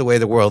looking at the way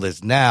the world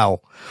is now.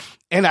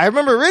 And I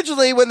remember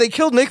originally when they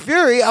killed Nick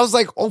Fury, I was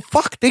like, oh,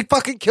 fuck, they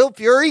fucking killed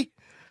Fury?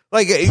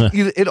 Like,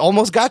 it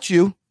almost got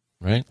you.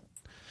 Right.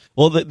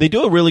 Well, they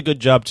do a really good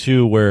job,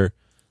 too, where,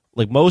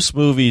 like, most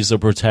movies, the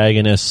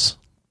protagonist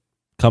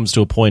comes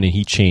to a point and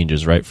he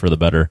changes, right, for the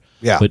better.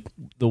 Yeah. But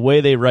the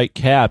way they write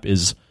Cap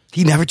is...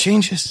 he never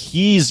changes.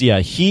 He's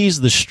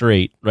the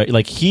straight, right?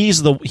 Like,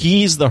 he's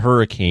the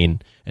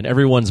hurricane, and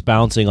everyone's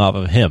bouncing off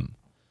of him.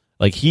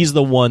 Like, he's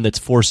the one that's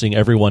forcing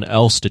everyone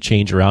else to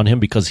change around him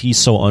because he's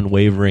so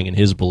unwavering in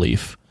his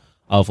belief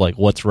of, like,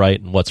 what's right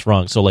and what's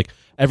wrong. So, like,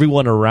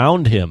 everyone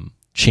around him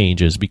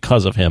changes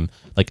because of him.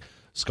 Like,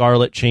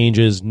 Scarlet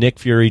changes, Nick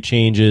Fury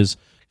changes,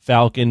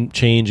 Falcon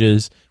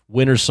changes,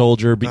 Winter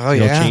Soldier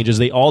changes.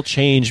 They all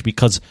change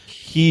because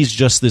he's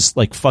just this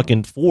like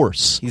fucking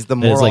force. He's the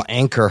moral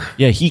anchor.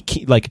 Yeah,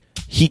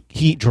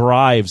 he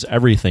drives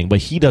everything, but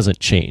he doesn't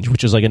change,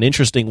 which is like an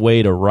interesting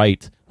way to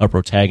write a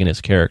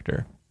protagonist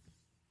character.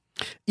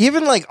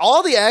 Even like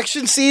all the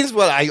action scenes,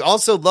 what I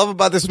also love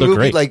about this movie,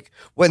 great. like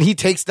when he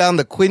takes down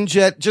the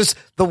Quinjet, just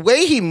the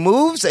way he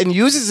moves and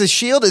uses his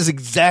shield is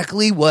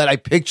exactly what I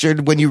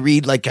pictured when you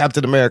read like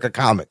Captain America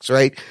comics,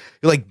 right?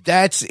 You're like,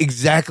 that's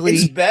exactly.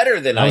 It's better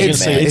than I was going to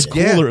say. It's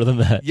cooler than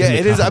that. Yeah,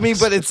 it is. I mean,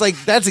 but it's like,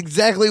 that's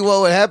exactly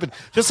what would happen.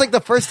 Just like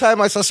the first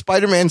time I saw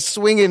Spider-Man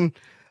swinging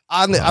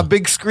on a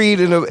big screen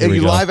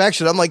in live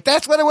action, I'm like,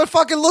 that's what it would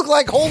fucking look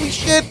like. Holy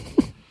shit.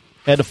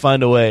 Had to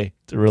find a way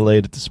to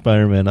relate it to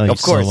Spider-Man.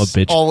 Of course, son of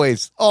a bitch.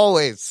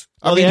 Always.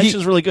 Well, the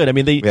action's really good. I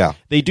mean,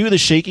 they do the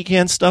shaky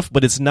can stuff,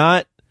 but it's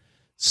not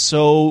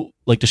so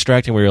like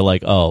distracting where you're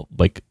like, oh,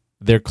 like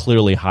they're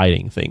clearly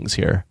hiding things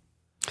here.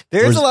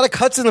 There's a lot of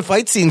cuts in the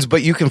fight scenes,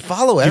 but you can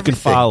follow everything. You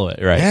can follow it,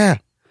 right? Yeah.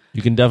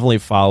 You can definitely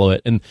follow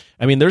it. And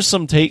I mean, there's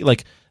some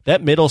like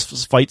that middle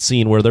fight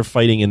scene where they're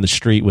fighting in the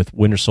street with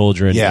Winter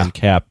Soldier and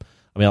Cap.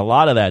 I mean, a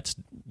lot of that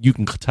you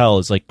can tell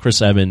is like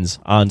Chris Evans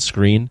on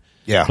screen.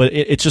 Yeah. But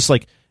it's just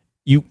like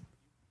you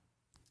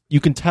you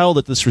can tell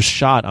that this was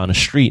shot on a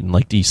street in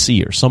like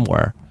DC or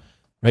somewhere.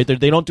 Right,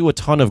 they don't do a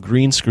ton of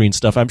green screen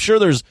stuff. I'm sure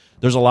there's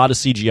a lot of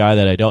CGI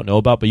that I don't know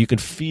about, but you can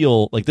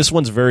feel like this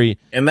one's very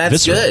and that's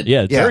visceral. good.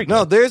 Yeah, very good.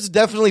 No, there's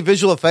definitely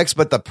visual effects,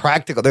 but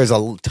there's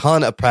a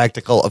ton of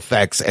practical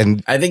effects,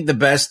 and I think the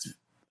best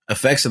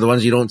effects are the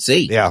ones you don't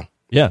see. Yeah,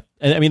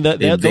 and I mean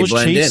those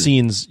chase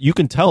scenes, you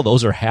can tell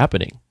those are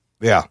happening.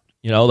 Yeah,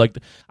 you know, like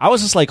I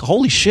was just like,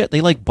 holy shit,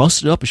 they like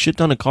busted up a shit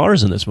ton of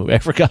cars in this movie. I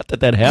forgot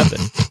that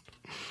happened.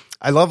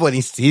 I love when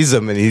he sees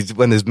him and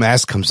when his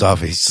mask comes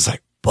off, he's just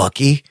like,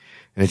 Bucky.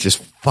 And it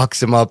just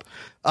fucks him up.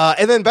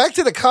 And then back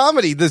to the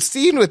comedy, the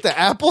scene with the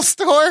Apple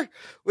store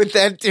with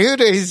that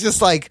dude. And he's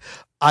just like,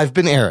 I've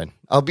been Aaron.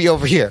 I'll be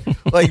over here.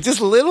 Like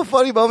just little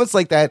funny moments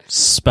like that.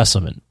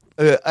 Specimen.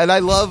 And I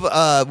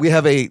love, we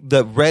have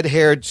the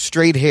red-haired,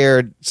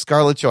 straight-haired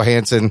Scarlett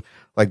Johansson,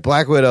 like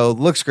Black Widow,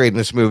 looks great in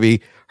this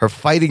movie. Her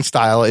fighting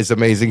style is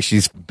amazing.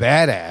 She's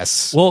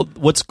badass. Well,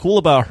 what's cool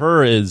about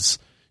her is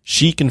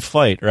she can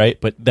fight, right?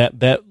 But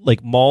that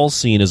like mall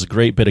scene is a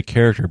great bit of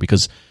character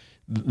because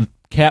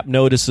Cap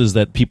notices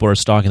that people are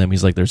stalking them.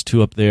 He's like, "There's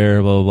two up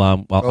there." Blah blah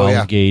blah.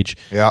 I'll engage.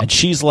 Yeah. And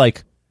she's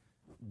like,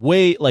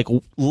 way like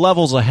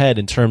levels ahead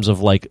in terms of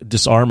like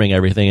disarming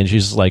everything. And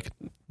she's like,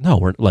 "No,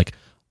 we're like,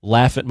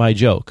 laugh at my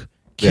joke,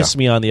 kiss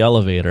me on the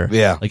elevator."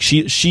 Yeah. Like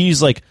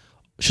she's like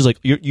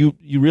you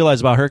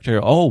realize about her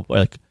character. Oh,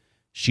 like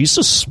she's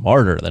just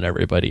smarter than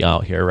everybody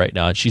out here right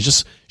now. And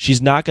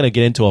she's not going to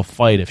get into a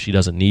fight if she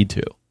doesn't need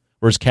to.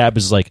 Whereas Cap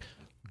is like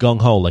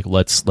gung ho, like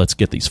let's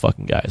get these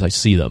fucking guys. I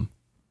see them.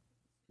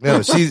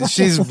 No,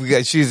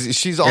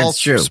 she's all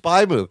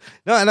spy move.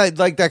 No, and I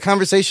like that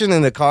conversation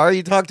in the car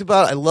you talked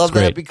about. I love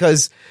that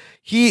because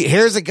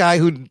here's a guy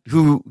who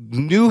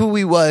knew who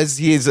he was.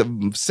 He is a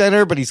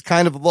center, but he's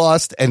kind of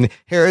lost. And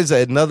here is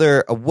a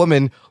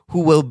woman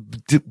who will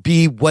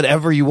be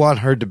whatever you want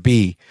her to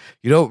be.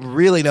 You don't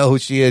really know who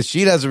she is.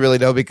 She doesn't really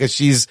know because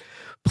she's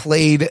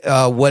played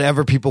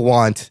whatever people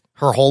want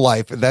her whole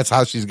life, and that's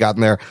how she's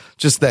gotten there.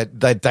 Just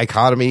that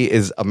dichotomy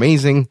is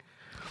amazing.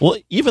 Well,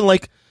 even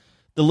like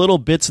the little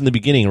bits in the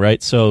beginning,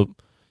 right? So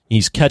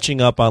he's catching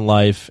up on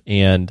life,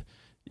 and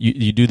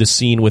you do the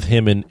scene with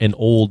him and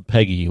old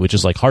Peggy, which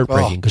is like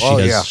heartbreaking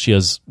because she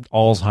has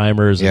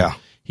Alzheimer's. And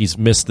he's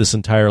missed this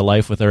entire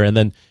life with her, and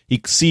then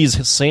he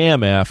sees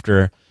Sam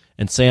after,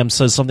 and Sam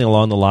says something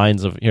along the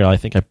lines of, I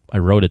think I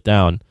wrote it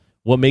down.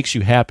 What makes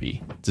you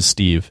happy? To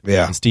Steve.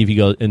 Yeah. And Steve, he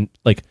goes, and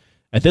like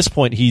at this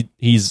point,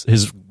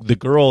 the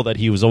girl that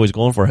he was always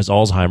going for has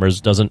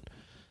Alzheimer's,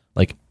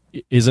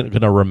 isn't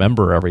going to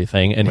remember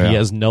everything, and he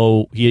has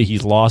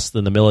he's lost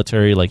in the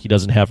military, like he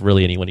doesn't have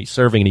really anyone he's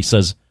serving, and he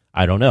says,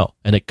 I don't know,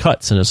 and it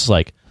cuts, and it's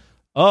like,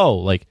 oh,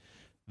 like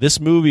this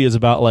movie is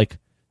about like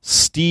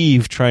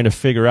Steve trying to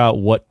figure out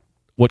what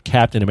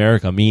Captain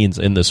America means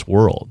in this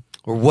world,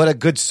 or what a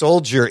good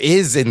soldier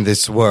is in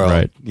this world.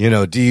 Right.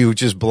 Do you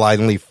just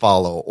blindly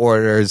follow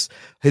orders?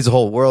 His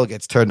whole world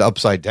gets turned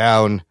upside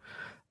down.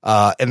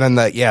 And then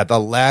there's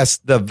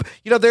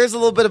a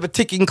little bit of a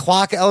ticking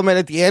clock element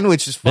at the end,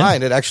 which is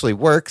fine. It actually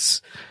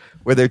works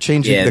where they're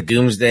changing the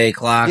doomsday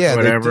clock,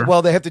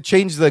 whatever. They have to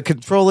change the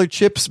controller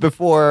chips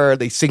before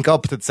they sync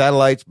up to the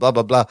satellites, blah,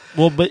 blah, blah.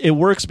 Well, but it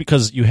works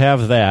because you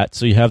have that.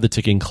 So you have the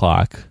ticking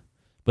clock,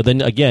 but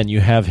then again,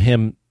 you have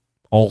him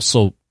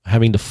also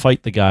having to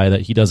fight the guy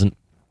that he doesn't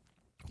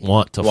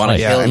want to fight.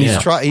 Yeah, and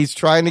he's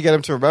trying to get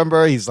him to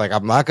remember. He's like,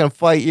 I'm not going to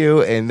fight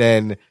you. And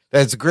then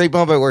that's a great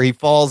moment where he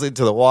falls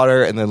into the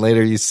water, and then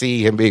later you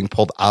see him being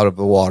pulled out of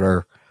the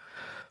water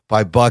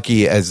by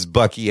Bucky as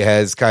Bucky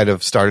has kind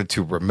of started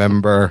to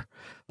remember.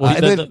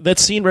 Well, that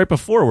scene right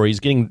before where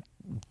he's getting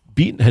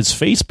beaten, his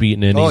face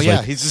beaten, and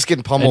he's just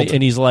getting pummeled,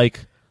 and he's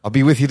like, "I'll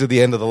be with you to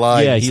the end of the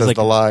line." Yeah, he says like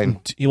the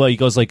line. He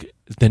goes like,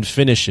 "Then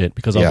finish it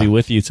because I'll be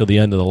with you till the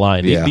end of the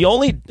line." Yeah. The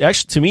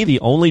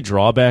only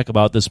drawback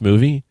about this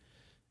movie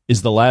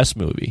is the last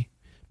movie,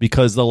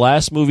 because the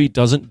last movie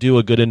doesn't do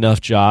a good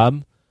enough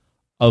job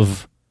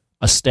of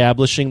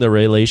establishing the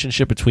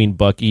relationship between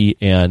Bucky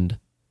and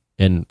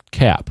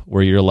Cap,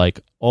 where you're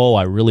like, oh,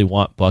 I really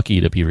want Bucky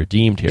to be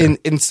redeemed here.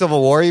 In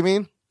Civil War, you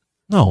mean?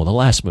 No, the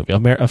last movie,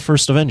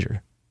 First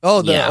Avenger.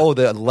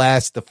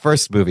 The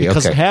first movie.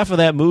 Because okay. half of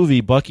that movie,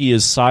 Bucky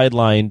is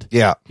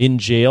sidelined in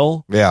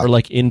jail or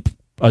like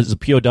as a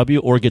POW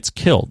or gets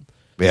killed.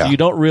 Yeah. So you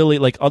don't really,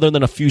 like, other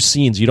than a few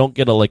scenes, you don't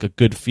get a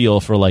good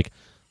feel for like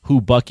who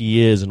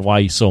Bucky is and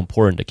why he's so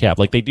important to Cap.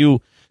 Like they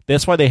do.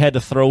 That's why they had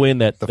to throw in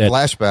that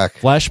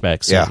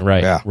flashback scene,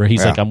 where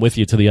he's like, I'm with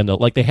you to the end of,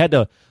 like, they had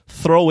to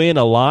throw in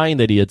a line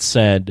that he had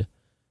said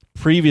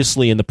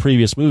previously in the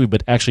previous movie,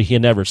 but actually he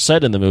had never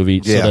said in the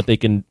movie, so that they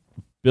can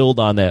build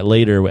on that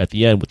later at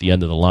the end with the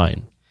end of the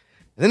line.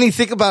 And then you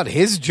think about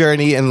his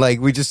journey, and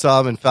like we just saw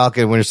him in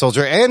Falcon and Winter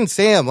Soldier, and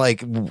Sam,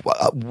 like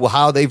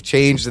how they've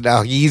changed, and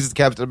now he's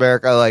Captain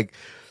America. Like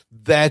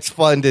that's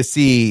fun to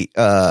see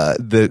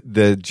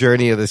the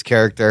journey of this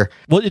character.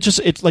 Well,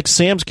 it's like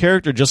Sam's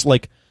character, just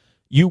like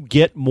you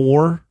get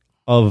more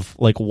of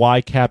like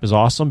why Cap is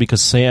awesome, because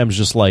Sam's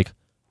just like,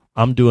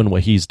 I'm doing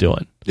what he's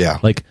doing. Yeah.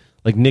 Like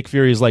Nick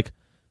Fury is like,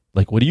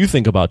 like, what do you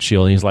think about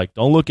Shield? And he's like,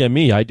 don't look at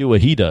me. I do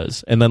what he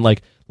does. And then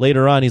like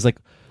later on, he's like,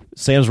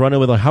 Sam's running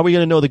with, like, how are we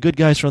going to know the good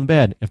guys from the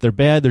bad? If they're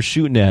bad, they're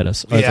shooting at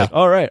us. It's like,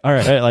 all right.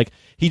 Like,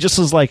 he just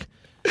is like,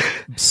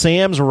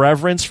 Sam's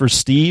reverence for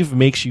Steve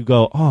makes you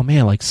go, oh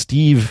man, like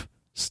Steve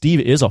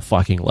is a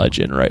fucking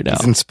legend right now.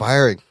 It's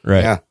inspiring.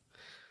 Right. Yeah.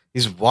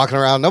 He's walking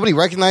around. Nobody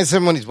recognizes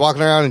him when he's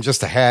walking around in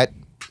just a hat.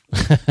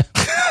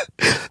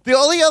 The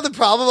only other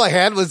problem I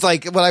had was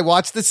like when I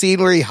watched the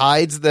scene where he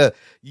hides the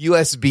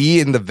USB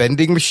in the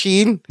vending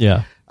machine.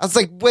 Yeah. I was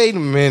like, wait a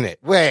minute.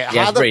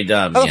 How pretty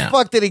dumb. How the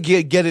fuck did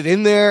he get it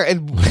in there?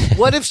 And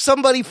what if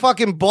somebody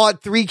fucking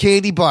bought 3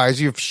 candy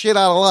bars? You're shit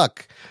out of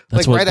luck.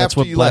 That's like what, right that's after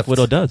what you Black left.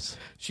 Widow does.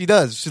 She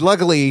does. She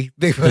luckily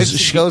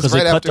she goes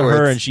right they cut afterwards. to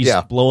her and she's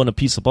blowing a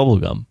piece of bubble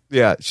gum.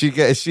 Yeah, she.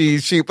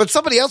 But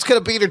somebody else could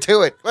have beat her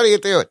to it. What are you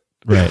doing?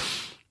 Right.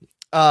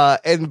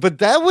 But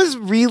that was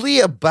really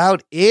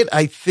about it.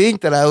 I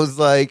think that I was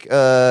like,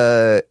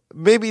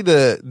 maybe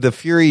the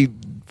Fury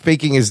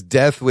faking his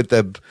death with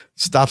the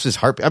stops his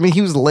heartbeat. I mean,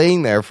 he was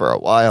laying there for a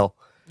while.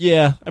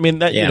 Yeah, I mean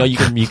that. You know,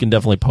 you can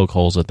definitely poke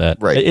holes at that.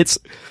 Right.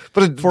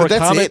 But for a that's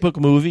comic it. book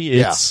movie,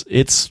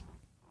 it's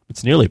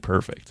nearly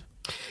perfect.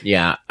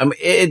 Yeah, I mean,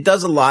 it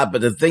does a lot,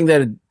 but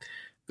the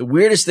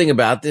weirdest thing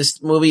about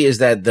this movie is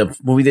that the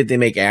movie that they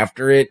make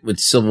after it with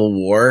Civil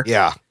War,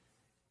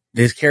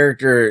 this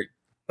character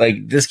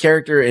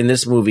in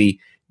this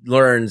movie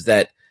learns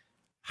that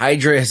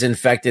Hydra has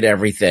infected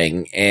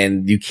everything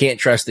and you can't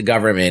trust the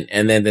government.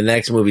 And then the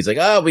next movie's like,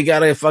 oh, we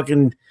gotta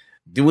fucking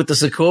do what the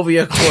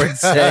Sokovia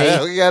Accords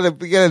say.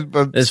 we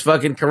gotta. This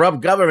fucking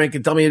corrupt government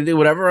can tell me to do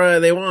whatever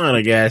they want,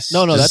 I guess.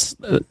 No, that's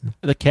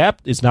the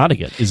Cap is not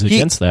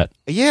against that.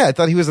 Yeah, I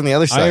thought he was on the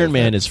other side. Iron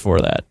Man is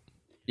for that.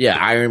 Yeah,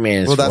 Iron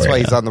Man is well, that's for why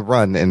it. he's on the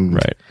run and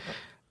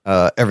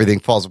everything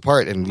falls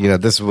apart. And,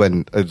 this is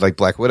when like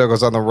Black Widow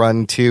goes on the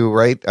run too,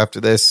 right?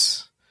 After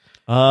this.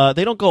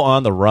 They don't go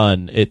on the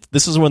run.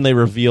 This is when they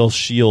reveal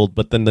S.H.I.E.L.D.,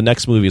 but then the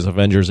next movie is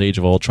Avengers Age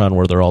of Ultron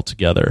where they're all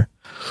together.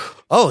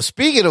 Oh,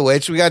 speaking of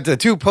which, we got the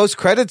 2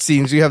 post-credit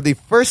scenes. You have the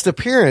first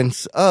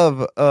appearance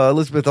of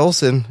Elizabeth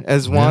Olsen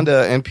as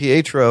Wanda and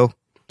Pietro.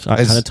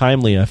 Kind of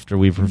timely after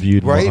we've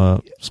reviewed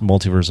some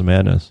Multiverse of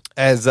Madness.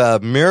 As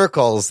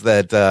miracles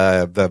that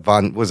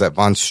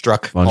Von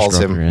Struck calls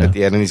him at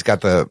the end, and he's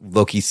got the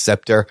Loki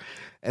scepter.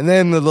 And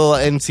then the little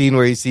end scene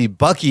where you see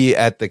Bucky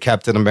at the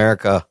Captain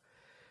America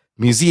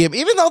museum.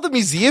 Even though the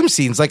museum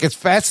scenes, like, it's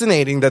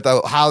fascinating that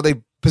how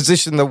they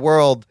position the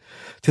world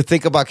to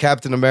think about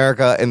Captain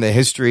America and the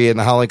history and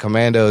the Howling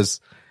Commandos.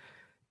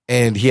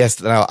 And he has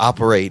to now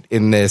operate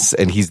in this,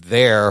 and he's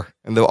there.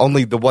 And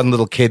only the one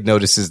little kid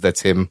notices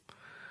that's him.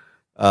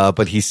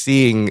 But he's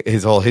seeing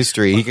his whole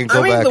history. He can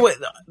go back.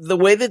 The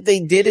way that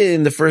they did it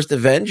in the first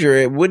Avenger,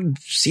 it would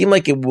seem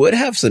like it would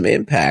have some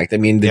impact. I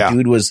mean, the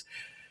dude was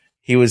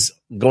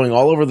going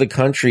all over the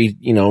country,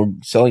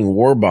 selling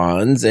war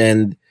bonds,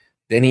 and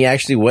then he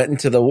actually went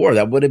into the war.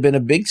 That would have been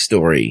a big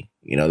story.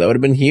 That would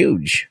have been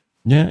huge.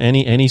 Yeah,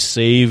 and he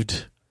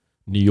saved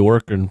New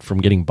York from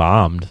getting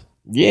bombed.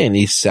 Yeah, and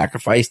he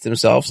sacrificed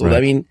himself. So,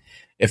 I mean,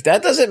 if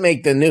that doesn't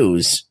make the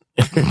news,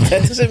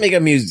 that doesn't make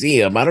a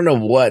museum, I don't know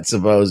what's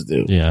supposed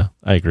to. Yeah,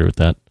 I agree with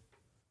that.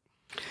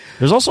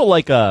 There's also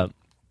like the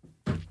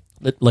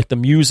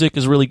music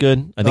is really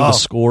good. I think the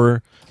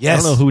score. Yes.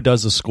 I don't know who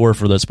does the score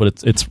for this,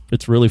 but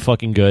it's really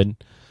fucking good.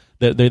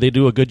 They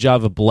do a good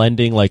job of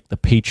blending like the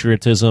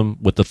patriotism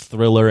with the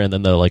thriller, and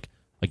then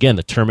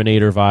the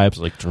Terminator vibes.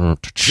 Like,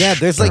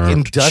 there's like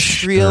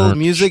industrial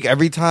music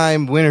every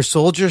time Winter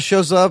Soldier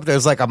shows up.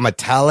 There's like a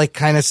metallic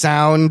kind of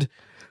sound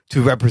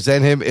to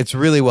represent him. It's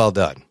really well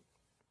done.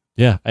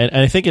 Yeah, and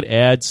I think it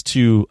adds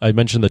to, I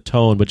mentioned the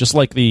tone, but just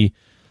like the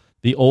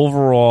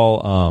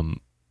overall,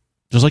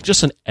 there's like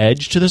just an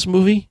edge to this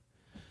movie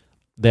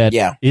that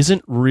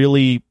isn't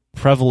really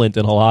prevalent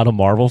in a lot of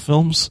Marvel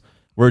films,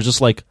 where it's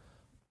just like,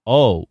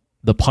 oh,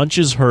 the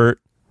punches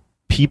hurt,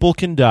 people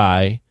can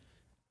die,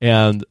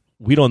 and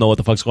we don't know what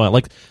the fuck's going on.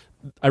 Like,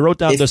 I wrote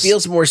down it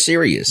feels more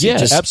serious. Yeah,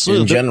 just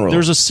absolutely. In general.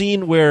 There's a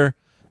scene where,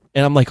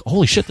 and I'm like,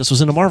 holy shit, this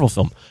was in a Marvel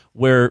film,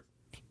 where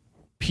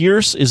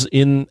Pierce is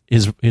in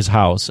his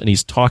house and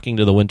he's talking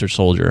to the Winter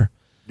Soldier.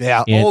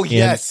 Yeah.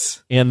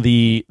 Yes. And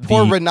the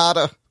poor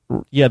Renata.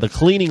 Yeah, the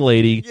cleaning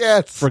lady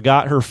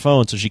forgot her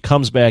phone, so she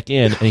comes back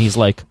in and he's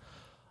like,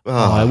 oh,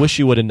 I wish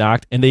you would have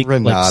knocked. And they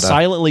like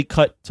silently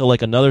cut to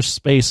like another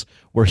space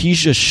where he's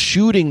just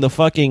shooting the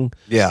fucking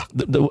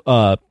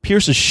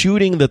Pierce is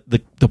shooting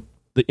the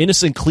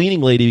innocent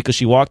cleaning lady because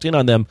she walked in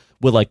on them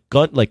with like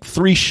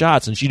 3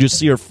 shots, and you just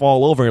see her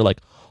fall over, and you're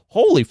like,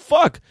 holy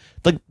fuck.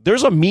 Like,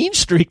 there's a mean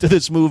streak to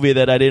this movie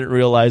that I didn't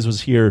realize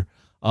was here,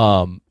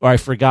 or I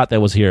forgot that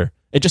was here.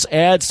 It just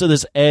adds to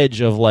this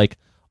edge of like,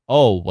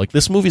 oh, like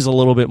this movie's a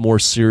little bit more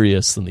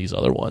serious than these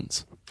other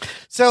ones.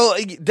 So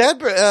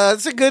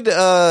that's a good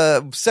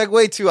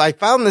segue to, I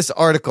found this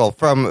article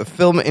from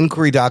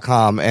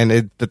filminquiry.com,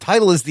 and the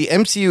title is "The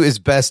MCU is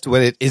best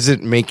when it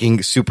isn't making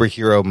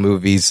superhero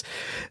movies."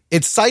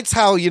 It cites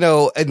how, in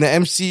the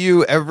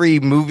MCU, every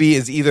movie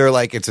is either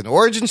like it's an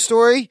origin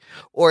story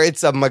or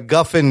it's a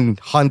MacGuffin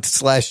hunt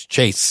 /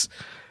 chase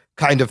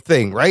kind of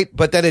thing, right?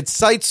 But then it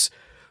cites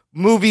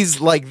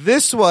movies like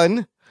this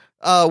one,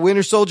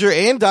 Winter Soldier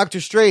and Doctor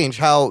Strange,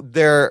 how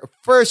their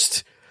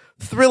first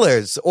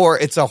thrillers, or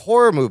it's a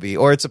horror movie,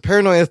 or it's a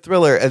paranoia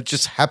thriller. It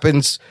just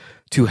happens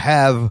to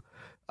have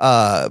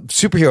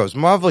superheroes,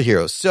 Marvel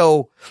heroes.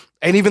 So,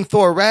 and even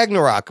Thor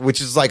Ragnarok,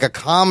 which is like a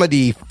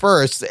comedy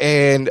first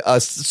and a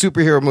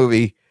superhero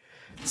movie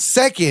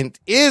second,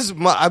 is,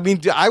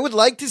 I would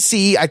like to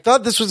see, I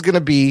thought this was going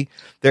to be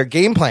their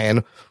game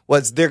plan,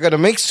 was they're going to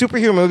make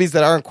superhero movies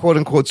that aren't quote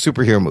unquote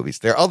superhero movies.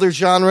 Their other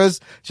genres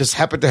just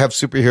happen to have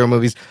superhero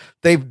movies.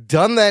 They've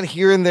done that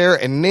here and there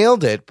and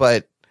nailed it,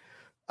 but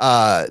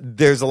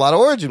there's a lot of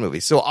origin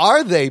movies. So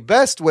are they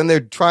best when they're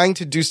trying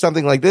to do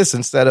something like this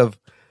instead of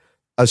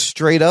a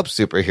straight up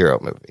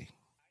superhero movie?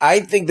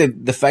 I think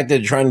that the fact that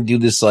they're trying to do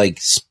this like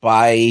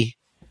spy,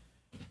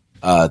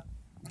 kind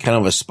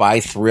of a spy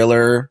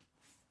thriller,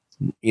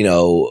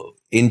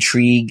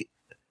 intrigue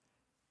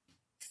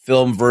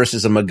film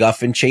versus a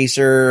MacGuffin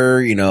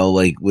chaser,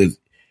 like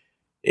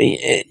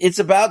it's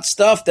about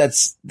stuff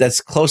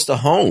that's close to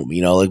home.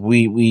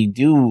 We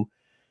do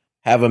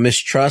have a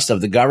mistrust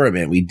of the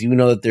government. We do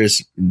know that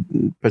there's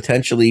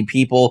potentially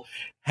people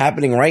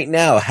happening right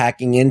now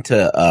hacking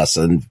into us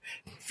and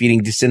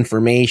feeding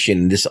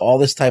disinformation. All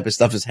this type of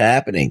stuff is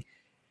happening.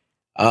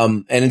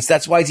 And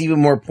that's why it's even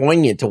more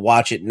poignant to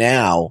watch it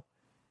now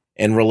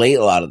and relate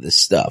a lot of this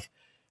stuff.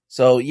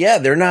 So yeah,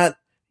 they're not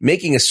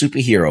making a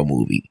superhero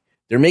movie.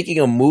 They're making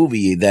a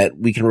movie that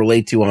we can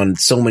relate to on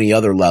so many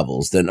other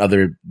levels than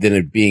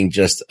it being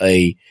just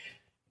a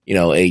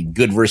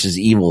good versus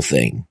evil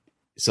thing.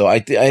 So I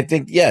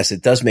think, yes,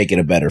 it does make it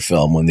a better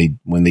film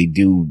when they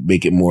do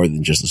make it more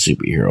than just a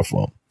superhero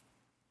film.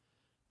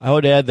 I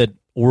would add that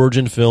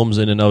origin films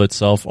in and of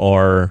itself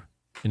are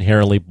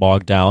inherently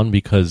bogged down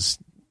because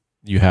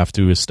you have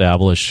to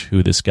establish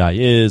who this guy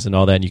is and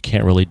all that, and you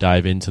can't really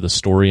dive into the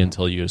story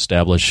until you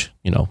establish,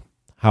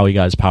 how he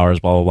got his powers,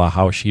 blah, blah, blah,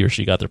 how he or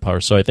she got their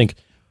powers. So I think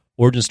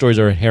origin stories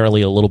are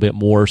inherently a little bit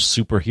more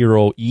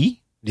superhero-y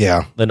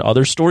than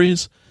other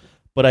stories,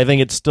 but I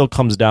think it still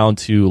comes down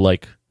to,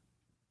 like,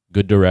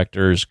 good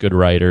directors, good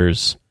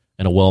writers,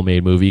 and a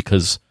well-made movie,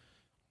 because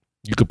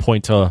you could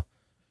point to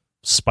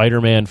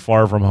Spider-Man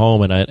Far From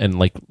Home, and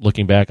like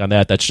looking back on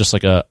that, that's just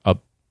like a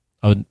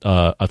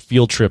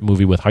field trip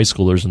movie with high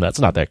schoolers, and that's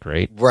not that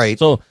great. Right.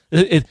 So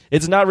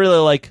it's not really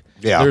like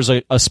there's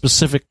a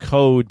specific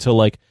code to,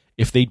 like,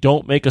 if they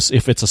don't make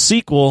if it's a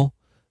sequel,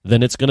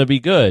 then it's going to be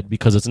good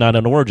because it's not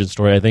an origin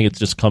story. I think it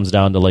just comes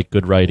down to, like,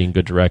 good writing,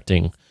 good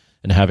directing,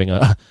 and having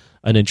an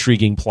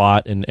intriguing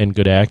plot and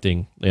good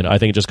acting. And I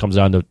think it just comes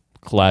down to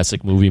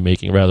classic movie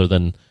making rather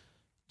than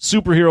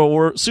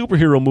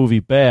superhero movie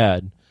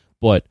bad.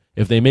 But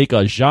if they make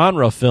a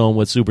genre film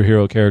with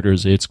superhero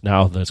characters, that's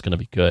going to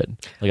be good.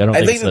 Like,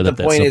 I think that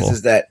the point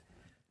is that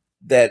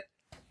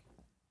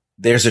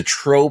there's a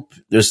trope.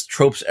 There's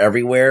tropes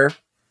everywhere,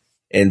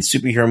 and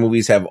superhero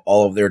movies have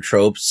all of their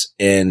tropes.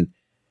 And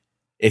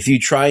if you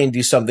try and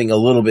do something a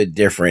little bit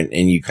different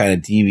and you kind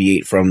of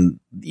deviate from,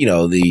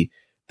 the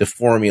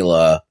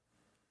formula,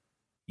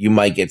 you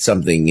might get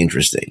something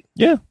interesting.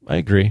 Yeah, I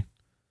agree.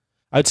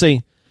 I'd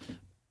say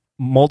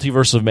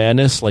Multiverse of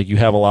Madness, like, you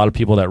have a lot of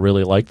people that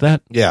really like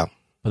that. Yeah.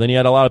 But then you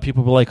had a lot of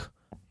people who were like,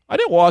 I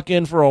didn't walk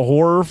in for a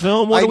horror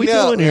film. What are we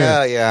doing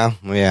here?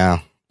 Yeah.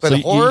 But so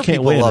horror you can't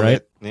people win, love right?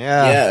 it.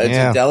 Yeah. It's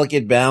a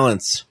delicate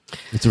balance.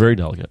 It's very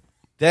delicate.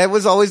 That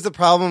was always the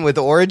problem with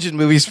the origin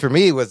movies for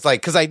me, was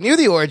like, because I knew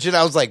the origin,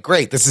 I was like,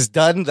 great, this is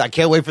done. I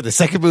can't wait for the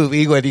second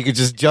movie when you could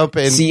just jump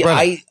in. See,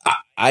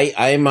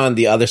 I'm on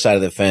the other side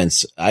of the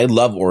fence. I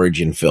love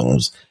origin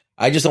films.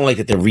 I just don't like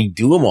that they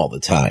redo them all the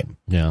time.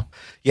 Yeah.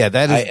 Yeah,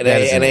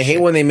 I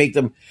hate when they make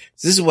them.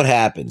 This is what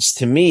happens.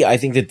 To me, I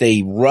think that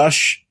they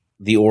rush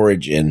the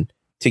origin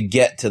to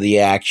get to the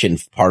action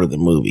part of the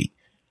movie.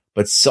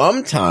 But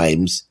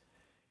sometimes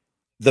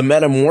the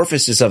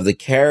metamorphosis of the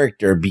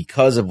character,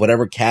 because of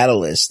whatever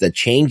catalyst that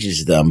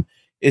changes them,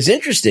 is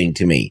interesting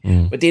to me.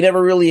 But they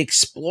never really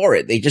explore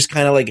it. They just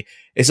kind of like,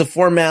 it's a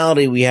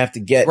formality we have to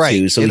get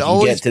to so we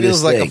can get to this thing. It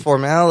always feels like a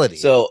formality.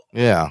 So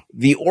yeah,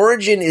 the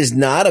origin is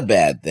not a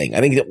bad thing. I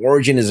think the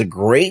origin is a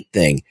great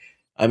thing.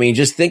 I mean,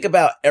 just think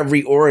about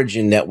every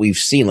origin that we've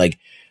seen. Like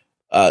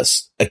a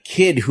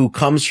kid who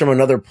comes from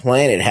another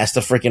planet has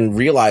to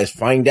freaking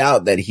find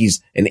out that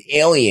he's an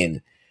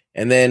alien,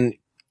 and then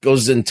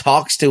goes and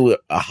talks to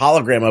a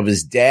hologram of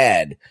his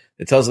dad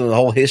that tells him the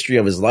whole history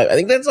of his life. I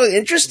think that's like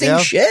interesting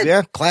shit.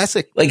 Yeah,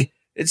 classic. Like,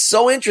 it's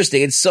so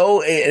interesting. It's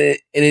so,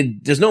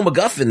 there's no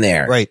MacGuffin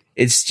there. Right.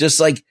 It's just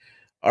like,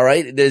 all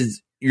right,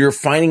 you're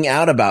finding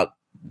out about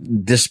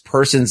this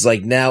person's,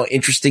 like, now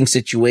interesting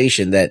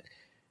situation that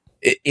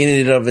in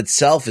and of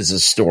itself is a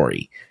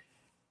story.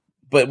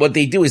 but what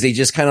they do is they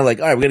just kind of like,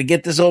 all right, we're gonna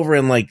get this over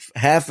in like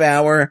half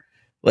hour.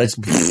 Let's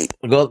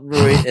go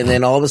through it, and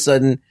then all of a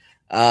sudden,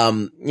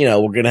 we're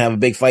gonna have a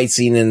big fight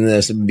scene and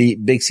this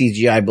big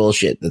CGI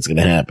bullshit that's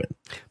gonna happen.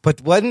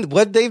 But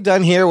what they've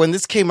done here, when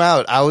this came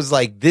out, I was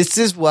like, this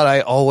is what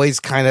I always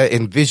kind of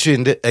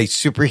envisioned a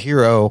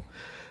superhero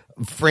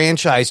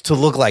franchise to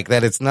look like.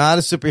 That it's not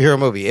a superhero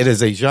movie. It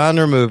is a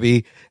genre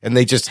movie, and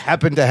they just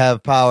happen to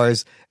have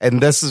powers. And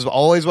this is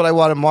always what I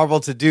wanted Marvel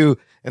to do.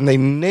 And they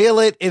nail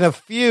it in a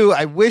few.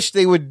 I wish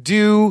they would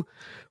do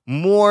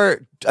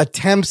more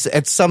attempts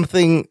at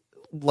something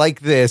like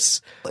this.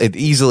 It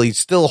easily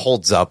still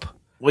holds up.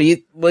 Well, you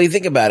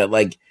think about it,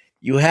 like,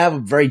 you have a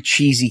very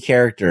cheesy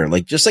character,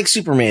 like just like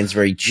Superman's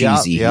very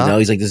cheesy. Yeah. You know,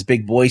 he's like this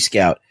big Boy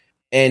Scout,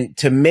 and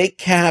to make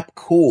Cap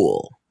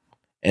cool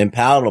and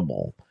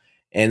palatable,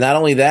 and not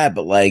only that,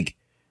 but like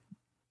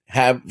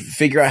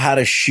figure out how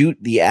to shoot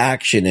the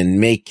action and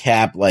make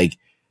Cap like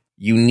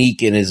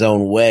unique in his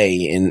own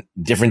way and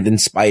different than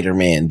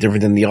Spider-Man,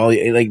 different than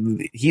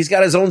he's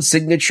got his own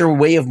signature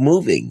way of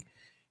moving.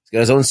 He's got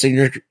his own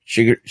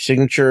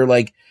signature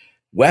like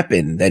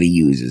weapon that he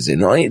uses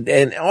and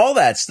all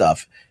that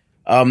stuff.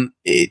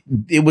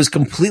 It was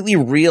completely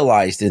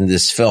realized in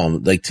this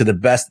film, like to the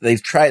best. They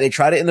tried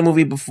it in the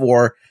movie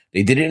before.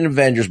 They did it in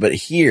Avengers, but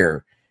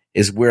here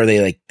is where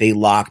they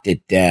locked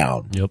it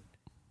down. Yep.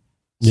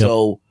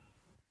 So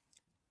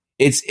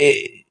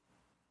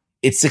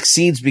it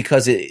succeeds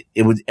because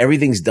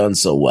everything's done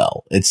so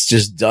well. It's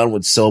just done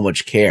with so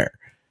much care.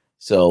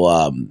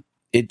 So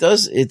it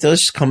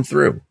does come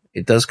through.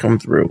 It does come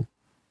through.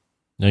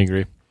 I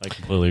agree. I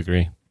completely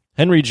agree.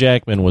 Henry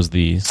Jackman was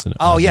the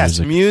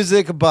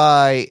music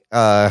by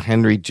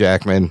Henry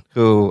Jackman,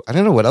 who I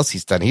don't know what else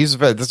he's done.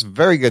 That's a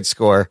very good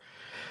score.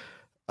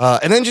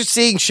 And then just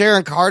seeing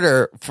Sharon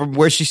Carter from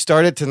where she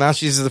started to now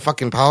she's the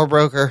fucking power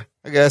broker,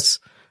 I guess.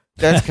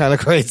 That's kind of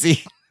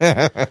crazy.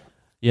 Yeah,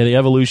 the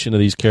evolution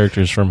of these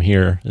characters from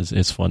here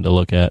is fun to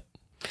look at.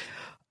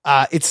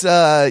 I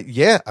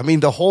mean,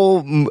 the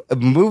whole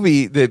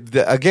movie,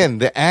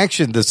 the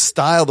action, the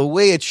style, the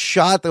way it's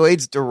shot, the way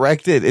it's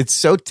directed, it's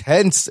so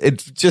tense.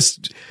 It's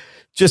just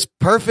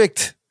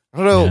perfect. I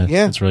don't know.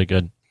 Yeah. It's really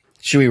good.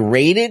 Should we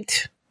rate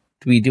it?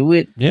 Do we do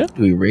it? Yeah.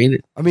 Do we rate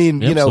it? I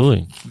mean,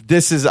 absolutely.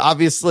 This is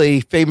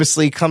obviously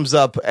famously comes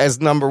up as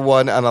number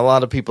one on a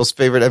lot of people's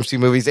favorite MC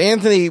movies.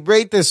 Anthony,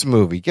 rate this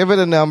movie. Give it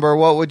a number.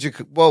 What would you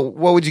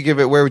give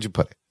it? Where would you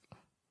put it?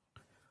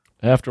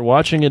 After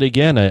watching it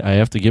again, I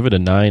have to give it a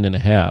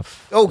 9.5.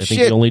 Oh, I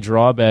think the only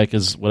drawback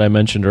is what I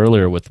mentioned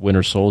earlier with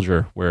Winter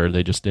Soldier, where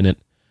they just didn't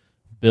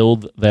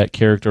build that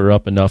character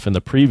up enough in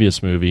the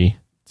previous movie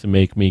to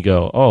make me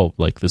go, oh,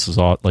 like this is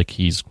all like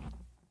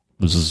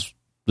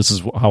this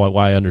is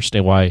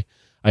why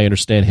I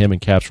understand him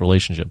and Cap's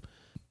relationship.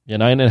 Yeah,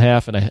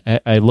 9.5,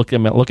 and I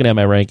looking at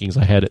my rankings,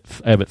 I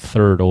have it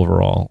third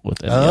overall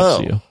within the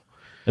MCU.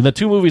 And the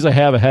two movies I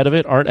have ahead of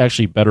it aren't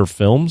actually better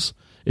films.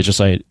 It's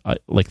just I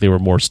like they were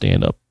more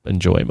stand-up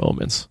enjoy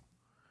moments.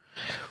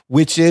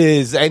 Which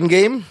is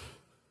Endgame?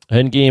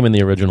 Endgame and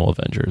the original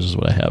Avengers is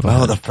what I have.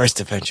 Oh, the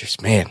first Avengers,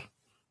 man.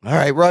 All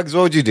right, Ruggs,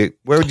 what would you do?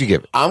 Where would you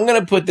give it? I'm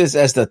going to put this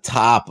as the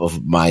top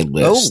of my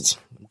list.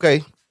 Oh,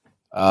 okay.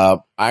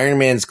 Iron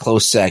Man's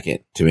close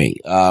second to me.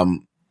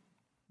 And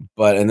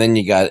then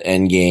you got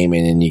Endgame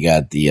and then you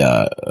got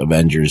the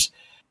Avengers.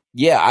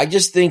 Yeah, I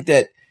just think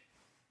that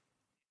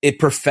it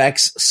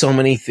perfects so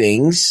many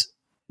things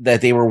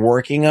that they were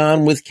working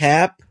on with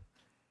Cap,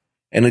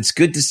 and it's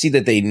good to see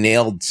that they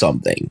nailed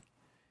something,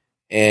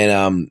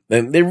 and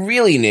they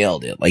really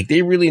nailed it. Like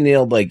they really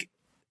nailed like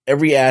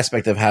every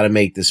aspect of how to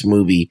make this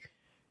movie,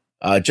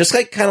 just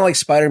like kind of like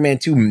Spider-Man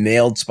 2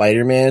 nailed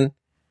Spider-Man,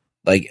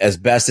 like as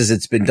best as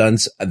it's been done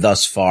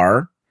thus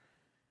far.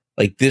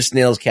 Like this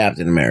nails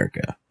Captain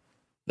America,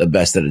 the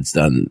best that it's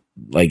done.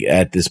 Like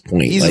at this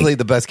point, easily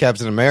the best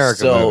Captain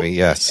America movie.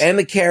 Yes, and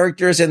the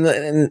characters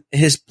and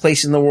his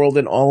place in the world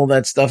and all of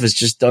that stuff is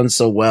just done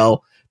so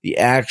well. The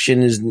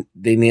action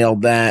they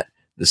nailed that.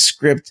 The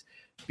script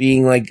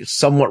being like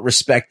somewhat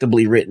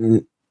respectably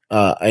written,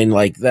 and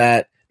like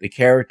that. The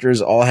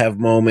characters all have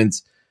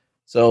moments.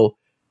 So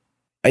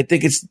I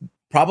think it's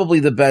probably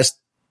the best,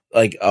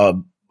 like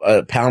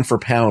pound for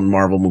pound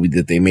Marvel movie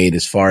that they made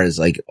as far as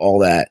like all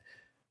that.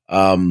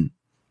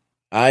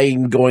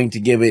 I'm going to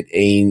give it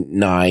a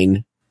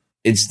 9.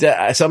 It's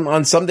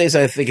on some days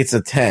I think it's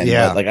a 10.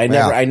 Yeah, but like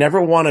I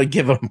never want to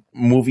give a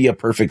movie a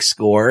perfect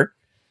score,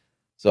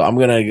 so I'm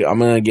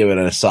gonna give it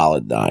a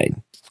solid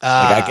 9.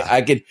 Like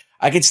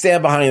I could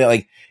stand behind that.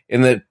 Like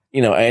in the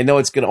I know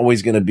it's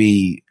always gonna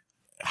be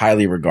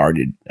highly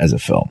regarded as a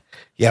film.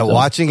 Yeah, so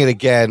watching it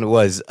again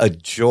was a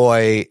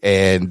joy,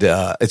 and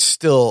it's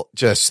still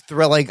just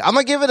thrilling. I'm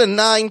gonna give it a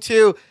 9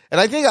 too,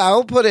 and I think I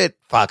will put it.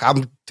 Fuck,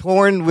 I'm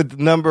torn with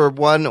number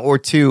 1 or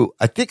 2.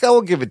 I think I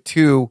will give it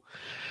 2,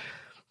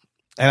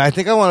 and I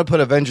think I want to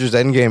put Avengers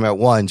Endgame at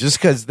 1, just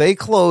because they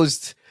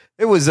closed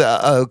It was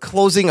a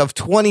closing of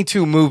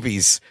 22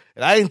 movies.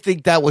 And I didn't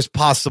think that was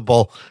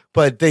possible,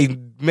 but they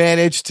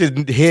managed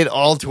to hit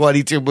all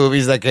 22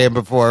 movies that came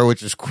before,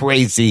 which is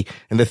crazy.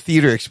 And the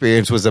theater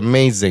experience was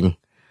amazing.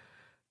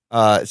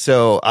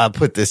 So I'll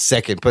put this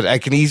second, but I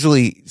can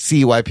easily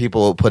see why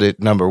people will put it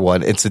number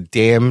one. It's a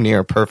damn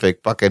near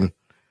perfect fucking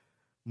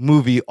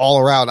movie all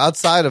around,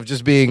 outside of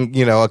just being,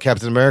 a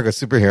Captain America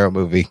superhero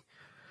movie.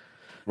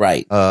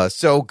 Right.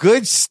 So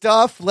good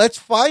stuff. Let's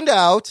find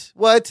out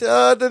what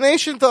the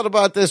nation thought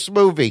about this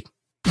movie.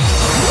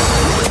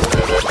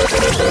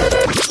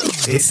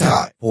 It's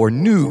time for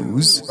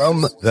news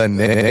from the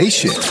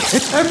nation.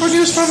 It's time for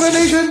news from the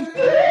nation.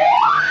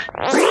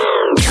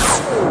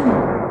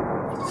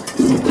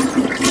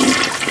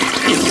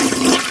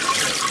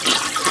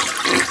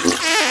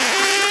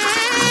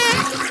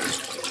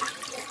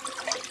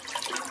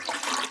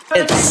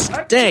 It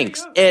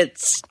stinks. It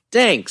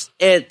stinks.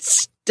 It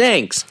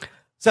stinks.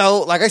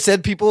 So, like I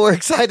said, people were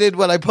excited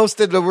when I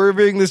posted that we're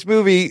reviewing this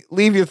movie.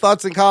 Leave your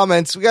thoughts and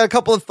comments. We got a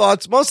couple of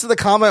thoughts. Most of the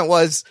comment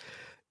was,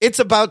 it's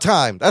about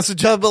time. That's what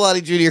John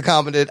Bellotti Jr.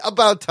 commented.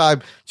 About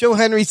time. Joe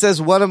Henry says,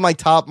 one of my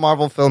top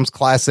Marvel films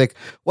classic.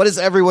 What is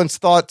everyone's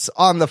thoughts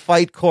on the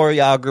fight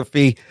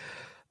choreography?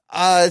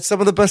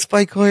 Some of the best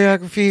fight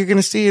choreography you're going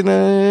to see in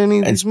any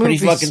of these movies.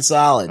 It's pretty fucking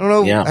solid. I don't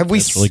know. Yeah,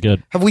 that's really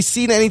good. Have we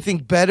seen anything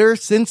better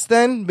since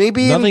then?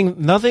 Maybe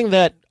nothing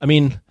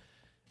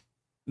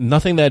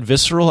that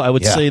visceral. I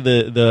would say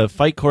the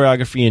fight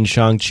choreography in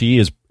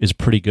Shang-Chi is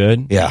pretty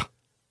good. Yeah.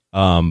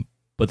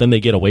 But then they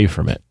get away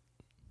from it.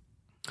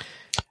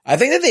 I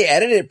think that they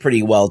edited it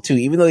pretty well too,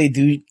 even though they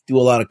do a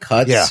lot of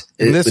cuts. Yeah.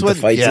 In this one,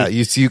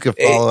 the you can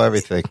follow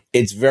everything.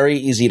 It's very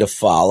easy to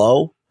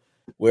follow.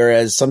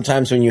 Whereas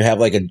sometimes when you have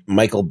like a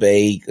Michael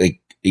Bay, like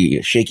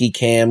a shaky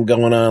cam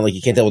going on, like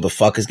you can't tell what the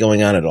fuck is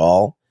going on at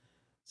all.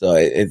 So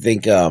I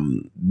think,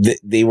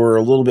 they were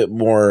a little bit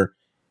more,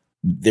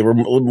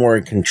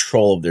 in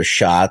control of their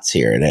shots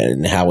here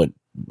and how it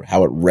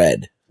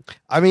read.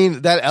 I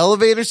mean, that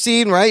elevator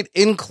scene, right?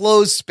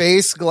 Enclosed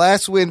space,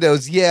 glass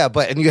windows. Yeah.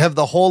 And you have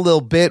the whole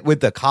little bit with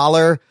the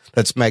collar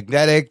that's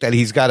magnetic that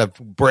he's got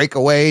to break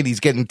away and he's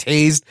getting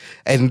tased.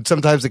 And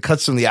sometimes it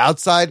cuts from the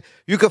outside.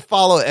 You could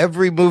follow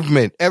every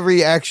movement,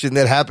 every action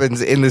that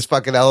happens in this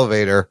fucking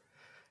elevator.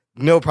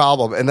 No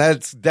problem. And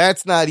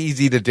that's not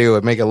easy to do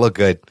and make it look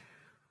good.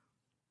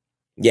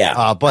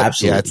 Yeah, but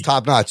absolutely. Yeah, it's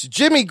top notch.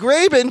 Jimmy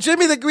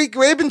the Greek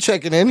Graben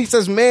checking in. He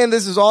says, man,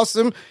 this is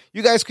awesome.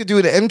 You guys could do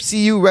an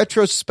MCU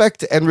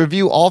retrospect and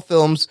review all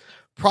films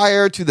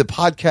prior to the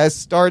podcast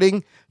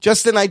starting.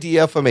 Just an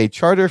idea from a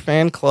Charter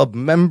fan club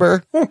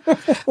member.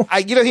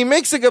 He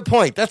makes a good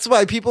point. That's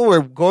why people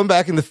were going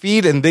back in the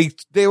feed and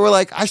they were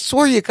like, I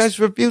swore you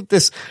guys reviewed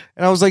this.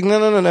 And I was like,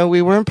 no.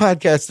 We weren't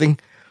podcasting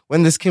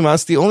when this came out.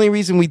 It's the only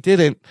reason we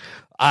didn't.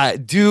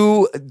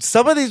 Do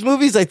some of these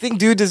movies I think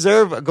do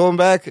deserve going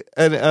back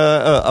and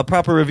a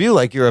proper review,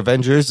 like your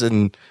Avengers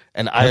and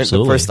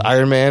the first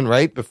Iron Man,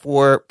 right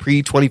before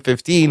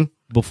pre-2015.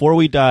 Before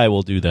we die,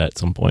 we'll do that at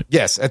some point.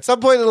 Yes, at some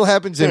point it'll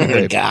happen. Jimmy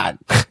Graben. God.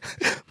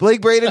 Blake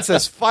Braden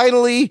says,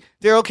 finally.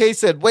 Daryl K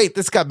said, wait,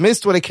 this got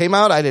missed when it came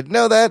out. I didn't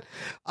know that.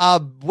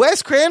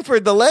 Wes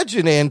Cranford, the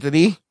legend,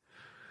 Anthony,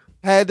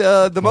 had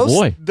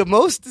the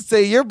most to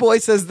say. Your boy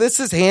says,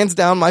 this is hands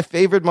down my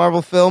favorite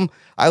Marvel film.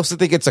 I also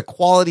think it's a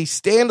quality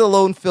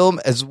standalone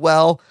film as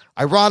well.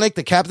 Ironic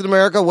that Captain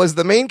America was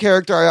the main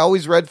character I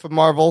always read from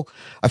Marvel.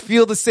 I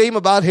feel the same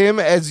about him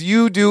as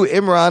you do,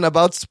 Imran,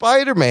 about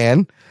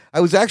Spider-Man. I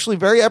was actually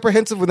very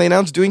apprehensive when they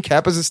announced doing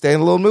Cap as a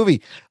standalone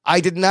movie. I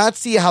did not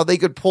see how they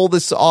could pull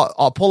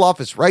off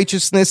its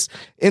righteousness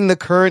in the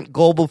current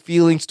global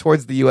feelings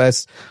towards the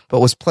U.S., but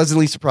was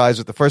pleasantly surprised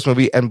with the first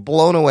movie and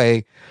blown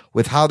away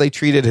with how they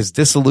treated his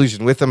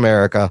disillusion with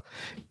America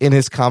in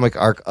his comic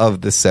arc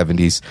of the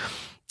 70s.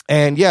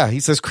 And yeah,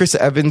 he says Chris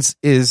Evans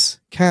is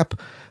Cap.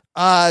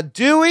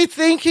 Do we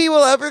think he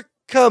will ever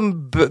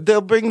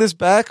they'll bring this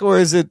back, or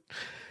is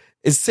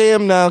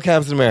Sam now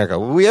Captain America?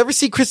 Will we ever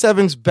see Chris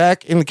Evans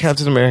back in the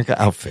Captain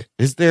America outfit?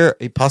 Is there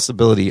a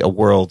possibility, a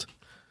world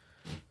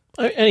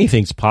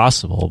anything's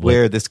possible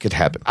where this could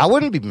happen? I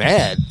wouldn't be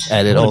mad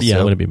at it. Also, yeah,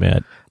 I wouldn't be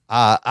mad.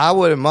 I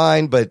wouldn't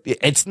mind, but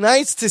it's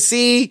nice to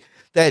see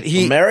that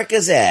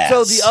America's ass.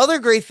 So the other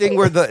great thing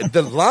were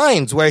the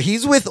lines where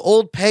he's with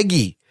old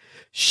Peggy.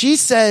 She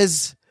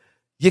says,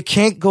 you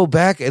can't go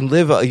back and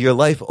live your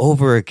life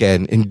over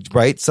again, and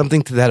right?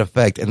 Something to that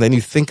effect. And then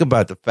you think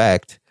about the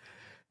fact,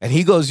 and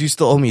he goes, you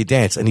still owe me a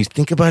dance. And you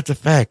think about the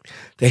fact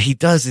that he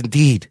does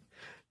indeed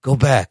go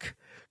back,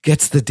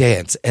 gets the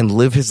dance, and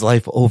live his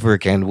life over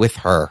again with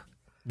her.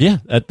 Yeah,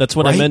 that's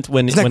what I meant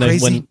when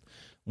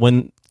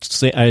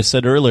I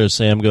said earlier,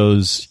 Sam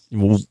goes,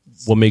 well,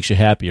 what makes you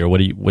happy? Or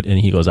and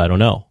he goes, I don't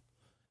know.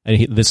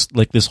 And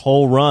this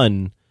whole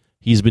run,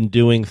 he's been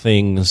doing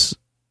things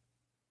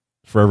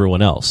for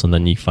everyone else, and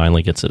then he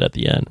finally gets it at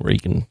the end where he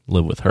can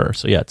live with her.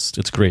 So yeah, it's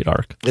a great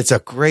arc. It's a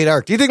great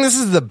arc. Do you think this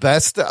is the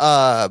best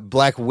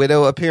Black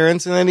Widow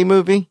appearance in any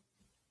movie?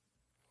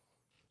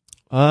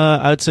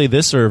 I'd say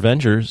this or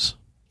Avengers.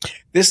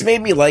 This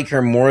made me like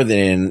her more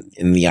than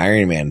in the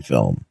Iron Man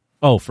film.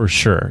 Oh, for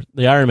sure.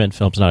 The Iron Man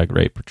film's not a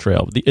great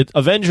portrayal. The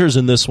Avengers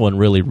in this one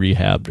really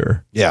rehabbed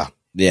her. Yeah.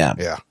 Yeah.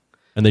 Yeah.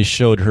 And they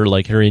showed her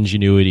like her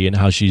ingenuity and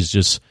how she's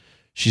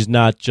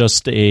not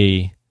just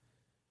the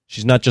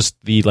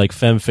like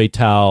femme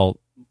fatale,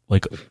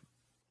 like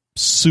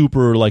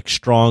super like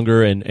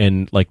stronger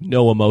and like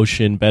no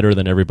emotion, better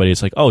than everybody.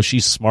 It's like, oh,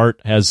 she's smart,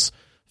 has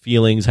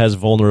feelings, has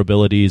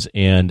vulnerabilities,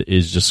 and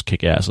is just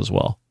kick ass as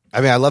well. I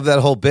mean, I love that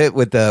whole bit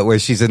with where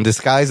she's in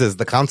disguise as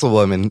the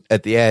councilwoman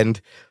at the end.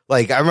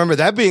 Like, I remember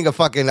that being I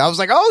was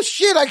like, oh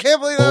shit, I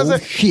can't believe that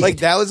was like,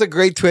 that was a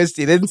great twist.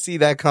 You didn't see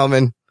that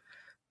coming,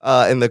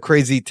 in the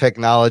crazy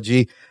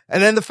technology.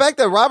 And then the fact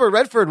that Robert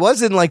Redford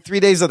was in like 3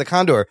 Days of the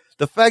Condor,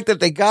 the fact that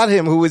they got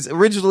him, who was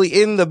originally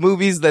in the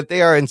movies that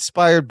they are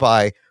inspired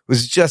by,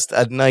 was just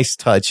a nice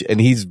touch. And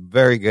he's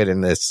very good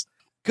in this.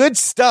 Good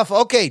stuff.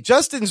 Okay.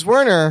 Justin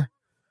Zwerner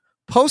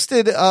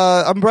posted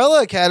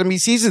Umbrella Academy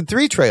season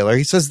 3 trailer.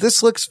 He says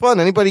this looks fun.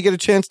 Anybody get a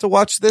chance to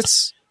watch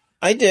this?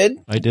 I did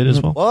as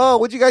well. Oh,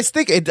 what'd you guys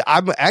think?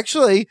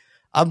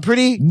 I'm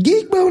pretty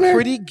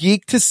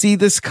geek to see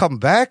this come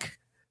back.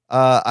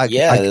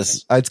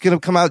 It's going to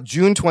come out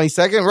June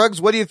 22nd.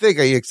 Ruggs, what do you think?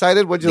 Are you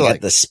excited? What'd you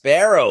like? The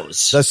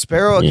Sparrows. The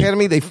Sparrow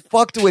Academy. They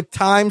fucked with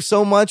time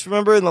so much.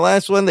 Remember in the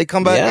last one, they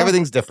come back,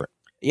 everything's different.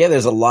 Yeah,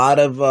 there's a lot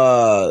of,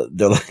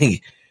 they're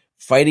like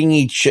fighting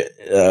each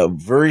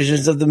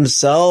versions of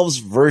themselves,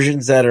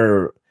 versions that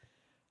are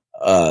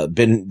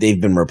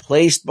they've been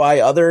replaced by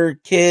other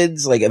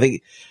kids. Like I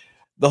think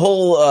the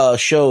whole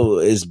show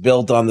is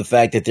built on the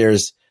fact that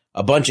there's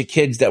a bunch of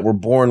kids that were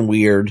born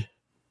weird,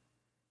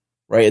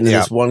 right? And then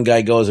this one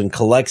guy goes and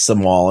collects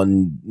them all,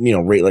 and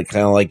like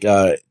kind of like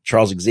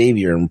Charles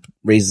Xavier, and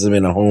raises them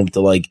in a home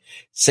to like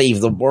save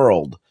the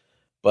world.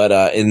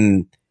 But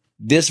in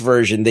this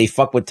version, they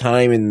fuck with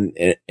time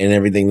and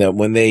everything. That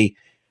when they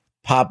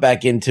pop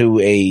back into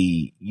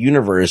a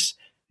universe,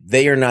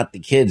 they are not the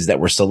kids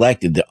that were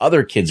selected. The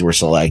other kids were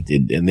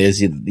selected, and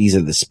these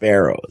are the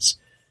Sparrows.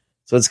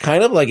 So it's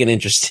kind of like an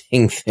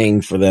interesting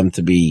thing for them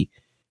to be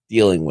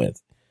dealing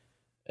with.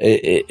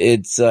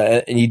 It's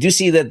and you do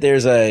see that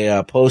there's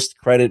a post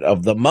credit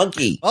of the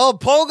monkey. Oh,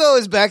 Pogo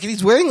is back, and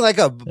he's wearing like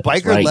a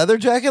biker leather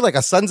jacket, like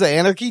a Sons of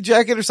Anarchy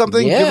jacket or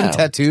something. Yeah. Giving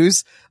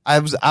tattoos. I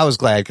was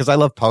glad because I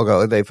love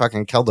Pogo. They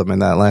fucking killed him in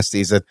that last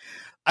season.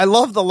 I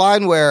love the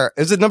line where,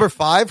 is it number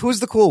 5?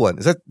 Who's the cool one?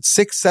 Is that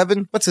 6,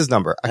 7? What's his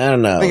number? I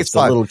don't know. I think it's the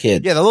 5. Little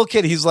kid. Yeah, the little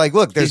kid. He's like,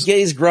 look,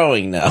 he's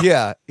growing now.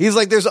 Yeah. He's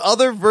like, there's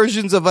other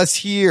versions of us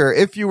here.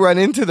 If you run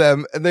into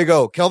them, and they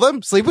go, kill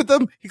them, sleep with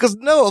them. He goes,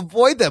 no,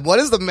 avoid them. What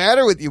is the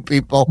matter with you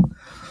people?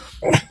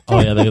 Oh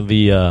yeah,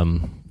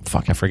 the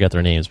fuck, I forget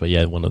their names, but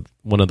yeah, one of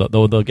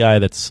the guy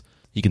that's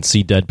you can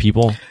see dead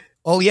people.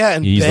 Oh yeah,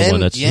 and he's Ben, the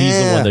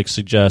one that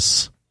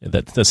suggests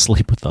that to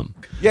sleep with them.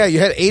 Yeah, you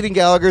had Aidan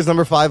Gallagher's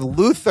number 5,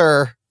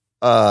 Luther.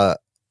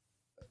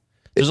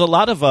 There's a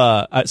lot of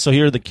so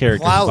here are the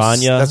characters. Klaus,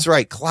 Vanya. that's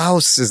right.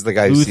 Klaus is the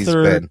guy who sees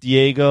Luther, Ben.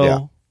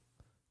 Diego,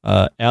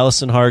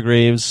 Allison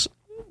Hargraves,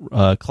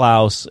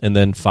 Klaus, and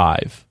then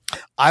 5.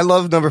 I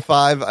love number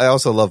 5. I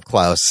also love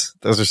Klaus.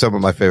 Those are some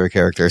of my favorite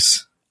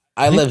characters.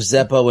 I love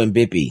Zeppo and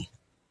Bippy.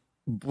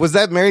 Was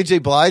that Mary J.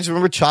 Blige?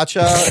 Remember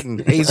Cha-Cha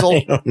and Hazel?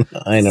 I don't know.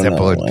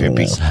 Zeppo and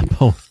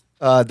Bippy.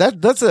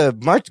 That's a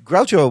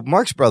Groucho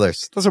Marx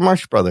Brothers. Those are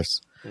Marx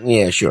Brothers.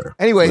 Yeah, sure.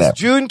 Anyways, Whatever.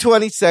 June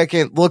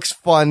 22nd looks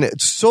fun.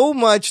 So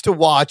much to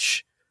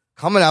watch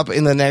coming up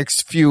in the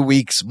next few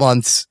weeks,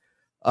 months.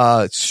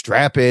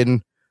 Strap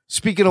in.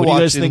 Speaking of what do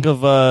watching, you guys think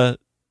of?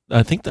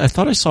 I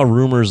thought I saw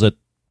rumors that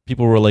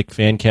people were like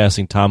fan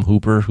casting Tom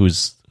Hooper,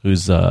 who's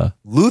Luther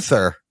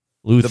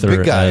the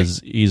big guy,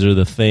 as either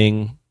the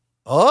Thing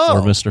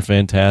or Mr.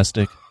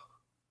 Fantastic.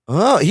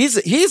 Oh,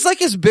 he's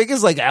like as big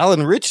as like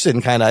Alan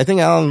Richardson kind of. I think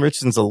Alan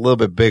Richardson's a little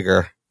bit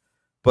bigger.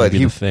 But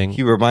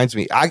he reminds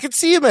me. I could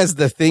see him as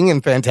the Thing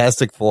in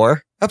Fantastic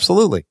Four.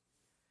 Absolutely,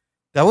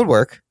 that would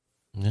work.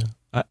 Yeah,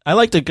 I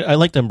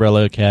liked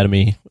Umbrella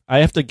Academy. I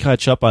have to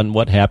catch up on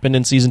what happened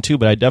in season 2,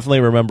 but I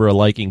definitely remember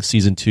liking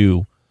season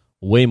 2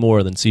 way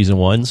more than season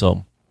 1.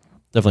 So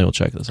definitely will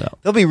check this out.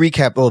 There'll be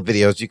recap little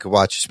videos you can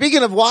watch.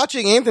 Speaking of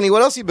watching, Anthony,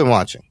 what else have you been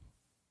watching?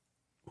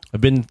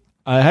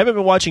 I haven't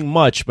been watching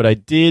much, but I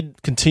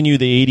did continue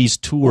the 80s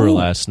tour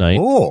last night.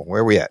 Oh,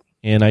 where are we at?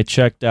 And I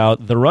checked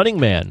out The Running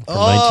Man from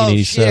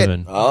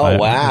 1987. Shit. Oh,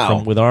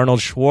 wow. With Arnold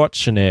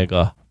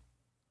Schwarzenegger.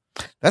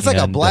 That's like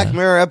a Black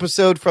Mirror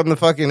episode from the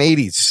fucking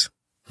 80s.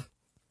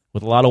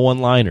 With a lot of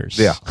one-liners.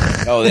 Yeah.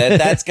 Oh,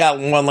 that's got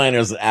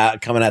one-liners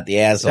coming out the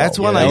asshole. That's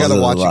one I got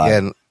to watch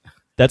again.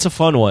 That's a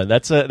fun one.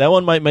 That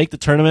one might make the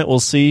tournament. We'll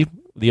see.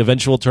 The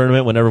eventual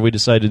tournament whenever we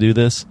decide to do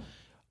this.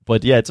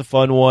 But yeah, it's a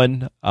fun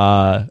one.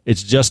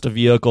 It's just a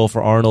vehicle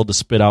for Arnold to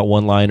spit out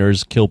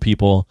one-liners, kill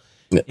people,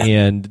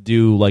 and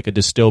do like a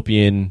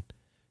dystopian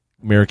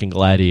American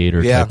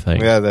Gladiator type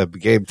thing. Yeah, the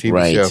game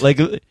TV show. Like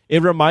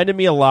it reminded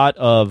me a lot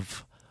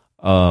of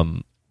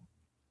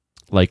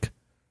like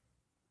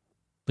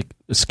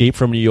Escape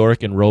from New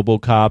York and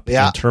RoboCop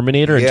and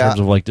Terminator in terms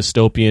of like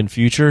dystopian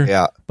future.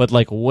 Yeah. But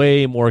like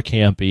way more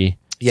campy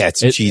Yeah,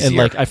 it's cheesier. And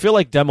like, I feel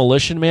like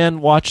Demolition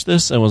Man watched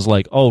this and was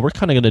like, "Oh, we're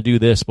kind of going to do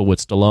this, but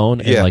with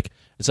Stallone." And like,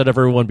 instead of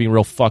everyone being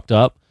real fucked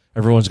up,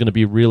 everyone's going to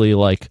be really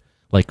like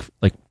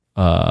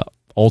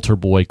altar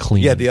boy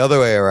clean. Yeah, the other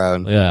way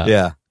around.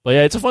 Yeah. But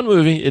yeah, it's a fun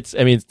movie. It's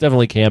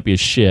definitely campy as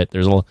shit.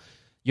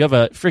 You have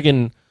a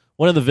freaking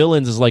one of the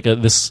villains is like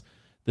this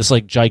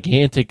like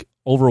gigantic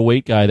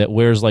overweight guy that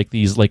wears like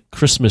these like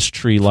Christmas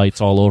tree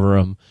lights all over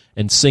him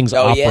and sings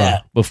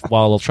opera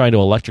while trying to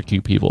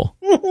electrocute people.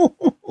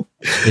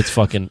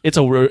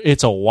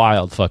 It's a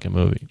wild fucking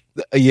movie.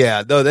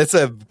 Yeah, no, that's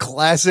a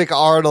classic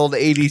Arnold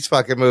 80s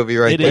fucking movie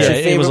right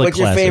there. What's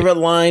your favorite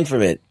line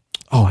from it?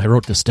 Oh, I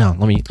wrote this down.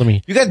 Let me.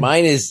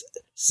 Mine is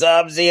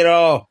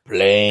Sub-Zero,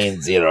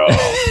 Plane Zero.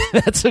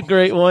 That's a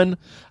great one.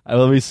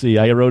 Let me see.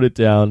 I wrote it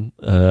down.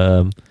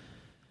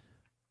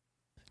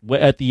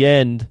 At the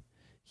end,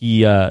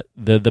 he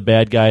the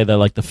bad guy, the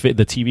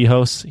TV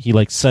host, he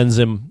like sends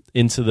him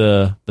into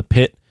the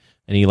pit,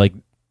 and he like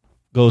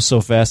goes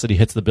so fast that he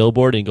hits the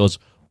billboard, and he goes,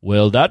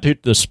 "Well, that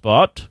hit the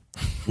spot."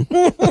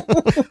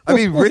 I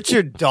mean,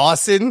 Richard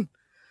Dawson,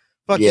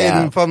 from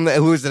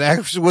who was an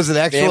actual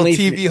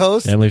TV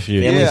host. Family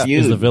Feud.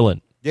 Is the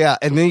villain. Yeah,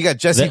 and then you got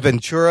Jesse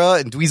Ventura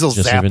and Dweezil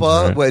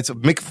Zappa. It's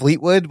Mick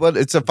Fleetwood.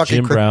 It's a fucking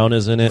Jim Brown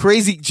is in it.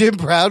 Crazy Jim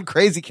Brown,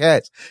 crazy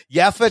catch.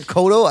 Yaphet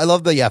Kotto. I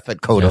love the Yaphet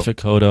Kotto. Yaphet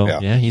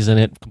Kotto. Yeah, he's in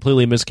it.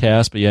 Completely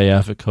miscast, but yeah,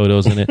 Yaphet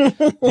Kotto's in it.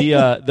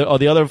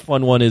 The other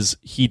fun one is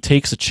he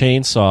takes a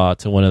chainsaw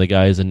to one of the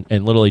guys and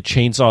literally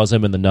chainsaws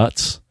him in the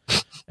nuts.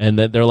 And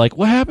then they're like,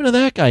 "What happened to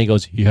that guy?" He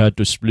goes, "He had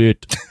to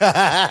split."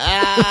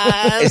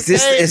 Is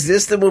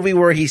this the movie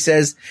where he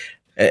says,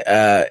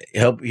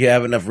 "Hope you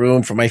have enough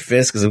room for my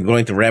fist because I'm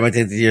going to ram it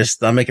into your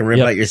stomach and rip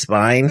out your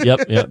spine"?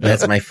 Yep.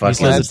 That's my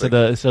fucking. He says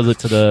it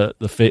to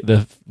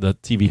the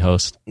TV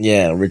host.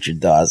 Yeah, Richard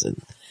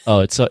Dawson.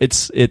 Oh, it's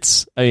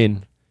I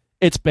mean,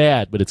 it's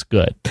bad, but it's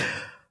good.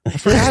 I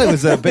forgot it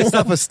was based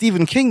off a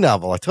Stephen King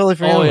novel. I totally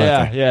forgot. Oh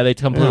yeah, they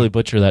completely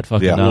butcher that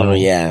fucking novel. Oh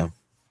yeah.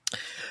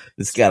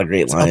 It's got a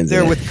great line. Up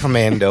there with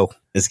Commando.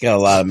 It's got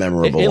a lot of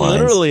memorable lines.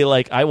 Literally,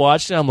 like, I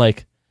watched it, I'm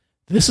like,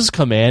 this is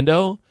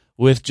Commando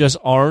with just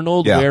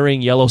Arnold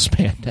wearing yellow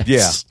spandex.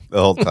 Yeah,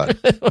 the whole time.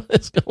 What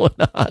is going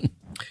on?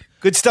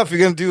 Good stuff. You're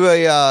going to do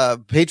a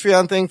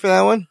Patreon thing for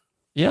that one?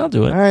 Yeah, I'll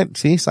do it. All right,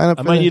 see, sign up.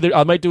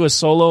 I might do a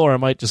solo, or I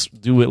might just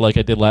do it like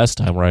I did last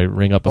time, where I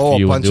ring up a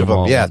few bunch and do of them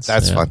all. Yeah,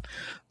 that's fun.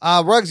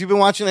 Ruggs, you been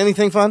watching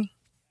anything fun?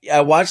 Yeah,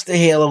 I watched the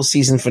Halo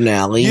season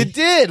finale. You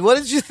did? What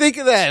did you think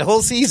of that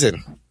whole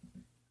season?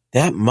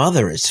 That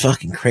mother is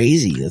fucking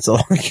crazy. That's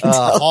all I can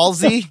tell.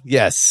 Halsey?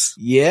 Yes.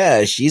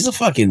 Yeah, she's a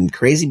fucking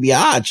crazy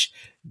biatch.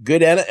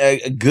 Good,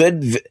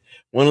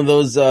 one of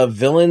those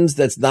villains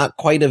that's not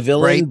quite a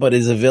villain, but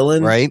is a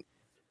villain. Right.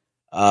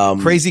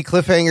 Crazy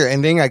cliffhanger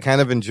ending. I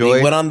kind of enjoyed.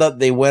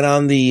 They went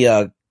on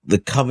the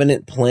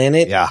Covenant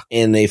planet. Yeah.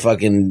 And they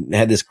fucking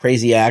had this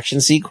crazy action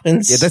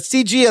sequence. Yeah, the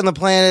CG on the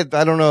planet,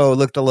 I don't know, it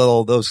looked a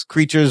little, those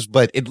creatures,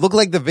 but it looked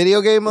like the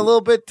video game a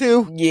little bit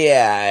too.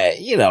 Yeah,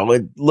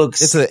 it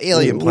looks. It's an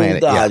alien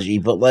planet. Dodgy,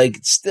 but like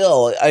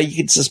still, you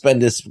could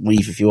suspend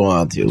disbelief if you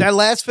want to. That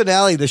last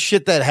finale, the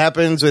shit that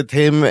happens with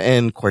him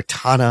and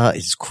Cortana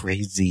is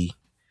crazy.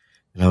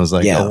 And I was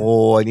like,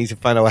 I need to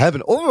find out what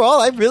happened. Overall,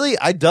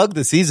 I dug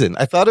the season.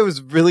 I thought it was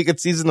a really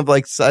good season of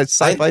like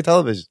sci-fi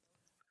television.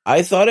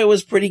 I thought it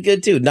was pretty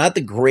good too. Not the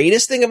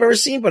greatest thing I've ever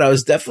seen, but I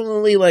was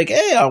definitely like,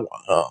 hey,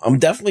 I'm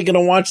definitely going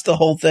to watch the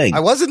whole thing.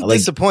 I wasn't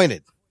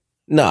disappointed.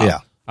 No. Yeah.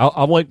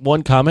 I'll make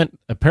one comment.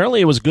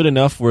 Apparently it was good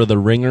enough where the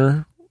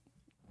Ringer,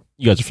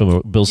 you guys are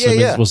familiar, Bill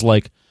Simmons was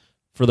like,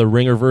 for the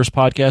Ringerverse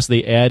podcast,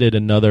 they added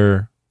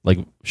another like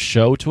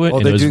show to it. Oh,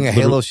 they're doing a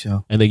Halo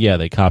show. And they are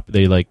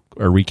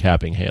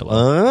recapping Halo.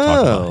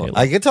 Oh, Halo.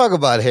 I could talk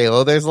about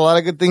Halo. There's a lot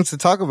of good things to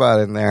talk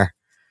about in there.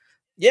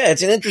 Yeah,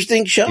 it's an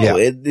interesting show. Yeah.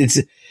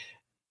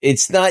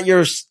 It's not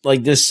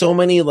there's so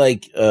many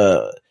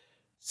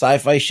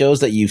sci-fi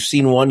shows that you've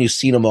seen you've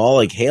seen them all.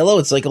 Like Halo,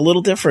 it's like a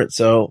little different.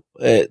 So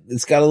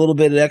it's got a little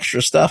bit of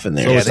extra stuff in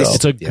there. So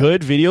it's a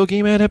good video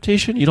game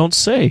adaptation? You don't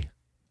say.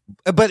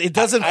 But it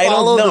doesn't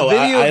follow the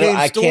video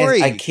game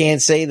story. I can't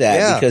say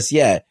that because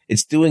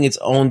it's doing its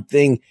own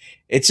thing.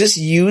 It's just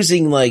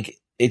using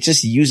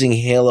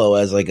Halo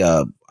as like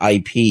a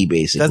IP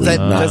basically.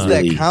 Does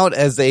that count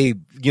as a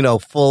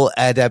full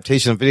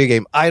adaptation of video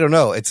game? I don't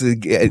know. It's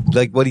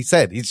like what he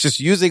said. He's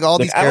just using all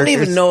these characters. I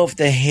don't even know if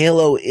the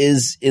Halo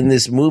is in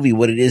this movie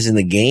what it is in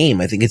the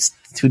game. I think it's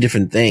two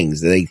different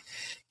things. They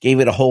gave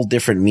it a whole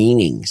different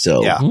meaning.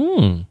 So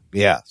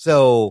yeah.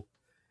 So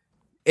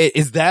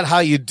is that how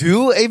you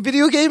do a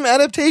video game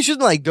adaptation?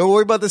 Like, don't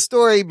worry about the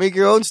story. Make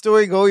your own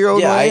story. Go your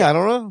own way. I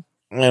don't know.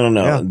 I don't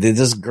know. Yeah.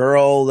 This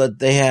girl that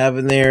they have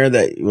in there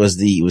that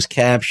was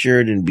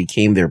captured and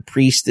became their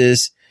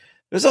priestess.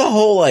 There's a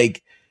whole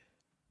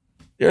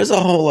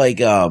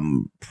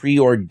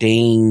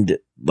preordained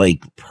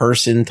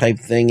person type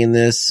thing in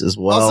this as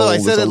well. Also, I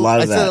said it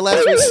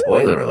last week.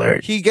 Spoiler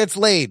alert. He gets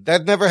laid.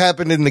 That never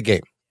happened in the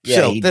game.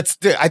 Yeah,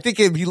 so I think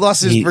he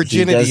lost his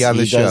virginity on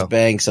the show. He does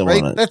bang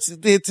someone. Right?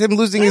 It's him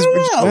losing his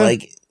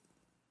virginity.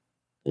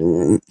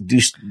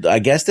 I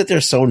guess that they're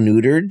so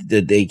neutered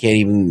that they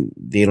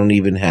don't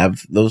even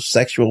have those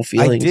sexual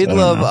feelings. I did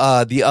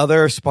love the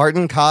other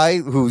Spartan, Kai,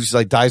 who's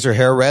like dyes her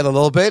hair red a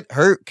little bit.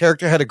 Her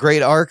character had a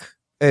great arc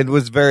and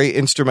was very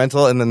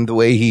instrumental. And then the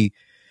way he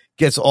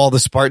gets all the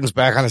Spartans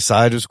back on his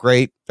side was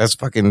great. That's a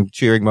fucking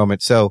cheering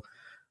moment. So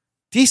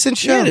decent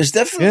show. Yeah,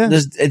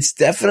 it's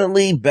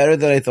definitely better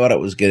than I thought it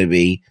was going to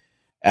be.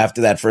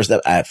 After that first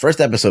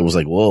episode was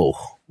like, whoa,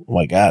 oh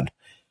my God.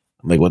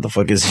 I'm like, what the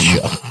fuck is this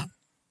show?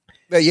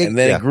 And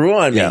then it grew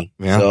on me.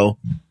 Yeah. So,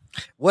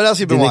 what else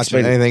you been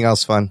watching? Anything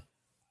else fun?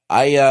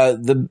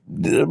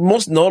 The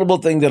most notable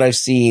thing that I've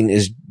seen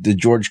is the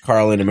George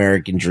Carlin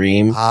American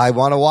Dream. I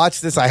want to watch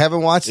this. I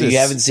haven't watched this. You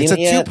haven't seen it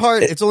yet?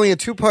 It's only a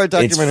 2-part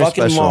documentary. It's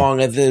fucking special. long.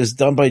 It was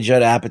done by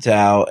Judd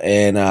Apatow,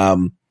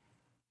 and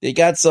they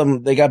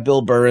got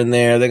Bill Burr in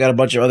there. They got a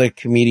bunch of other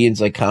comedians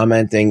like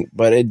commenting,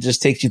 but it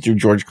just takes you through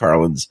George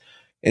Carlin's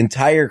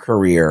entire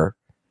career.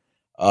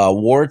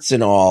 Warts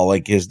and all.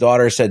 Like his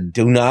daughter said,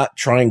 do not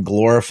try and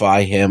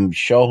glorify him,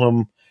 show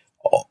him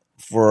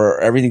for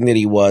everything that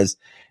he was.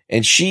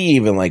 And she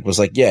even was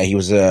like, yeah,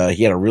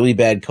 he had a really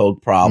bad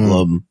coke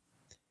problem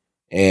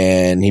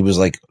and he was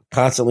like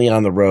constantly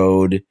on the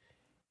road.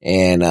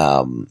 And,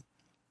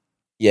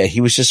 yeah, he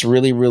was just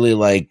really, really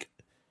like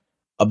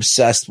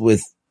obsessed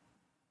with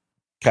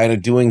kind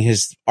of doing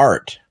his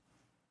art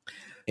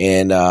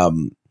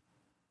and,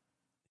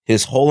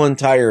 his whole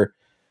entire,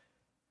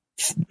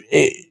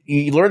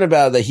 you learn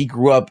about that he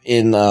grew up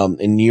in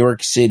New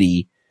York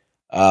City,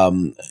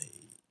 kind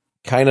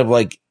of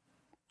like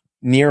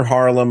near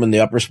Harlem and the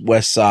Upper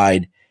West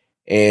Side,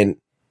 and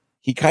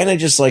he kind of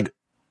just like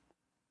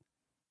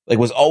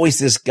was always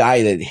this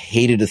guy that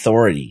hated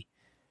authority.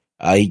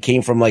 He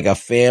came from like a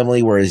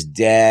family where his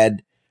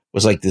dad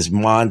was like this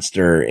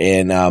monster,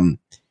 and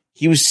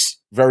he was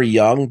very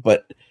young,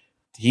 but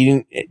he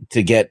didn't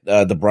to get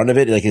the brunt of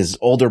it. Like his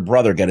older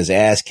brother got his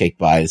ass kicked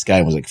by this guy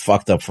and was like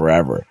fucked up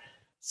forever.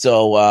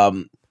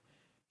 So,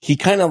 he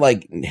kind of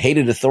like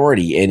hated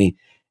authority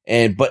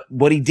but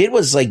what he did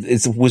was like,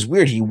 it was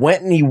weird. He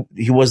went and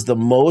he was the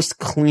most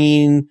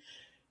clean,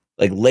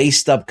 like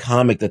laced up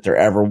comic that there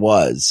ever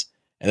was.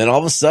 And then all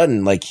of a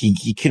sudden, like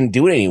he couldn't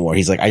do it anymore.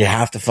 He's like, I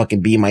have to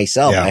fucking be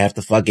myself. Yeah.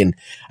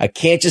 I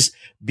can't just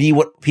be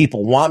what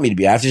people want me to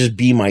be. I have to just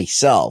be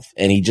myself.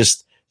 And he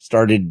just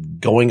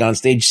started going on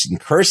stage and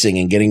cursing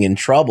and getting in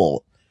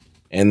trouble.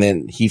 And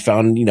then he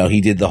found,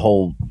 he did the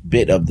whole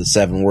bit of the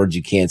 7 words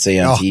you can't say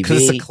on TV.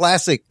 Because it's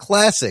a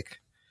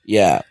classic.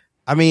 Yeah.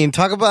 I mean,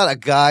 talk about a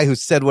guy who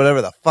said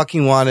whatever the fuck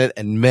he wanted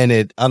and meant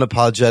it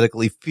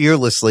unapologetically,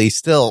 fearlessly,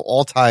 still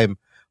all time,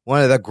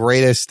 one of the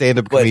greatest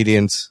stand-up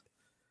comedians.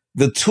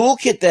 The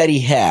toolkit that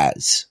he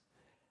has,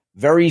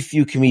 very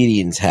few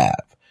comedians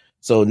have.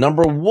 So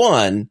number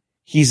one,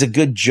 he's a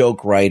good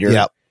joke writer.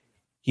 Yep.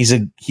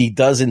 He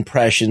does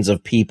impressions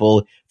of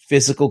people,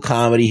 physical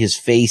comedy, his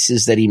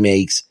faces that he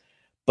makes.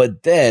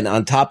 But then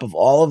on top of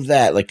all of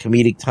that, like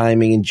comedic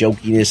timing and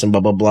jokiness and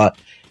blah, blah, blah,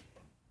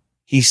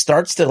 he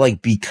starts to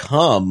like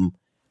become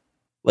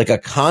like a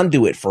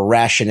conduit for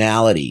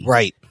rationality.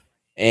 Right.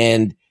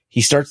 And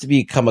he starts to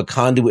become a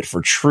conduit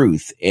for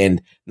truth,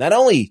 and not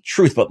only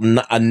truth, but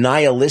a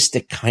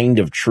nihilistic kind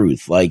of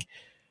truth, like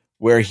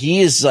where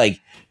he is like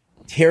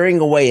tearing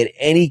away at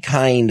any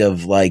kind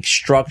of like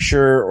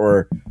structure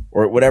or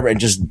whatever and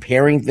just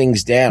paring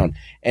things down.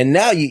 And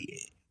now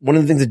one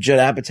of the things that Judd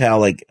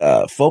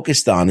Apatow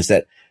focused on is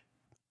that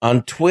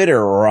on Twitter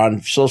or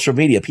on social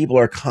media, people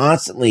are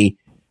constantly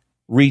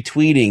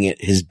retweeting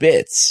his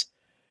bits,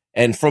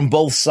 and from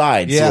both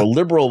sides. Yeah. So a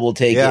liberal will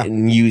take it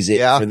and use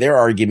it for their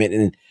argument,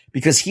 and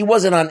because he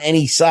wasn't on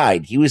any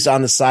side, he was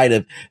on the side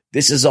of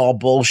this is all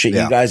bullshit.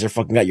 You guys are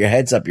fucking got your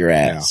heads up your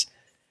ass.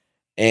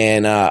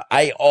 And I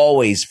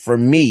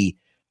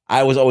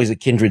was always a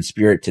kindred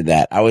spirit to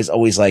that. I was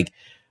always like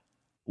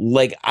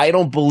I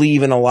don't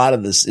believe in a lot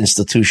of this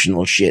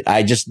institutional shit.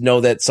 I just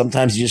know that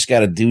sometimes you just got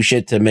to do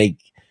shit to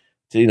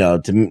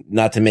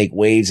not to make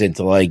waves and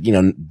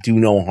to do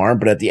no harm.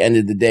 But at the end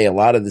of the day, a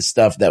lot of the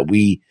stuff that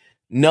we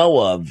know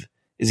of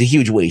is a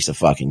huge waste of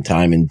fucking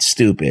time and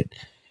stupid.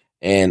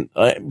 And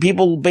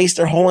people base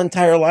their whole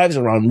entire lives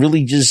around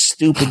really just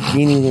stupid,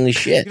 meaningless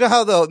shit. You know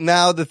how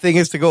now the thing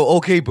is to go,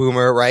 okay,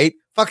 boomer, right?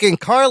 Fucking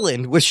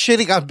Carlin was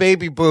shitting on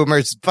baby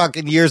boomers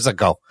fucking years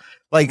ago.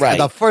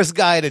 The first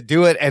guy to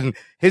do it, and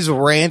his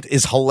rant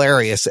is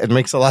hilarious and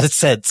makes a lot of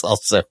sense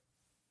also.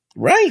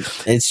 Right.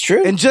 It's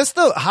true. And just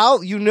how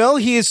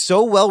he is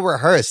so well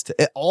rehearsed.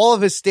 All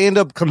of his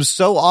stand-up comes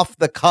so off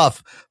the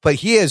cuff, but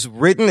he has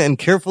written and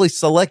carefully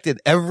selected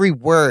every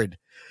word,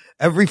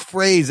 every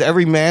phrase,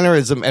 every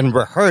mannerism, and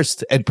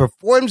rehearsed and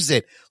performs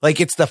it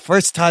like it's the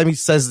first time he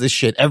says this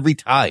shit every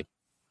time.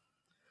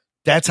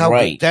 That's how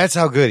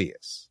good he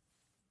is.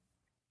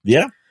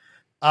 Yeah.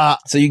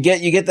 So you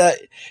get that.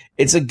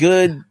 It's a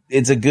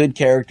good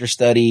character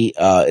study.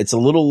 It's a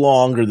little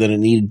longer than it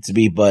needed to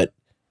be, but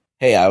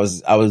hey, I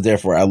was there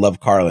for it. I love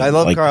Carlin. I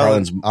love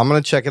Carlin. I'm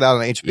going to check it out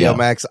on HBO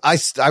Max.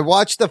 I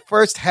watched the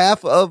first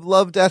half of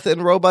Love, Death,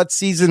 and Robots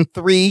season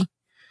 3.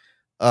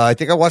 I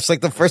think I watched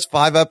like the first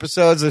 5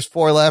 episodes. There's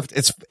 4 left.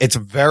 It's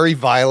very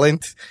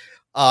violent,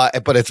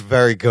 but it's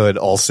very good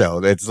also.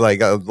 It's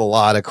like a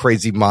lot of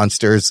crazy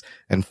monsters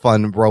and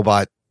fun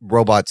robot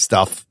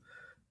stuff.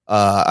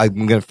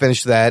 I'm going to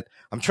finish that.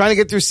 I'm trying to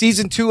get through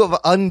season 2 of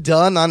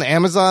Undone on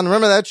Amazon.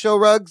 Remember that show,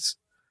 Ruggs?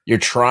 You're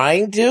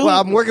trying to?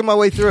 Well, I'm working my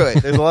way through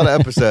it. There's a lot of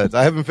episodes.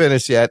 I haven't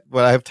finished yet,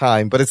 but I have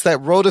time. But it's that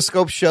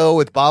rotoscope show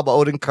with Bob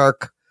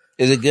Odenkirk.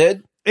 Is it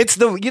good? It's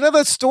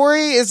the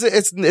story is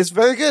it's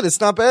very good.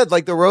 It's not bad.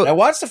 Like I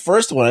watched the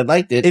first one. I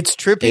liked it. It's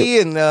trippy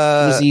and it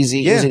was easy.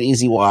 Yeah. It was an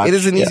easy watch. It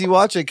is an easy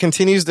watch. It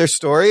continues their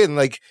story and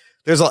like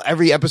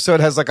every episode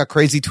has like a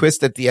crazy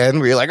twist at the end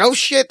where you're like, oh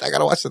shit, I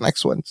gotta watch the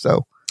next one.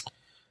 So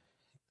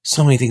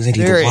many things I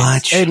need to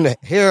watch. And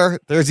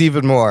there's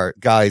even more,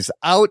 guys.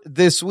 Out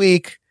this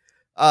week,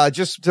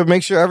 just to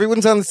make sure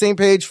everyone's on the same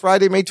page.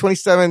 Friday, May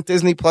 27th,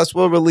 Disney Plus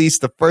will release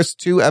the first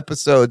 2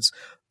 episodes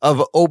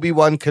of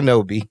Obi-Wan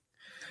Kenobi.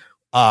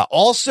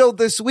 Also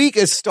this week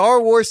is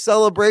Star Wars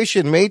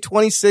Celebration, May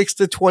 26th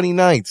to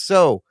 29th.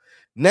 So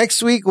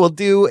next week we'll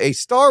do a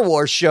Star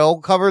Wars show,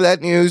 cover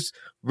that news,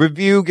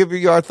 review, give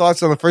you our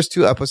thoughts on the first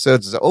 2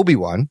 episodes of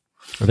Obi-Wan.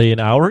 Are they an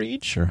hour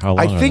each or how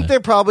long? I think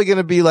they're probably going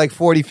to be like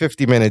 40,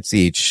 50 minutes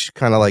each,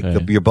 kind of like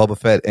your Boba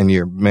Fett and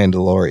your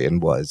Mandalorian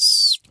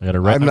was.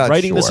 I'm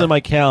writing this in my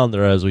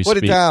calendar as we Put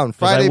speak. It down.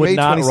 Friday, I would May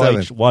not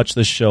 27th. watch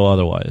this show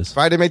otherwise.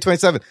 Friday, May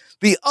 27th.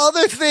 The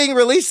other thing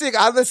releasing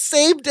on the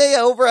same day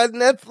over on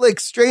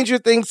Netflix, Stranger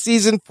Things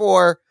Season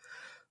 4,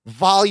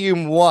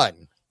 Volume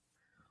 1.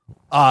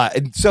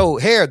 And so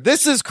here,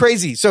 this is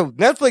crazy. So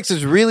Netflix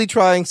is really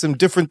trying some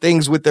different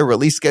things with their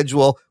release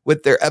schedule,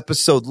 with their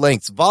episode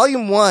lengths.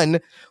 Volume 1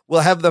 will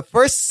have the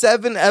first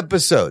 7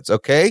 episodes,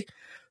 okay?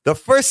 The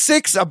first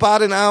 6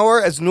 about an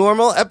hour as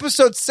normal.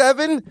 Episode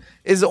 7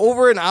 is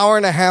over an hour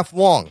and a half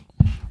long.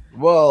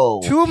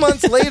 Whoa. 2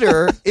 months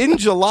later, in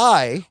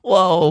July,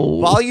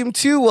 Volume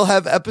 2 will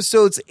have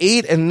episodes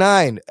 8 and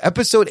 9.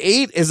 Episode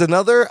 8 is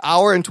another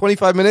hour and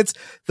 25 minutes.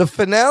 The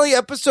finale,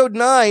 episode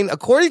 9,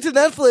 according to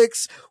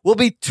Netflix, will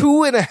be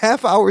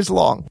 2.5 hours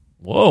long.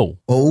 Whoa.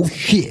 Oh,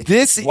 shit.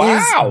 This is...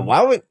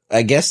 Why would...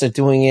 I guess they're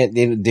doing it...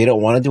 They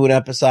don't want to do it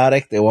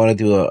episodic. They want to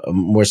do a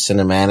more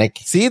cinematic.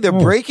 See, they're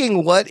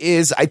breaking what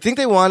is... I think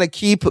they want to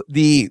keep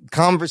the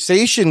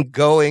conversation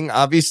going,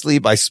 obviously,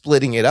 by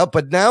splitting it up.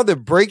 But now they're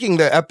breaking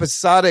the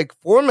episodic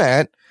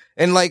format.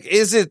 And like,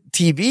 is it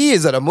TV?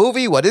 Is it a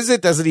movie? What is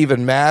it? Does it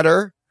even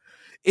matter?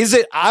 Is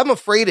it... I'm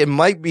afraid it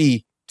might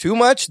be too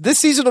much. This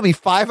season will be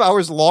 5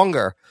 hours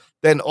longer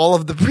than all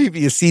of the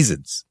previous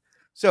seasons.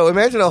 So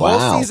imagine a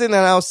whole season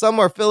and how some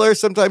are filler.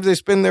 Sometimes they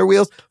spin their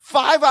wheels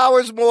 5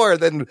 hours more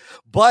than,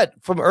 but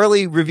from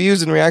early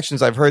reviews and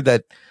reactions, I've heard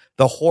that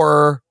the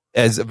horror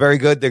is very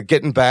good. They're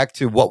getting back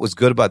to what was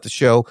good about the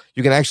show.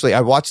 You can actually,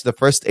 I watched the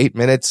first 8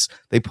 minutes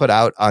they put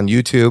out on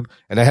YouTube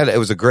and it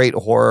was a great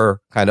horror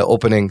kind of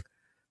opening,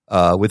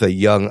 with a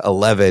young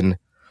 11.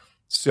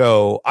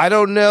 So I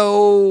don't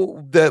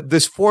know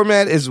this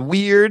format is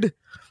weird.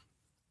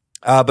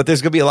 But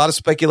there's going to be a lot of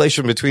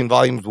speculation between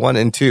volumes 1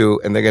 and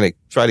 2, and they're going to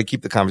try to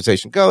keep the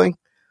conversation going.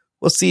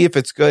 We'll see if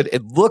it's good.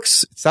 It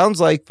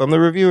sounds like from the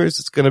reviewers,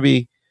 it's going to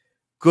be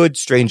good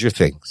Stranger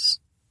Things.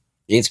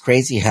 It's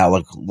crazy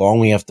how long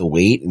we have to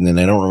wait, and then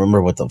I don't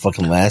remember what the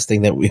fucking last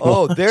thing that we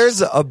watched.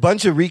 There's a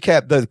bunch of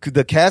recap.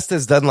 The cast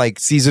has done like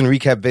season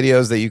recap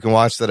videos that you can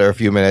watch that are a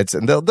few minutes,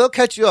 and they'll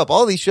catch you up.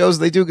 All these shows,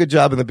 they do a good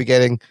job in the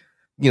beginning.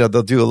 You know,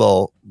 they'll do a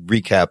little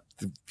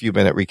few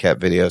minute recap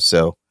video.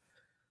 So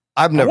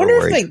I'm never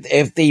worried.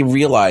 If they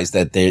realize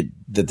that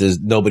there's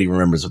nobody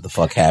remembers what the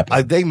fuck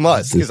happened. They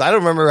must, because I don't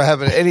remember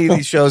having any of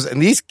these shows.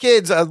 And these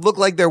kids look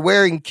like they're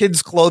wearing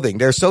kids' clothing.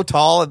 They're so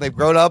tall and they've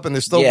grown up and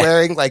they're still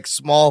wearing like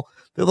small.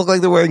 They look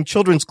like they're wearing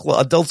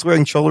adults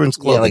wearing children's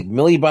clothing. Yeah, like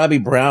Millie Bobby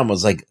Brown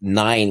was like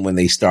 9 when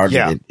they started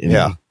it.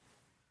 Yeah.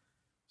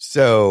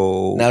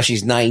 So now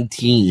she's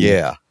 19.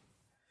 Yeah.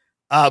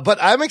 But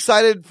I'm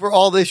excited for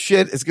all this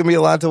shit. It's going to be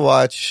a lot to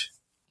watch.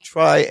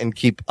 Try and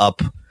keep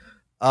up.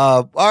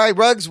 All right,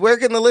 Ruggs, where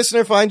can the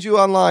listener find you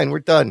online? We're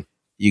done.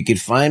 You can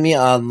find me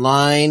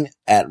online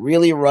at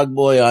Really Rug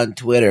Boy on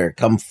Twitter.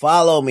 Come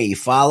follow me.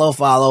 Follow.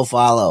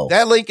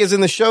 That link is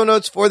in the show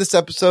notes for this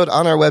episode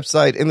on our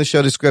website in the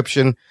show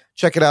description.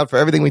 Check it out for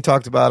everything we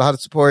talked about, how to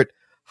support,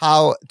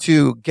 how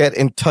to get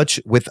in touch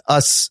with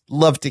us.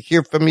 Love to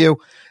hear from you.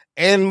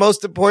 And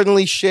most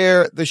importantly,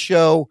 share the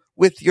show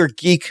with your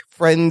geek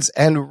friends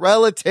and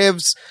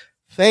relatives.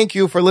 Thank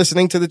you for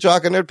listening to the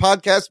Jock and Nerd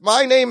podcast.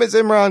 My name is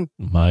Imran.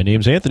 My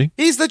name's Anthony.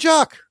 He's the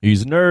Jock.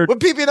 He's a nerd. We'll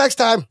peep you next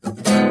time.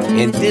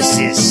 And this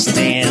is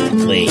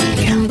Stanley.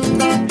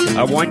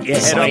 I want your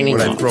head up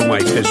when I throw my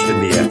fist in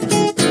the air.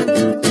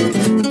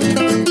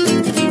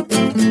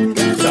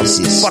 This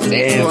is What's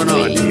going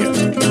on here?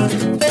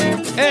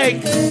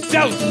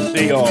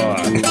 Excelsior!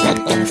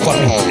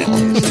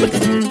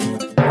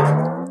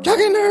 Jock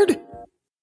and Nerd.